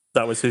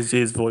that was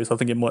his voice. I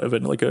think it might have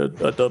been like a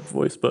dub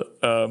voice, but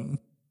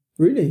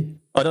really?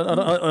 I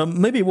don't.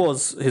 Maybe it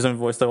was his own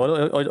voice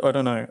though. I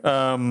don't know.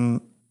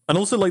 And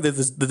also like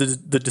there's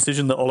the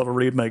decision that Oliver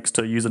Reed makes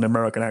to use an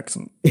American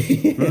accent.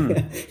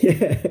 Yeah.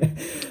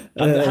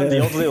 And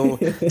the odd little,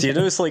 do you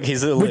notice like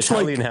his little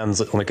Italian hands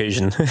on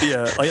occasion?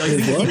 Yeah, I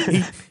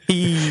think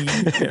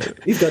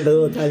He's got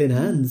little Italian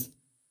hands.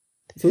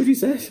 That's what you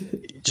said.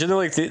 Do you know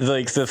like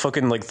the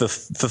fucking like the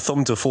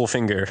thumb to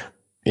forefinger?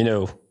 You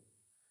know.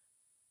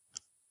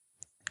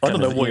 I don't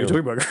know what you're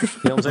talking about. You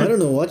know what I'm saying? I don't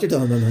know what you're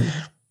talking about, man.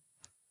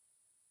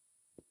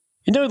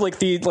 You know,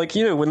 like you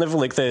know, whenever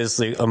like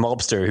there's like a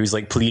mobster who's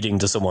like pleading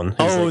to someone.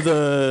 Oh, like,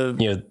 the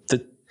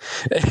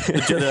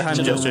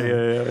hand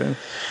gesture.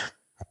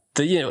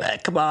 Yeah. You know,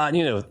 come on,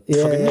 you know,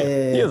 Yeah, fucking,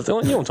 yeah. you know what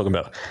I'm talking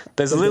about.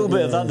 There's a little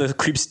bit of that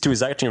creeps to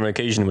his acting on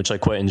occasion, which I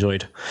quite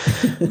enjoyed.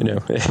 You know,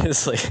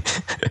 it's like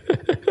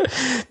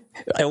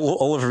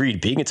Oliver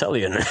Reed being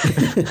Italian.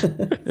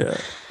 Yeah.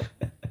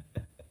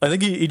 I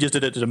think he just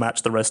did it to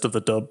match the rest of the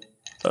dub.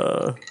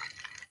 I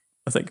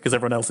think because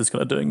everyone else is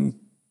kind of doing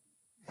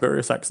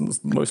various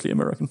accents, mostly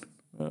American.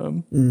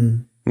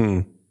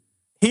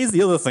 Here's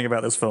the other thing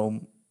about this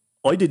film: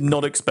 I did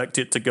not expect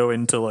it to go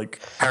into like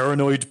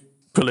paranoid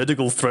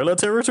political thriller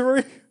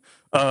territory,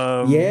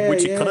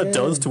 which it kind of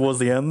does towards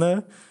the end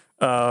there.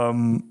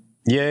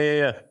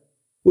 Yeah.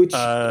 Which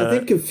I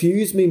think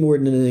confused me more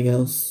than anything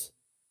else.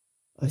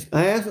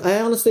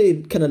 I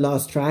honestly kind of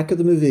lost track of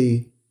the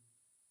movie.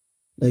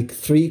 Like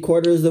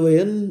 3/4 of the way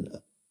in,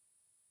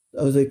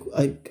 I was like,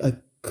 I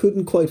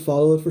couldn't quite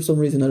follow it for some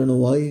reason. I don't know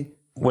why.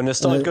 When they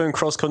started going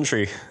cross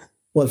country,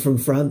 What, from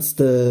France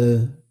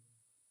to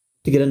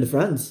get into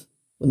France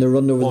when they're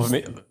running over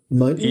the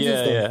mountains? and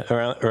stuff? yeah,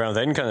 around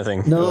then kind of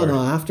thing. No,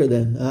 after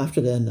then. I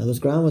was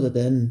grand with it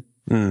then.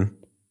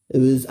 It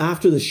was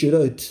after the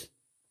shootout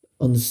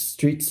on the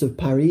streets of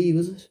Paris,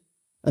 was it?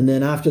 And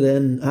then after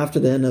then, I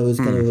was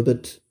kind of a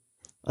bit.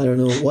 I don't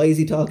know, why is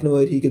he talking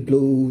about he could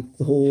blow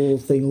the whole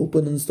thing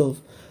open and stuff?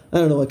 I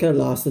don't know, I kind of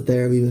lost it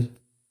there a wee bit.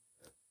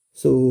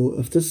 So,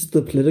 if this is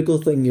the political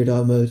thing you're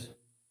talking about,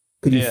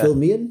 could you fill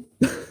me in?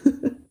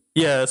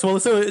 Yeah, so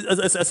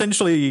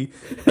essentially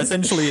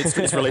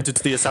it's related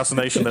to the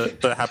assassination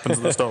that happens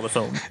at the start of the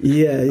film.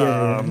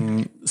 Yeah.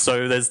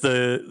 So there's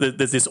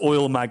this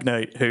oil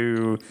magnate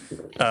who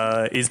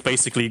is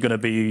basically going to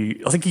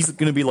be. I think he's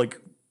going to be like.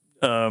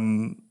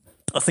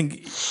 I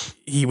think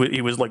he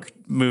was like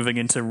moving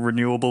into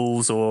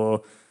renewables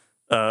or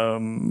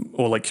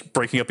like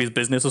breaking up his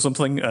business or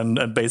something,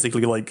 and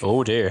basically like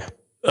Oh dear.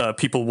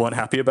 People weren't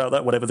happy about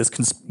that. Whatever this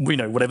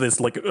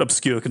like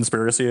obscure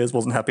conspiracy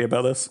wasn't happy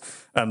about this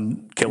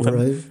and killed him.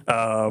 Right.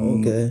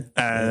 Okay.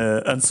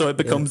 And so it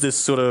becomes this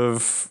sort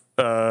of.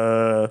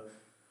 I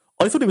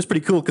thought it was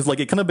pretty cool because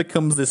like it kind of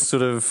becomes this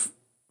sort of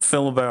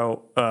film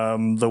about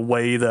the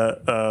way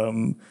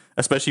that,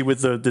 especially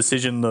with the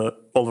decision that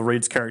Oliver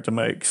Reed's character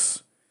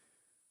makes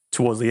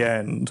towards the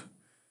end,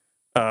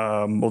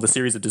 or the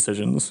series of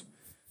decisions.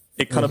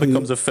 It kind of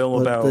becomes a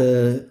film about.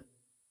 No,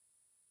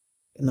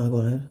 go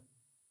ahead.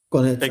 Go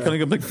ahead. It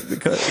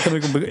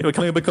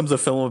kind of becomes a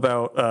film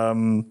about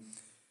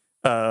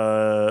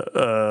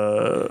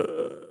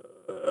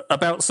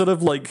sort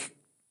of like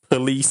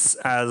police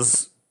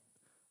as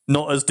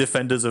not as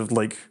defenders of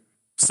like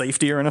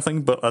safety or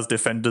anything, but as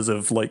defenders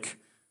of like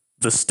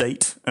the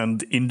state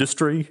and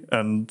industry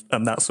and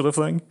that sort of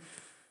thing.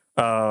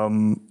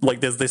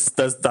 Like there's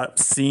that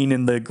scene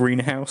in the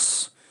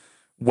greenhouse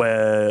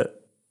where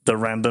the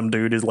random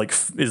dude is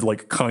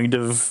like kind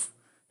of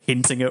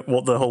hinting at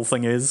what the whole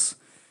thing is.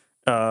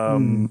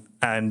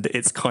 And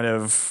it's kind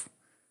of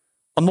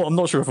I'm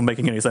not sure if I'm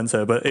making any sense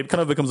here, but it kind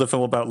of becomes a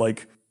film about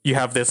like you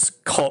have this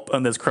cop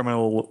and this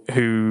criminal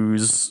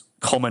whose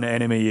common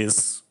enemy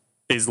is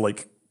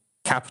like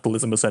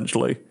capitalism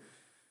essentially,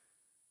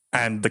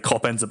 and the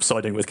cop ends up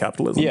siding with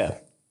capitalism. Yeah.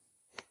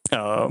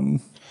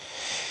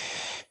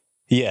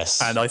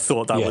 Yes. And I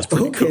thought that was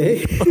pretty cool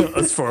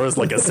as far as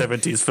like a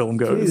 70s film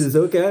goes. Jesus,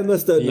 okay, I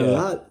must have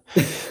known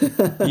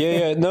that.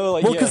 Yeah. No,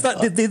 like well, because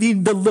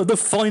the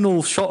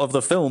final shot of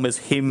the film is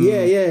him.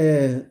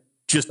 Yeah.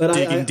 just But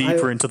digging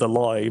deeper into the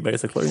lie,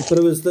 basically. But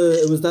it was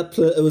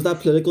that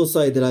political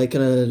side that I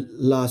kind of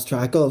lost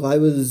track of. I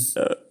was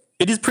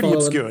It is pretty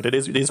following- obscure. It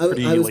is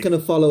pretty. I was like, kind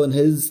of following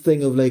his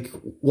thing of like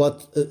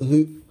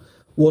who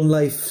one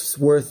life's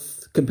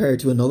worth compared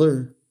to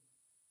another.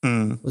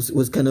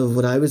 Was kind of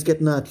what I was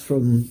getting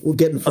from I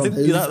think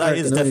his. that arc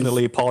is anyways.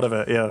 definitely part of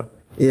it. Yeah.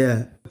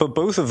 Yeah. But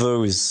both of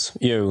those,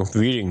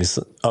 readings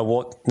are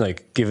what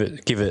give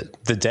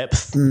it the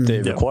depth that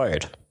it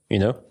required,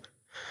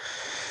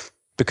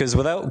 because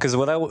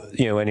without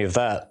any of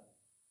that,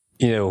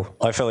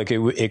 I felt like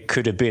it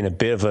could have been a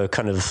bit of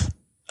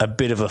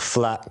a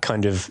flat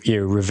kind of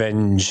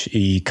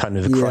revenge-y kind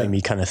of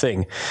crimey kind of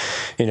thing,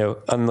 and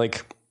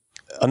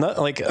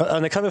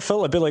I kind of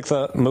felt a bit like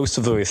that most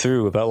of the way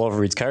through about Oliver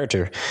Reed's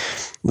character,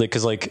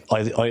 because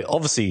I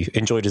obviously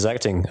enjoyed his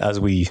acting as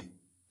we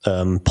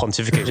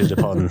pontificated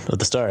upon at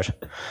the start.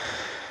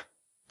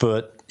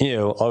 But,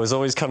 I was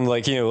always kind of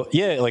like,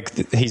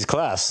 he's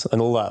class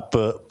and all that,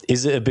 but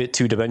is it a bit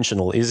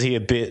two-dimensional? Is he a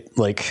bit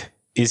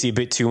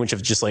too much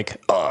of just like,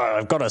 oh,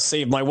 I've got to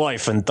save my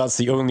wife, and that's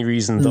the only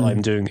reason that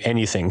I'm doing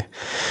anything,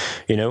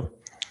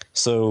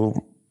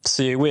 So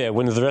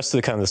when the rest of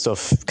the kind of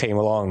stuff came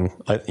along,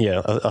 I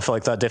felt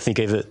like that definitely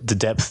gave it the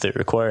depth it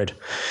required.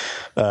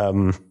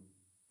 Kind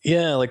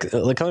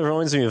of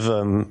reminds me of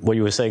what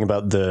you were saying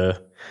about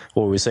the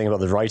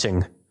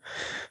writing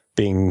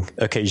being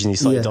occasionally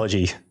slightly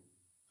dodgy,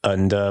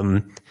 and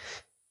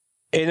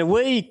in a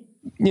way,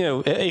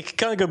 it can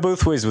kind of go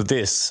both ways with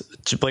this.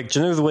 Like, do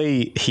you know the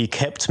way he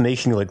kept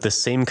making the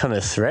same kind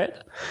of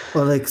threat?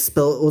 Or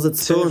was it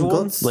spilling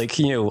guts? Like,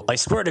 I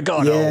swear to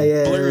God, Yeah, I'll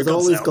yeah, blow it your was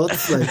guts always out.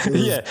 guts.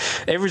 Yeah,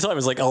 every time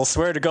it's like, I'll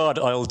swear to God,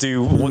 I'll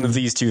do one of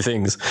these two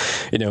things,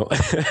 and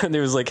it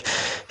was like,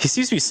 he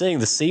seems to be saying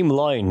the same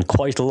line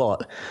quite a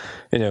lot,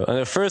 and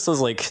at first I was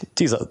like,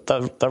 geez,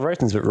 that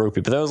writing's a bit ropey,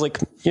 but then I was like,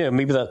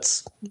 maybe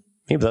that's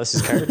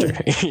his character,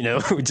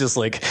 just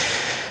like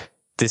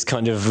this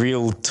kind of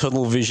real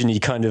tunnel vision-y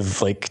kind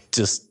of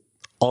just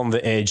on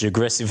the edge,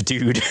 aggressive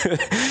dude,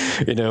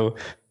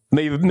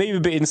 maybe a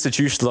bit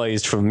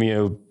institutionalized from,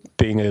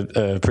 being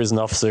a prison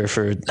officer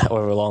for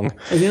however long.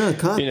 Was he not a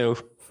cop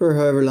for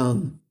however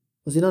long?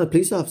 Was he not a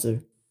police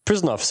officer?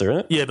 Prison officer,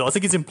 isn't it? Yeah, but I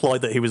think it's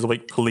implied that he was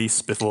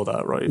police before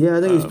that, right? Yeah, I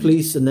think he was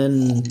police, and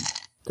then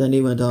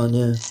he went on.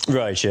 Yeah.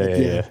 Right.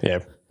 Yeah.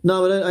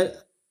 No, but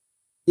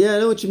I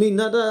know what you mean.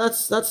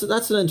 That's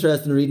an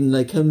interesting reading.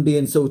 Like him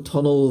being so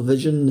tunnel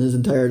vision his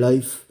entire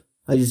life.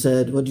 As you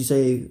said, what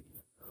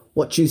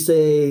you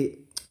say,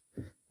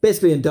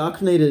 basically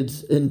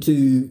indoctrinated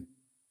into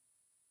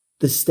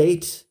the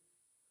state,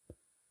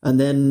 and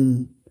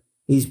then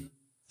he's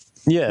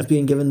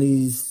being given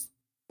these.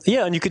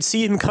 Yeah, and you could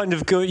see him kind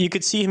of go. You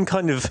could see him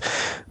kind of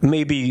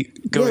maybe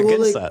go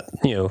against that.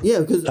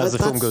 Because as the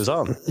film goes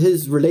on,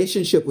 his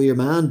relationship with your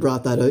man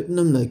brought that out in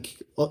him.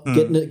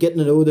 Getting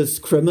to know this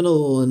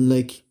criminal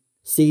and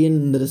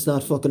seeing that it's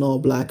not fucking all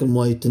black and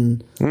white.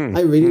 And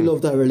I really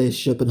love that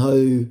relationship and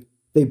how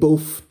they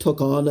both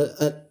took on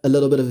a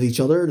little bit of each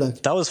other.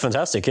 That was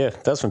fantastic. Yeah,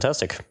 that was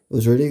fantastic. It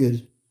was really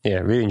good. Yeah,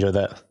 really enjoyed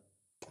that.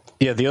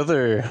 Yeah, the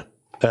other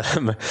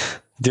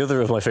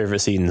of my favorite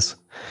scenes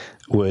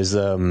was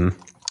the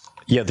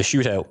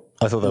shootout.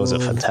 I thought that was a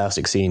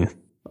fantastic scene.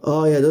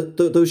 Oh yeah,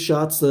 those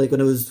shots when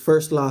it was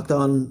first locked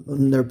on,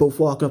 when they're both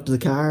walking up to the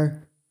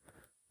car,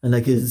 and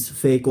his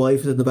fake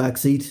wife is in the back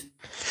seat,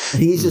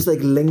 and he's just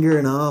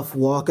lingering off,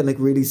 walking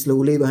really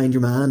slowly behind your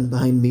man,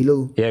 behind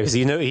Milo. Yeah, because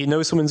he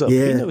knows someone's up.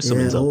 Yeah, he knows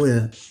someone's up. Oh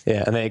yeah.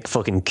 Yeah, and then it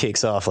fucking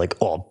kicks off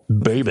oh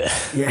baby.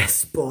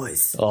 Yes,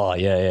 boys. Oh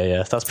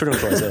yeah. That's pretty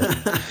much what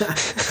I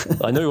said.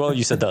 I know why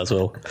you said that as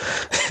well.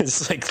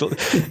 It's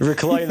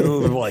reclining a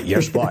little bit,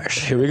 yes, boys.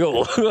 Here we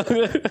go.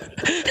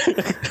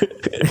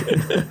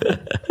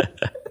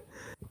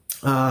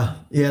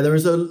 There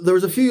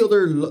was a few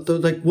other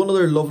one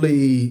other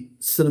lovely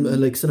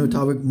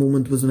cinematographic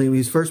moment was when he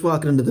was first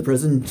walking into the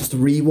prison. Just to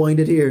rewind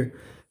it here,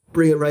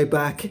 bring it right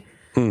back.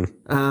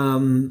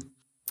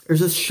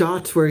 There's a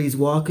shot where he's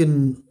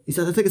walking. I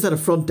think it's at a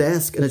front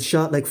desk, and it's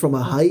shot from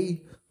a high,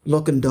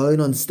 looking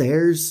down on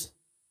stairs,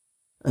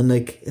 and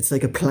it's a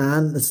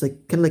plan. It's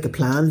kind of a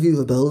plan view of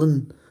a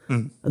building.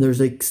 And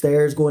there's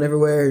stairs going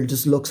everywhere, and it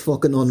just looks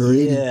fucking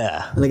unreal.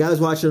 Yeah. And I was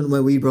watching it with my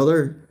wee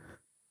brother.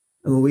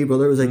 And my wee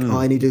brother was like, "Oh,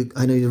 I need to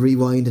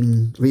rewind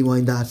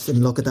that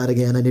and look at that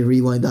again. I need to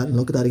rewind that and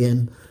look at that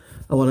again.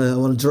 I want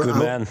to draw. Good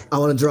man. I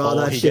want to draw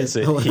that he shit. Gets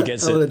it. He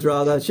gets I it. want to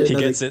draw that shit. He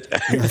gets it.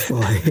 Yes,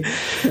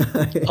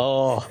 boy.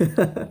 Oh,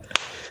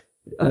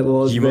 I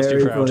was. you must be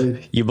very proud.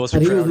 proud. You must be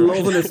And he proud. was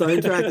loving the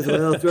soundtrack as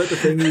well. Throughout the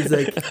thing, he's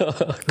like,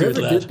 Good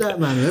 "Whoever lad. did that,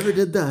 man? Whoever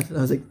did that?" And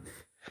I was like,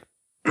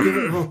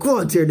 "Oh, go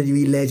on, Tiernan, you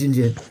wee legend,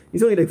 you."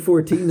 He's only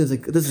 14. I was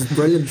like, "This is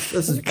brilliant.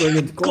 This is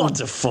brilliant." Go on. What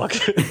the fuck?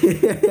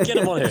 Get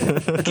him on here.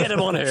 Get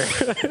him on here.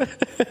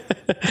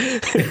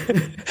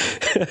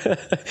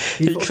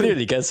 He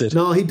clearly gets it.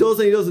 No, he does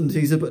and he doesn't.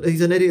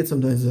 He's an idiot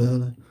sometimes.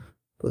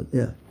 But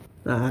yeah.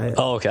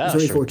 Oh, okay. He's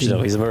only Sure. 14.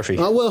 No, he's a Murphy.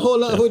 Oh, well,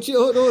 hold on. Hold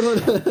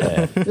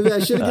on. Maybe I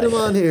should get him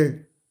on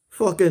here.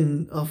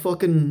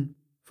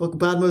 Fuck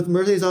Badmouth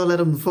Murphy's all let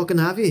him fucking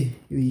have you.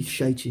 You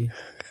shite you.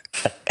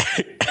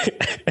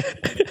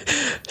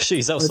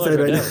 She's outside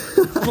right now.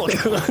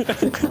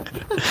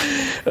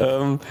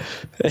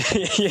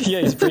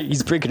 Yeah,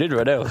 he's breaking in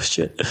right now.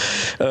 Shit.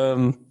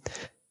 But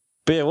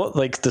yeah, what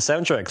like the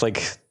soundtrack?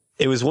 Like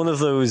it was one of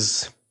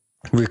those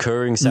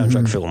recurring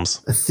soundtrack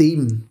films. A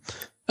theme.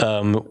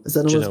 Is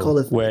that what's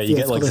called? Where you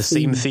get like the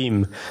same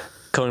theme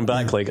coming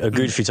back like a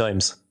good few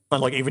times.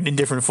 And like even in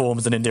different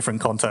forms and in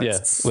different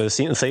contexts. Yeah, where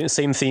the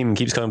same theme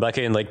keeps coming back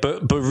in, like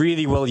but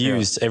really well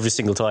used every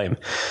single time.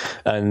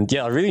 And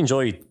yeah, I really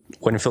enjoy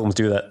when films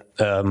do that.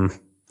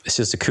 It's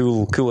just a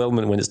cool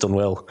element when it's done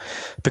well.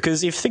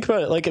 Because if you think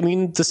about it, like I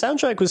mean, the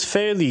soundtrack was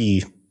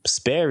fairly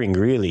sparing,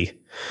 really.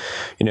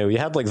 You know, you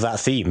had like that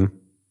theme,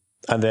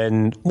 and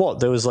then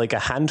there was like a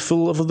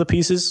handful of other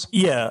pieces.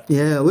 Yeah,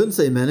 I wouldn't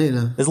say many.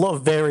 No. There's a lot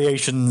of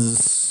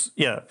variations.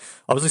 Yeah,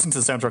 I was listening to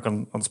the soundtrack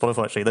on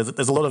Spotify actually.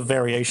 There's a lot of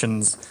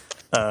variations.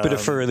 Bit of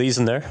fur release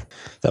in there.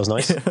 That was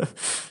nice.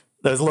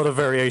 There's a lot of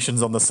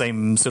variations on the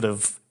same sort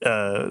of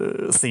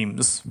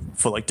themes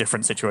for like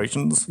different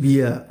situations.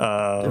 Yeah,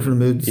 different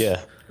moods.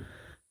 Yeah.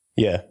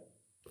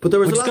 But there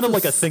was which a is lot kind of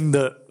like a thing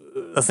that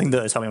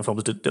Italian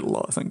films did a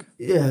lot, I think.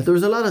 Yeah, there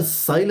was a lot of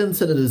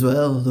silence in it as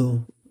well,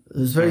 though. It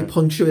was very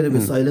punctuated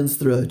with silence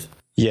throughout.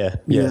 Yeah.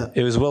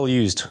 It was well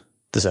used,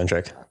 the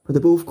soundtrack. But they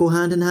both go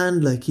hand in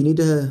hand. Like you need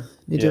to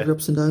have your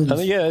ups and downs.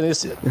 And your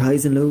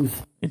highs and lows.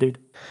 Indeed.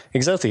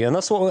 Exactly, and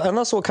that's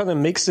what kind of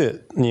makes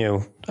it, you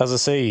know, as I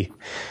say,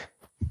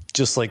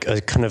 just like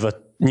a kind of a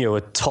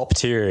top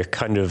tier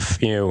kind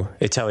of, you know,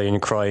 Italian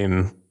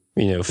crime,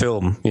 you know,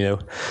 film. You know,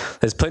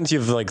 there's plenty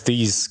of like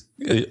these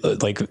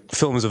like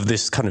films of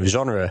this kind of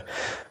genre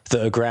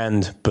that are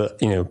grand, but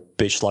you know,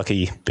 bit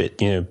schlocky, a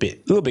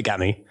little bit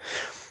gammy.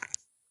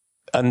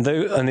 And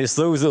it's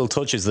those little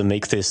touches that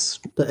make this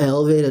the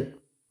elevated.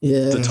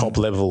 Yeah. The top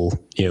level,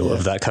 you know,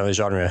 of that kind of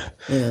genre.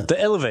 Yeah.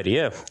 The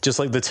elevator, just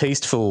like the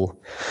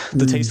tasteful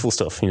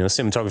stuff, you know,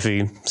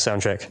 cinematography,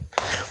 soundtrack,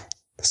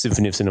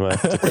 symphony of cinema.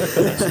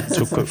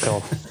 to quote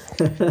Carl.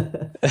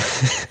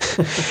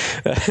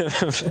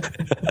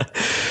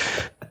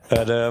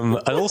 And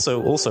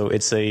also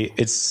it's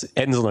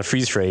ends on a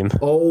freeze frame.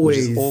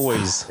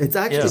 Always. It's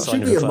actually it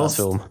should be a must.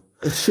 Film.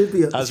 It should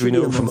be as we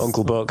know from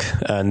Uncle Buck,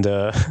 and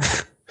yeah,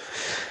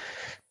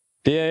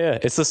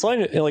 it's the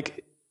sign.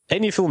 Like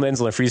any film ends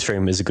on a freeze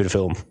frame is a good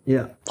film.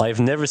 Yeah, I've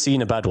never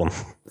seen a bad one.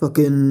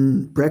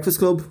 Fucking Breakfast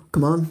Club,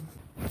 come on,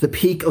 the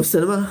peak of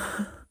cinema.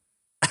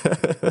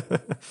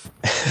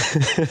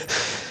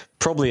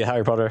 Probably a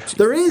Harry Potter.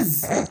 There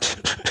is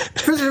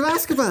Prisoner of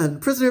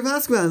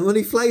Azkaban when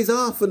he flies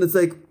off and it's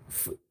like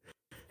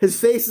his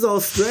face is all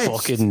stretched.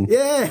 Fucking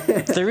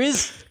there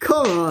is.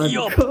 Come on.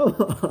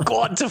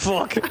 God to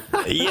fuck.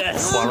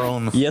 Yes.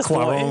 Quaron. Yes,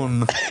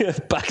 Quaron.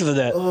 Back of the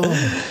net.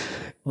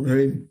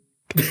 Unreal.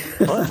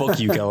 Oh, fuck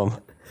you, Callum.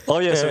 Oh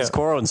yeah, so it's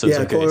Quaron, so it's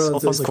okay.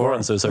 It's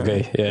Quaron, so it's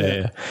okay.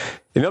 Yeah.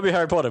 It might be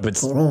Harry Potter,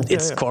 but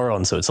it's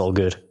Quaron, so it's all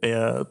good.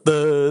 Yeah.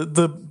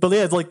 But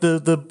yeah, like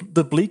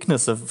the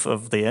bleakness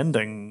of the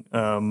ending.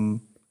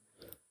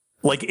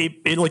 Like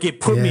it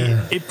put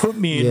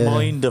me in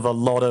mind of a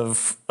lot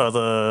of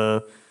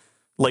other.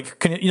 Like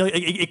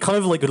it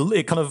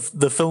kind of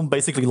the film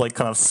basically like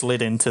kind of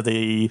slid into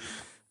the.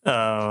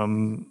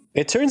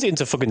 It turns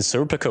into fucking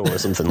Serpico or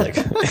something like.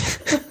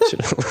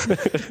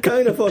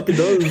 Kind of fucking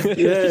does,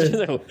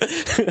 yeah.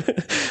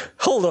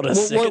 Hold on a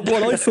second.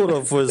 What I thought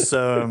of was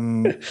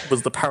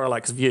the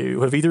Parallax View.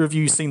 Have either of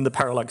you seen the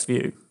Parallax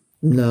View?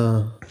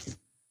 No,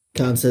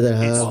 can't say that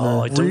I have.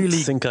 I don't really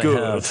think good.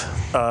 I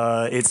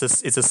have. It's a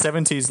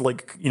 70s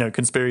like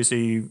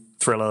conspiracy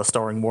thriller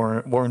starring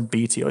Warren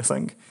Beatty, I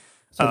think.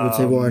 Someone would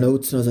say Warren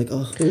Oates, and I was like,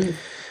 oh.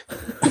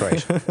 Right.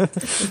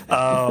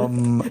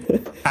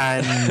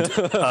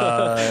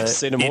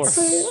 Say no more.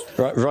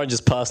 Ryan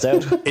just passed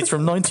out. It's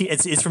from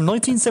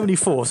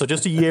 1974, so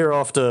just a year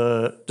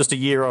after this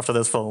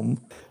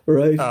film.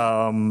 Right.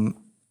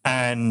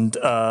 And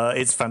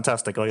it's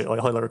fantastic. I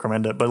highly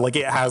recommend it. But like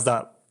it has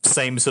that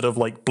same sort of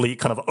like bleak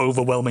kind of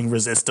overwhelming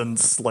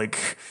resistance.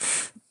 Like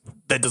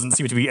there doesn't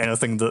seem to be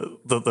anything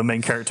that the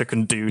main character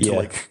can do to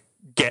like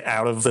get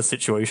out of the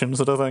situation,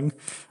 sort of thing,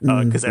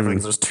 because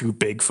everything's just too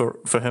big for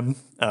him.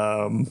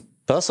 But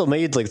also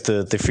made like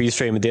the freeze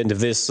frame at the end of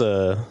this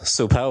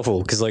so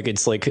powerful, because like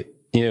it's like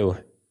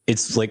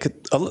it's like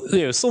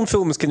some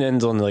films can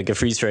end on like a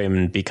freeze frame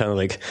and be kind of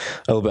like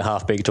a little bit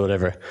half baked or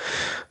whatever.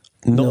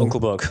 Not Uncle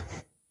Buck.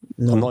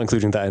 No. I'm not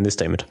including that in this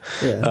statement.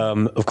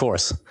 Of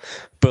course,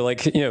 but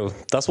like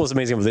that's what's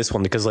amazing with this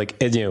one, because like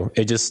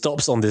it just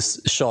stops on this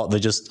shot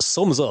that just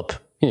sums up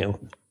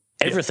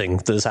everything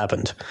that has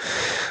happened,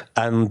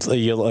 and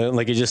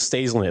it just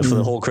stays on it for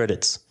the whole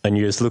credits, and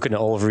you're just looking at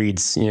Olive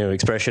Reed's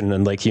expression,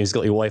 and like he's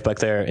got your wife back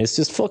there. It's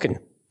just fucking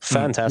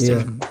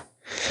fantastic.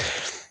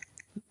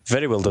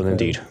 Very well done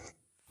indeed.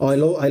 Oh,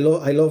 I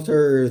loved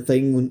her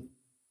thing.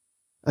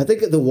 I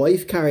think the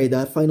wife carried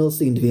that final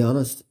scene, to be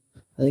honest.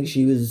 I think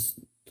she was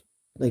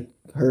like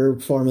her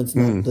performance,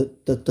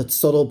 that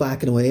subtle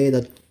backing away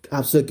that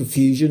absolute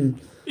confusion.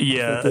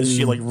 Yeah, as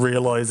she like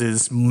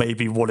realizes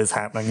maybe what is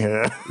happening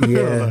here.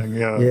 Yeah,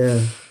 yeah,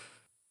 yeah.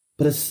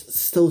 But it's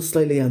still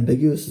slightly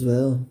ambiguous as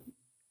well.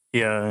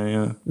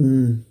 yeah.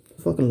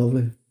 Fucking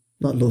lovely.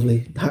 Not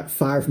lovely.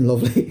 Far from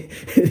lovely.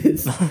 It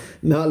is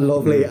not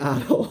lovely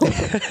at all.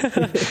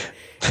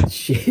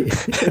 Shit.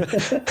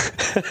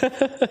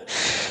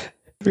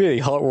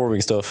 Really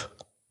heartwarming stuff.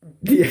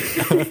 Yeah.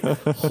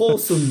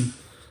 Wholesome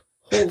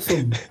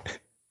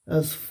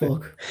as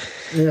fuck.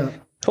 Yeah.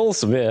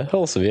 Wholesome, yeah.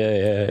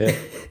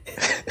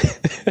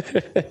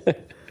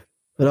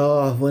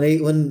 But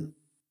when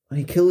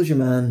he kills you,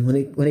 man,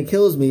 when he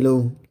kills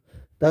Milo,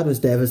 that was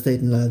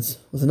devastating, lads.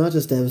 Was it not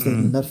just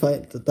devastating? That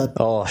fight, that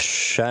Oh,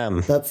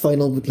 sham. that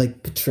final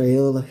like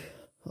betrayal, like,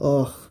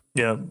 oh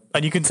Yeah,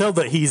 and you can tell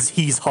that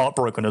he's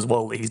heartbroken as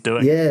well that he's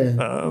doing.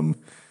 yeah.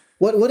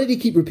 What did he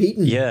keep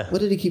repeating? Yeah.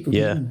 What did he keep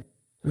repeating? Yeah.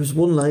 There was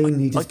one line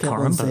he just I kept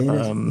can't on saying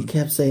remember, it. He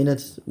kept saying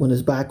it when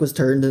his back was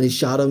turned and he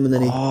shot him, and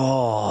then he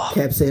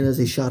kept saying it as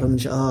he shot him.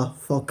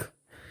 Fuck!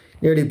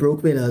 Nearly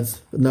broke me, lads.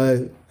 But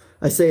now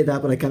I say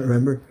that, but I can't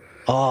remember.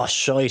 Oh,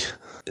 shite.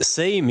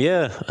 Same,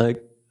 yeah. I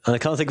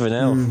can't think of it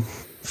now.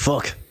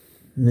 Fuck.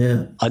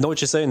 Yeah. I know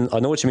what you're saying.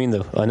 I know what you mean,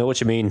 though. I know what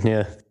you mean,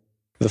 yeah.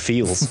 The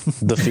feels.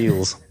 The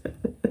feels.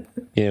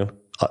 You know,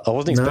 I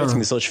wasn't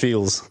expecting such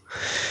feels.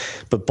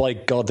 But by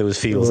God, there was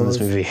feels in this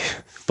movie.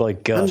 By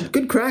God. And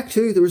good crack,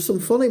 too. There were some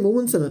funny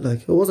moments in it.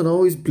 Like, it wasn't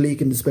always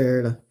bleak and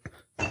despair.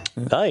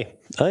 Like.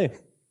 Aye.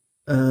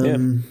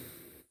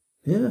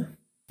 Yeah.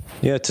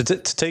 Yeah, to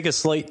take a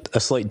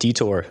slight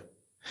detour,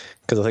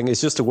 because I think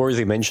it's just a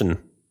worthy mention.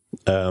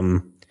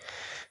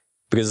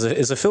 Because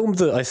it's a film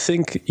that I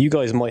think you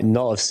guys might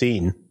not have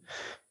seen.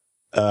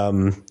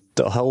 There's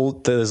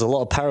a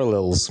lot of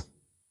parallels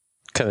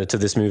kind of to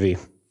this movie.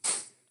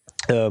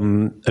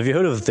 Have you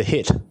heard of The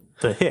Hit?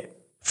 The Hit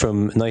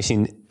from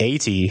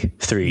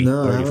 1983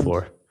 or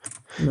 84?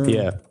 No.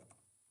 Yeah,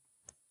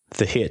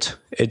 The Hit.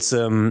 It's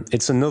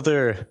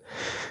another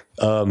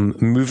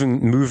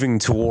moving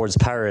towards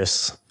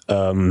Paris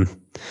kind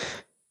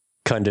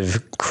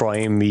of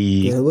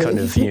crimey kind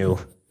of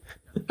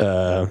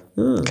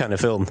kind of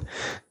film.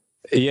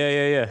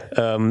 Yeah.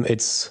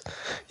 It's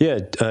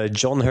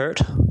John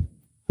Hurt,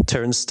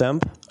 Terrence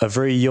Stamp, a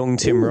very young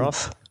Tim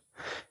Roth.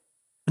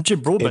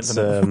 Jim Broadbent.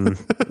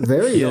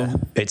 Very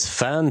young. It's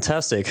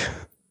fantastic.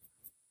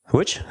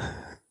 Which?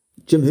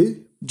 Jim who?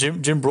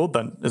 Jim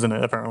Broadbent, isn't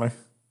it? Apparently.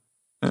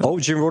 Yeah. Oh,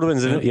 Jim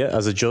Broadbent's in it. Yeah,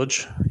 as a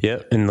judge.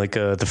 Yeah, in like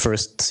the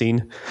first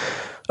scene.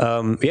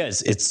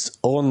 It's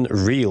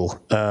unreal.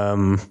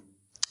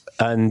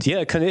 And yeah,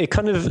 it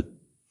kind of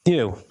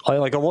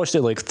I watched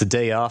it like the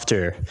day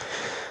after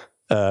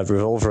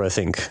Revolver, I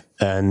think,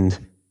 and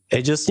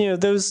it just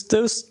there's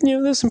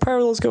some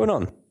parallels going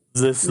on.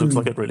 This looks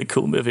like a really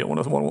cool movie. I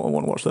want to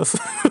watch this.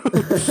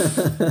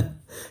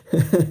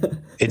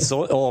 It's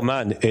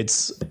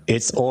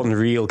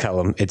unreal,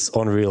 Callum. It's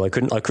unreal. I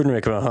couldn't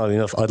recommend it highly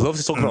enough. I'd love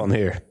to talk about it on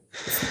here.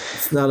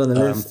 It's not on the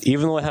list.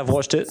 Even though I have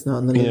watched it, it's not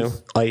on the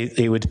list.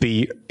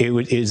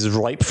 It is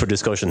ripe for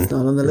discussion. It's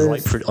not on the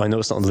list. I know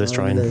it's not on the list,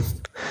 Ryan.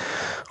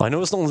 I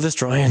know it's not on the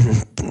list, Ryan.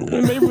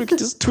 Maybe we could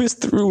just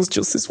twist the rules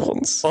just this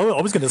once. Oh,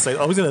 I was going to say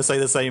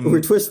the same. We're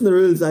twisting the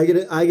rules. I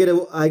get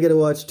to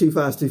watch Too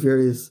Fast, Too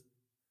Furious.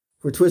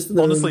 We're twisting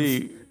the rules.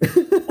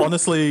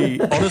 Honestly,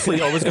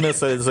 I was going to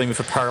say the same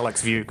for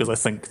Parallax View, because I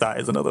think that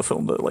is another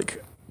film that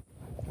like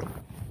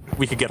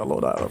we could get a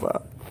lot out of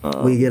that.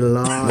 We get a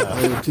lot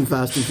out of Too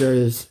Fast, Too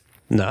Furious.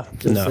 No.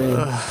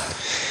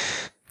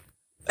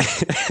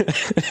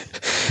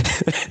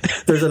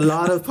 There's a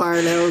lot of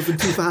parallels in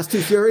Too Fast,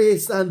 Too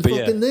Furious and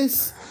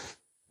this.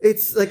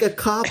 It's like a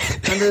cop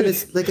and then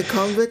it's like a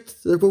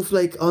convict. They're both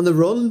like on the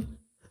run.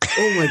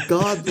 Oh my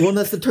God. One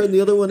has to turn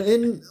the other one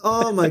in.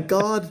 Oh my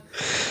God.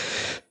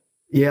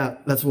 Yeah,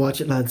 let's watch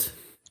it, lads.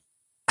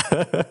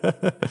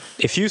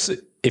 If you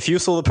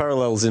saw the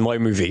parallels in my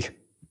movie,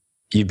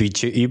 you'd be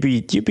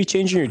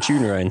changing your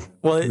tune, Ryan.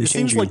 Well, it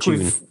seems like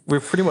we've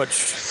pretty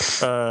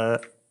much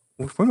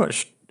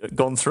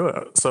gone through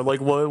it. So,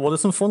 like, what are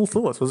some final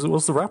thoughts?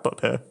 What's the wrap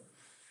up here?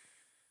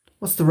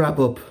 What's the wrap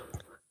up?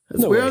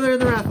 Where are they in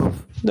the wrap up?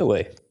 No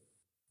way.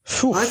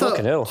 Phew,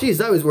 fucking hell.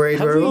 Jeez, I was worried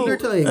we're under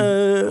time.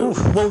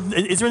 Well,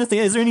 is there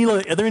any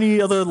are there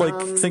any other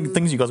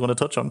things you guys want to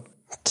touch on?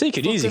 Take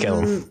it easy,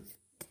 Callum.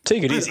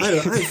 Take it easy.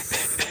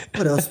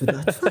 What else would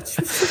that?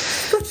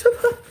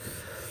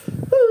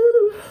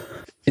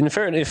 In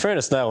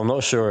fairness, now I'm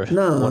not sure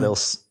what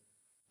else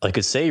I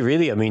could say.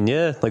 Really, I mean,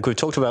 like we've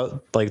talked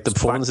about, like the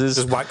performances.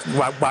 Just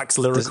wax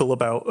lyrical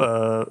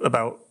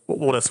about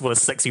what a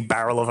sexy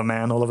barrel of a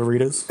man Oliver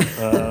Reed is.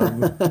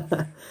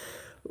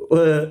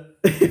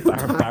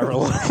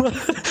 Barrel.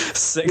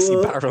 Sexy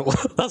barrel.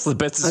 That's the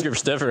best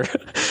description ever.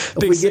 If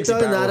we get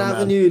down that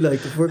avenue,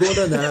 if we're going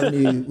down that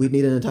avenue, we'd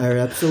need an entire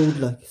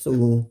episode.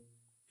 So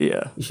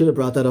yeah, you should have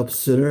brought that up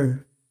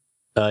sooner.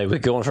 We're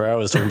going for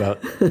hours talking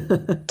about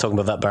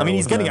that barrel. I mean,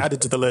 he's getting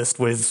added to the list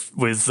with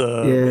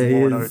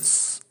Warren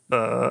Oates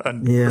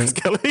and Chris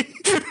Kelly.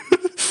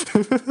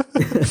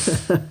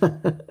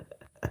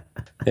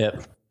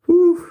 Yep.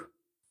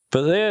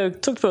 But yeah,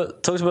 talked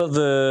about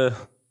the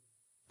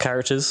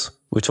characters.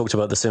 We talked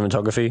about the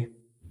cinematography,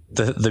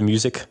 the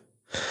music.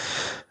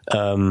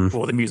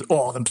 Well, the music.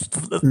 Oh,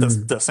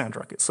 the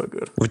soundtrack is so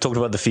good. We talked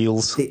about the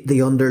feels.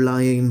 The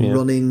underlying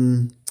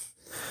running.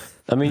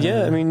 I mean,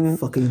 yeah. I mean,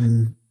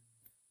 fucking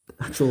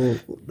actual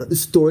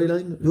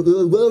storyline.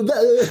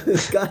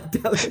 God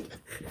damn it.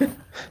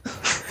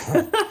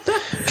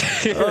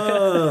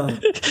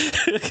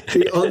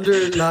 The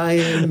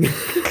underlying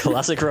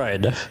classic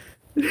Ryan.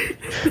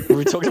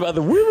 We talked about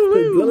the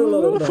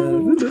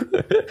woo.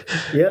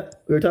 Yeah,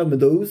 we were talking about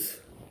those.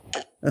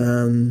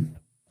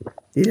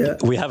 Yeah,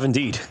 we have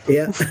indeed.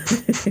 Yeah. I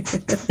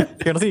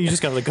think you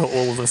just gotta got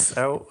all of this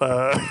out.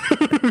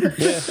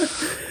 Yeah.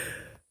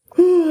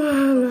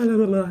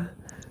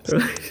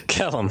 Right.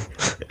 Callum,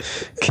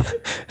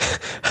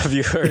 have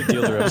you heard the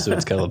other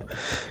episodes, Callum?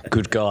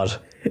 Good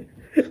God.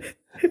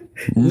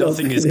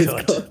 Nothing is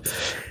cut.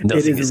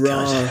 Nothing is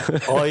raw.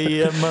 cut.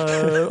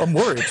 I'm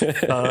worried.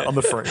 I'm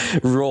afraid.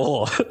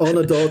 Raw.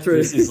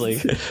 Unadulterated.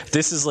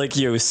 This is like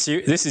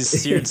this is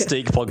seared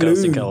steak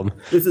podcasting, Callum.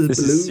 This is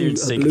blue, seared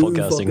steak blue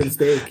podcasting.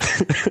 Steak.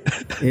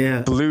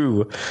 Yeah.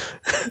 Blue.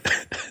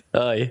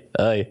 Aye.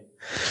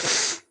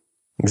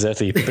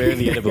 Exactly.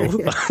 Barely edible.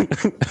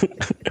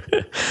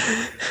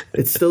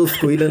 It's still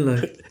squealing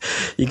like.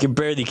 You can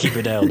barely keep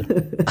it down.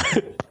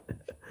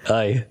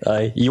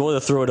 Aye. You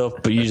want to throw it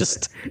up, but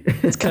it's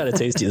kind of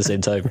tasty at the same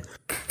time.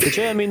 But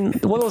yeah, I mean,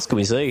 what else can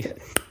we say?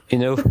 You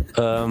know,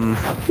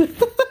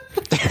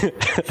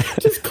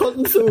 just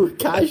cutting so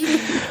casually.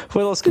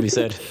 What else can be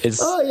said?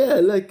 It's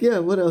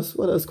what else?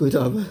 What else can we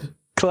talk about?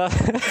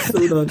 So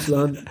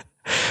nonchalant.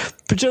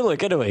 But you know,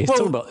 anyway,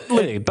 talking about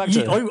back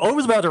to. I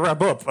was about to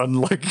wrap up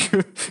and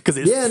because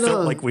it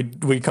felt like we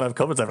kind of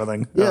covered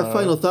everything. Yeah,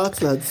 final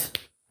thoughts, lads.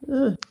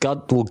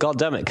 God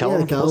damn it,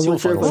 Callum. Yeah, Callum,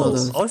 what's your final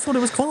thoughts? I thought it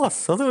was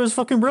class. I thought it was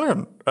fucking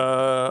brilliant.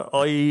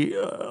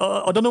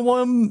 I don't know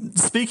why I'm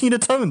speaking in a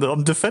tone that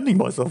I'm defending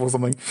myself or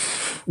something.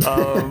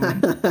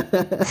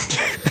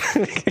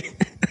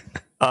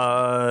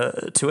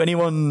 To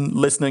anyone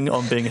listening,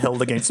 I'm being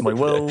held against my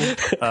will.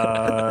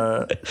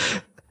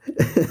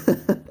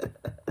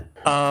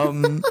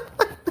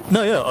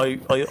 No, yeah,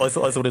 I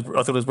thought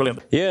it was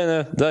brilliant.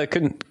 Yeah, no, I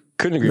couldn't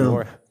agree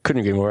more. Couldn't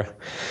agree more.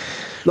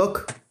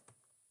 Look,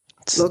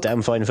 it's a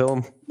damn fine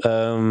film.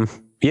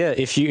 Yeah,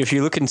 if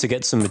you're looking to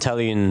get some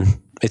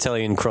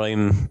Italian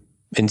crime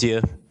into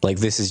you, like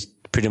this is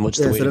pretty much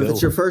the way to go. If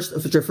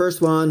it's your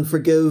first one,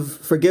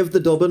 forgive the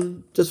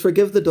dubbing. Just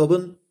forgive the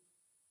dubbing.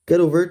 Get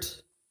over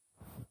it.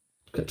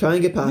 Try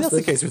and get past it. That's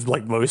the case with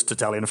like most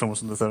Italian films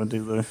from the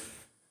 70s, though.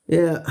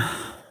 Yeah,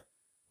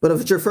 but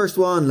if it's your first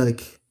one,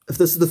 like if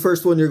this is the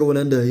first one you're going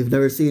into, you've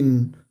never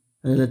seen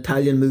an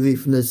Italian movie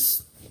from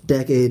this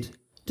decade,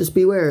 just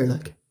beware,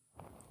 like,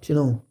 do you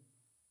know?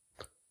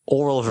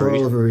 Oliver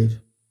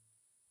Reed.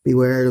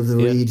 Beware of the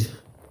reed.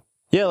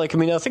 Yeah, like, I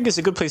mean, I think it's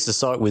a good place to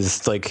start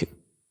with, like,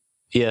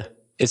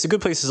 it's a good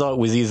place to start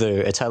with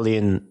either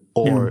Italian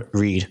or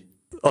Reed.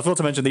 I forgot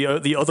to mention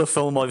the other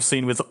film I've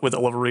seen with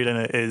Oliver Reed in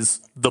it is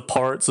The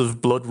Pirates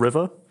of Blood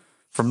River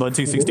from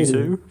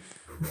 1962,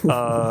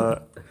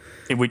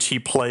 in which he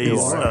plays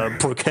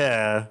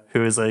Brocare,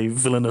 who is a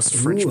villainous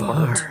French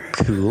pirate.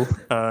 Cool.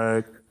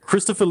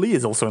 Christopher Lee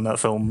is also in that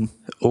film.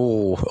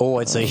 Oh,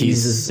 I'd say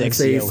he's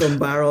sexy. I'd say some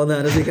bar on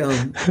that as he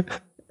can.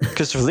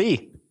 Christopher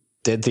Lee,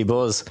 Deadly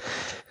Buzz.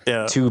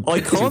 Yeah,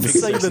 I can't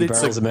say that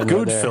it's a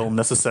good film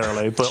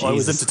necessarily, but I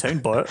was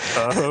entertained by it.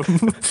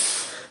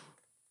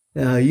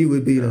 Yeah, you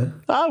would be though.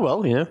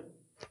 Well, you know.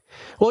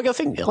 Well, like, I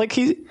think like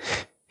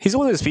he's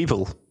one of those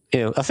people.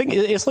 You know, I think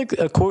it's like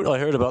a quote I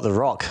heard about The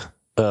Rock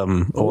a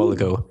while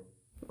ago.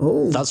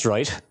 Oh, that's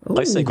right.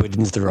 I segued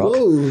into The Rock.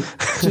 Oh,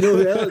 do you know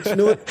who else? Do you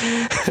know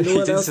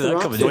what else? The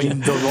Rock coming.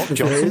 The Rock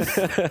Johnson.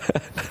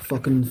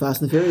 Fucking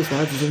Fast and Furious,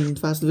 lads. He's in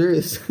Fast and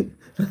Furious. Do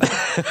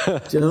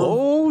you know?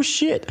 Oh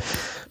shit!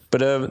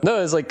 But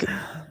no, it's like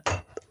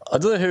I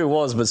don't know who it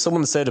was, but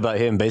someone said about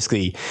him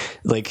basically,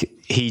 like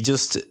he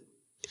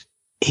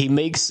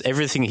makes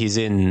everything he's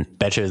in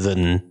better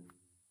than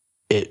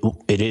it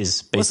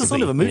is. Basically, well, it's the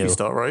son of a movie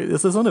star, right?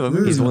 It's the son of a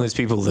movie. He's star. one of those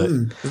people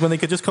that when they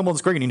could just come on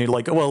screen and you're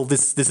like, oh, well,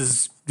 this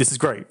is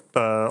great.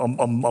 I'm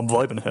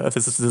vibing here.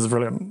 This is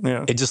brilliant.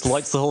 Yeah, it just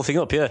lights the whole thing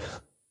up. Yeah,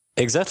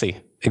 exactly.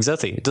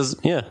 It does.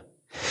 Yeah,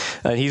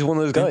 and he's one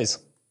of those guys.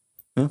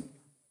 Yeah.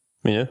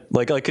 You know,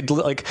 like I could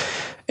like,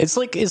 it's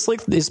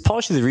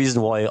partially the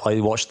reason why I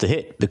watched The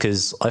Hit,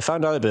 because I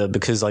found out about it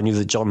because I knew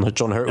that John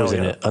Hurt was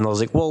in it, and I was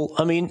like, well,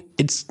 I mean,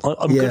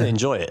 I'm going to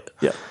enjoy it,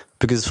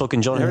 because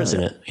fucking John Hurt's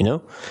in it, you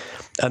know.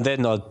 And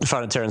then I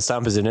found out Terrence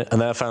Stamp is in it, and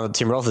then I found out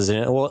Tim Roth is in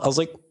it. Well, I was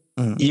like,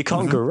 you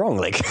can't go wrong,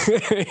 like,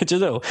 you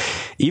know,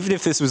 even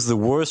if this was the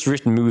worst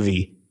written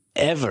movie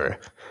ever,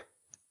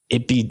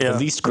 it'd be at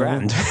least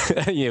grand,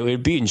 you know,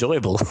 it'd be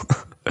enjoyable.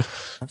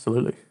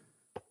 Absolutely.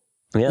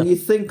 Yeah. And you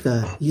think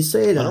that, you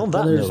say that, and on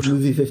that and there's note,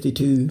 movie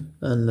 52,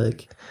 and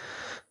like...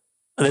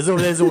 And there's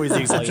always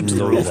the exception to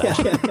the rule.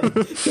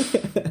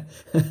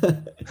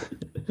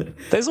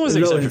 There's always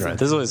an exception, right?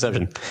 There's always an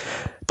exception.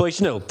 But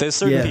you know, there's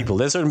certain people.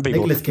 There's certain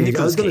people. Nicolas Cage.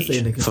 I was gonna say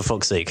Cage, Nicolas. for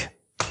fuck's sake.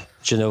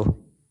 Do you know?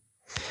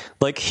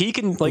 Like he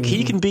can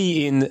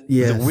be in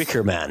Yes. the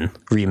Wicker Man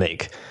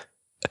remake,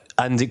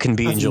 and it can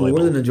be That's enjoyable.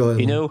 more than enjoyable.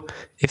 You know,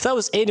 if that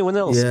was anyone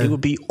else, Yeah. it would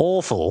be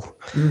awful.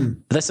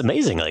 That's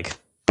amazing. Like,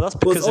 but that's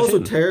Well, because it's also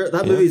of him.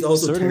 that movie's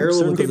also Certain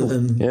terrible because people. of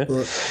him. Yeah.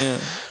 But,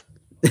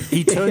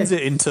 He turns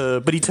it into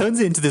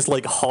this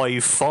like high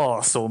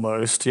farce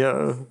almost.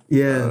 Yeah,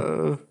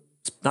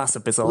 that's a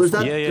bizarre. There's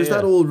that, Yeah, yeah, there's yeah.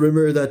 that old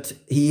rumor that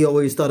he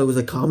always thought it was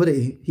a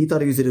comedy. He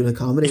thought he was doing a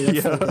comedy.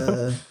 That's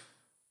like,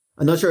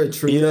 I'm not sure how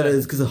true that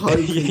is because of how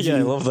Yeah,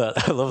 I love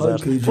that. I love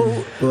that.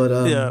 But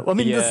Yeah, I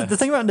mean, Yeah. the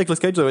thing about Nicolas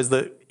Cage though is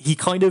that he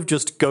kind of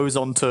just goes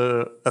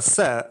onto a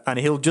set and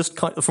he'll just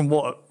kind of from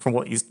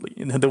what he's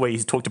the way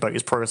he's talked about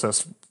his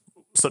process,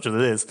 such as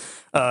it is,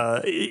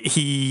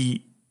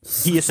 he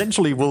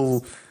essentially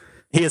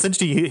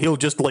he'll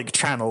just like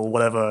channel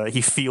whatever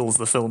he feels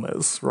the film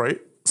is, right?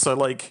 So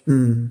like,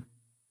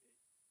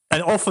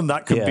 and often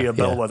that could be a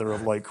bellwether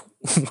of like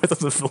whether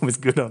the film is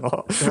good or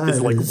not. Is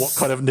like what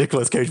kind of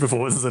Nicolas Cage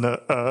performance is in it,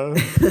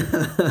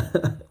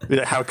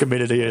 how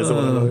committed he is, or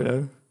whatever. You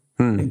know?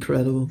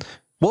 incredible.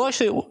 Well,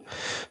 actually,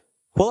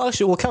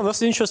 Cam,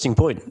 that's an interesting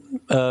point.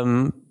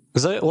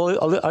 Because I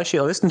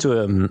listened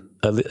to an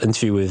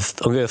interview with.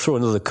 I'm going to throw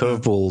another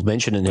curveball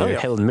mention in here.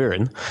 Helen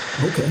Mirren.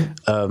 Okay.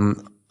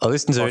 I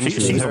listened to an interview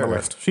she's with on the her.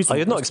 list. She's on I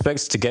the had not list.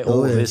 expected to get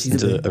all of this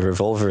she's into a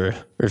Revolver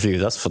review.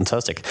 That's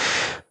fantastic.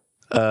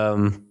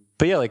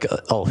 But yeah, like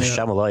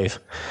Sham Alive.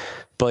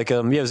 But like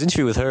it was an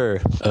interview with her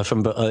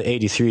from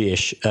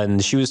 83-ish,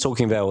 and she was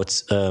talking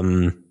about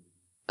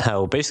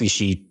how basically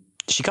she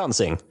can't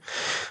sing.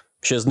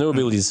 She has no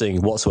ability to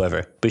sing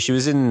whatsoever. But she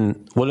was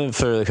in one of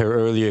her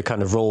earlier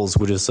kind of roles,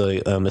 which is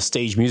a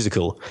stage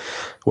musical,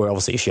 where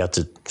obviously she had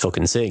to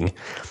fucking sing.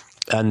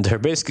 And her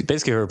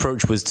basically her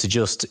approach was to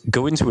just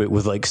go into it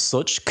with like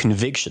such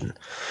conviction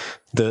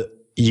that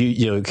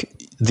you know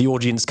the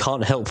audience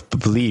can't help but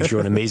believe you're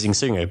an amazing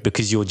singer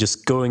because you're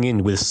just going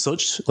in with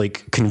such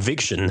like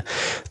conviction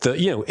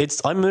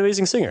that I'm an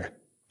amazing singer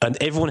and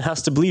everyone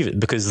has to believe it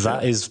because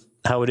that is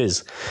how it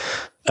is.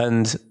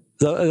 And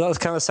that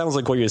kind of sounds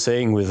like what you're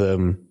saying with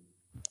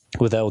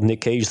old Nick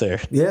Cage there.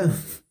 Yeah.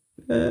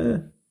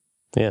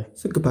 Yeah.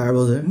 Some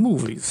comparables there.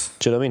 Movies.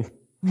 Do you know what I mean?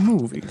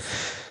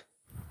 Movies.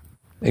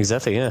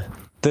 Exactly, yeah.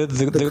 The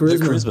charisma.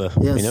 charisma,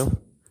 Yes. you know?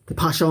 The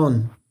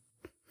passion.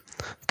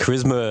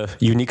 Charisma,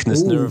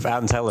 uniqueness, Ooh. nerve,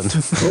 and talent.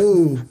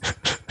 Oh.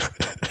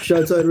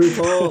 Shouts out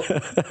RuPaul.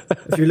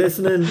 If you're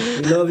listening,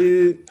 we love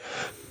you.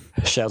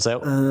 Shouts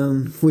out.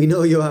 We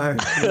know you are.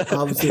 You're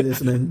obviously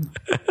listening.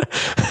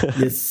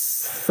 Yes,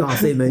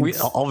 saucy minx.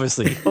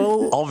 Obviously.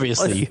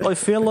 I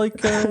feel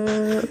like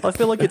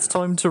it's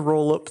time to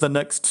roll up the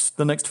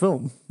next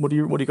film. What do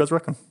you guys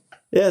reckon?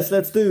 Yes,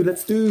 let's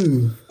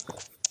do.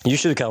 You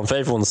should count for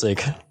everyone's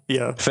sake.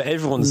 Yeah. For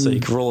everyone's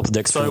sake, roll up the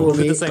next So film. we'll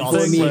do the same Before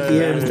thing. me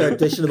here and start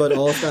dishing about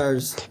All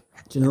Stars.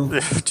 Do you know?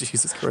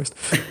 Jesus Christ.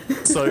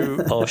 So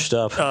Oh,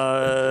 stop.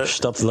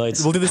 Stop the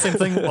lights. we'll do the same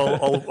thing.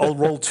 I'll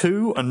roll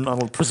two and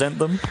I'll present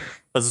them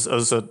as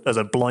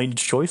a blind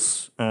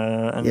choice,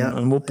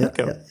 and we'll pick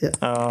up.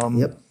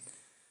 Yep.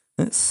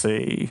 Let's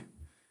see.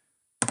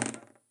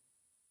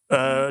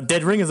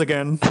 Dead Ringers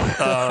again,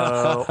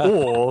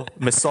 or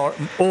Messiah,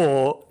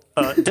 or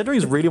Dead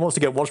Ringers really wants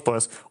to get watched by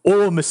us,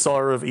 or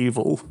Messiah of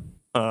Evil,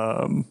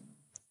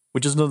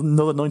 which is another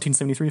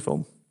 1973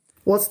 film.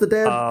 What's the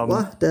dead?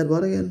 What? Dead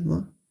what again?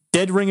 What?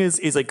 Dead Ringers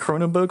is a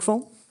Cronenberg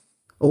film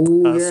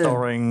Oh, yeah.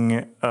 starring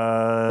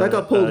That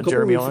got pulled a couple of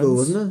Jeremy weeks ago, Irons.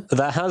 wasn't it?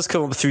 That has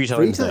come up three 3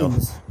 times now.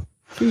 times.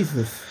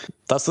 Jesus.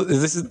 This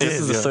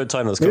is the third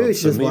time that's come Maybe we up.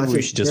 should So just maybe watch we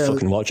it. should just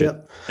fucking watch it.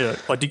 Yeah,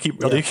 I do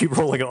keep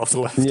rolling it off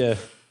the left. Yeah.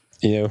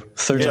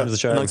 Third time's the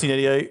charm.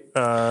 1988.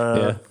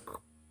 Yeah.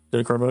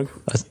 David Cronenberg.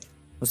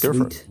 Let's go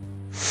for it.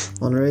 Sweet.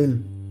 Unreal.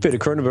 Bit of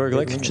Cronenberg,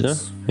 like, do you know?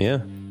 Yeah.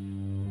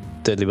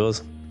 Deadly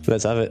Buzz.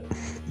 Let's have it.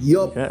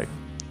 Yup. Okay.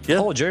 Yeah.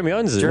 Oh, Jeremy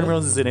Irons is in it. Jeremy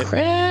Irons is in it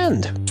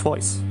Grand.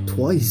 twice.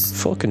 Twice.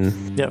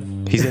 Fucking. Yeah.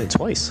 He's in it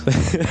twice.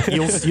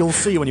 You'll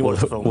see when you watch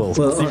the film. Well,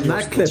 on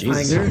that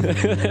cliffhanger,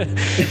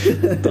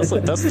 That's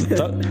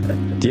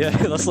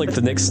like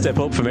the next step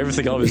up from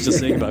everything I was just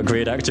saying about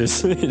great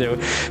actors.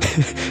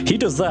 He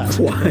does that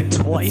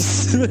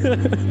twice.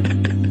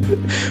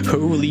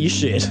 Holy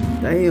shit!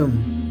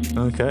 damn.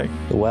 Okay.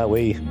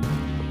 Wowee.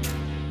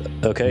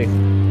 Okay,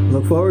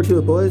 Look forward to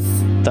it, boys.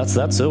 that's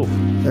that. So.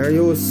 There he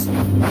goes.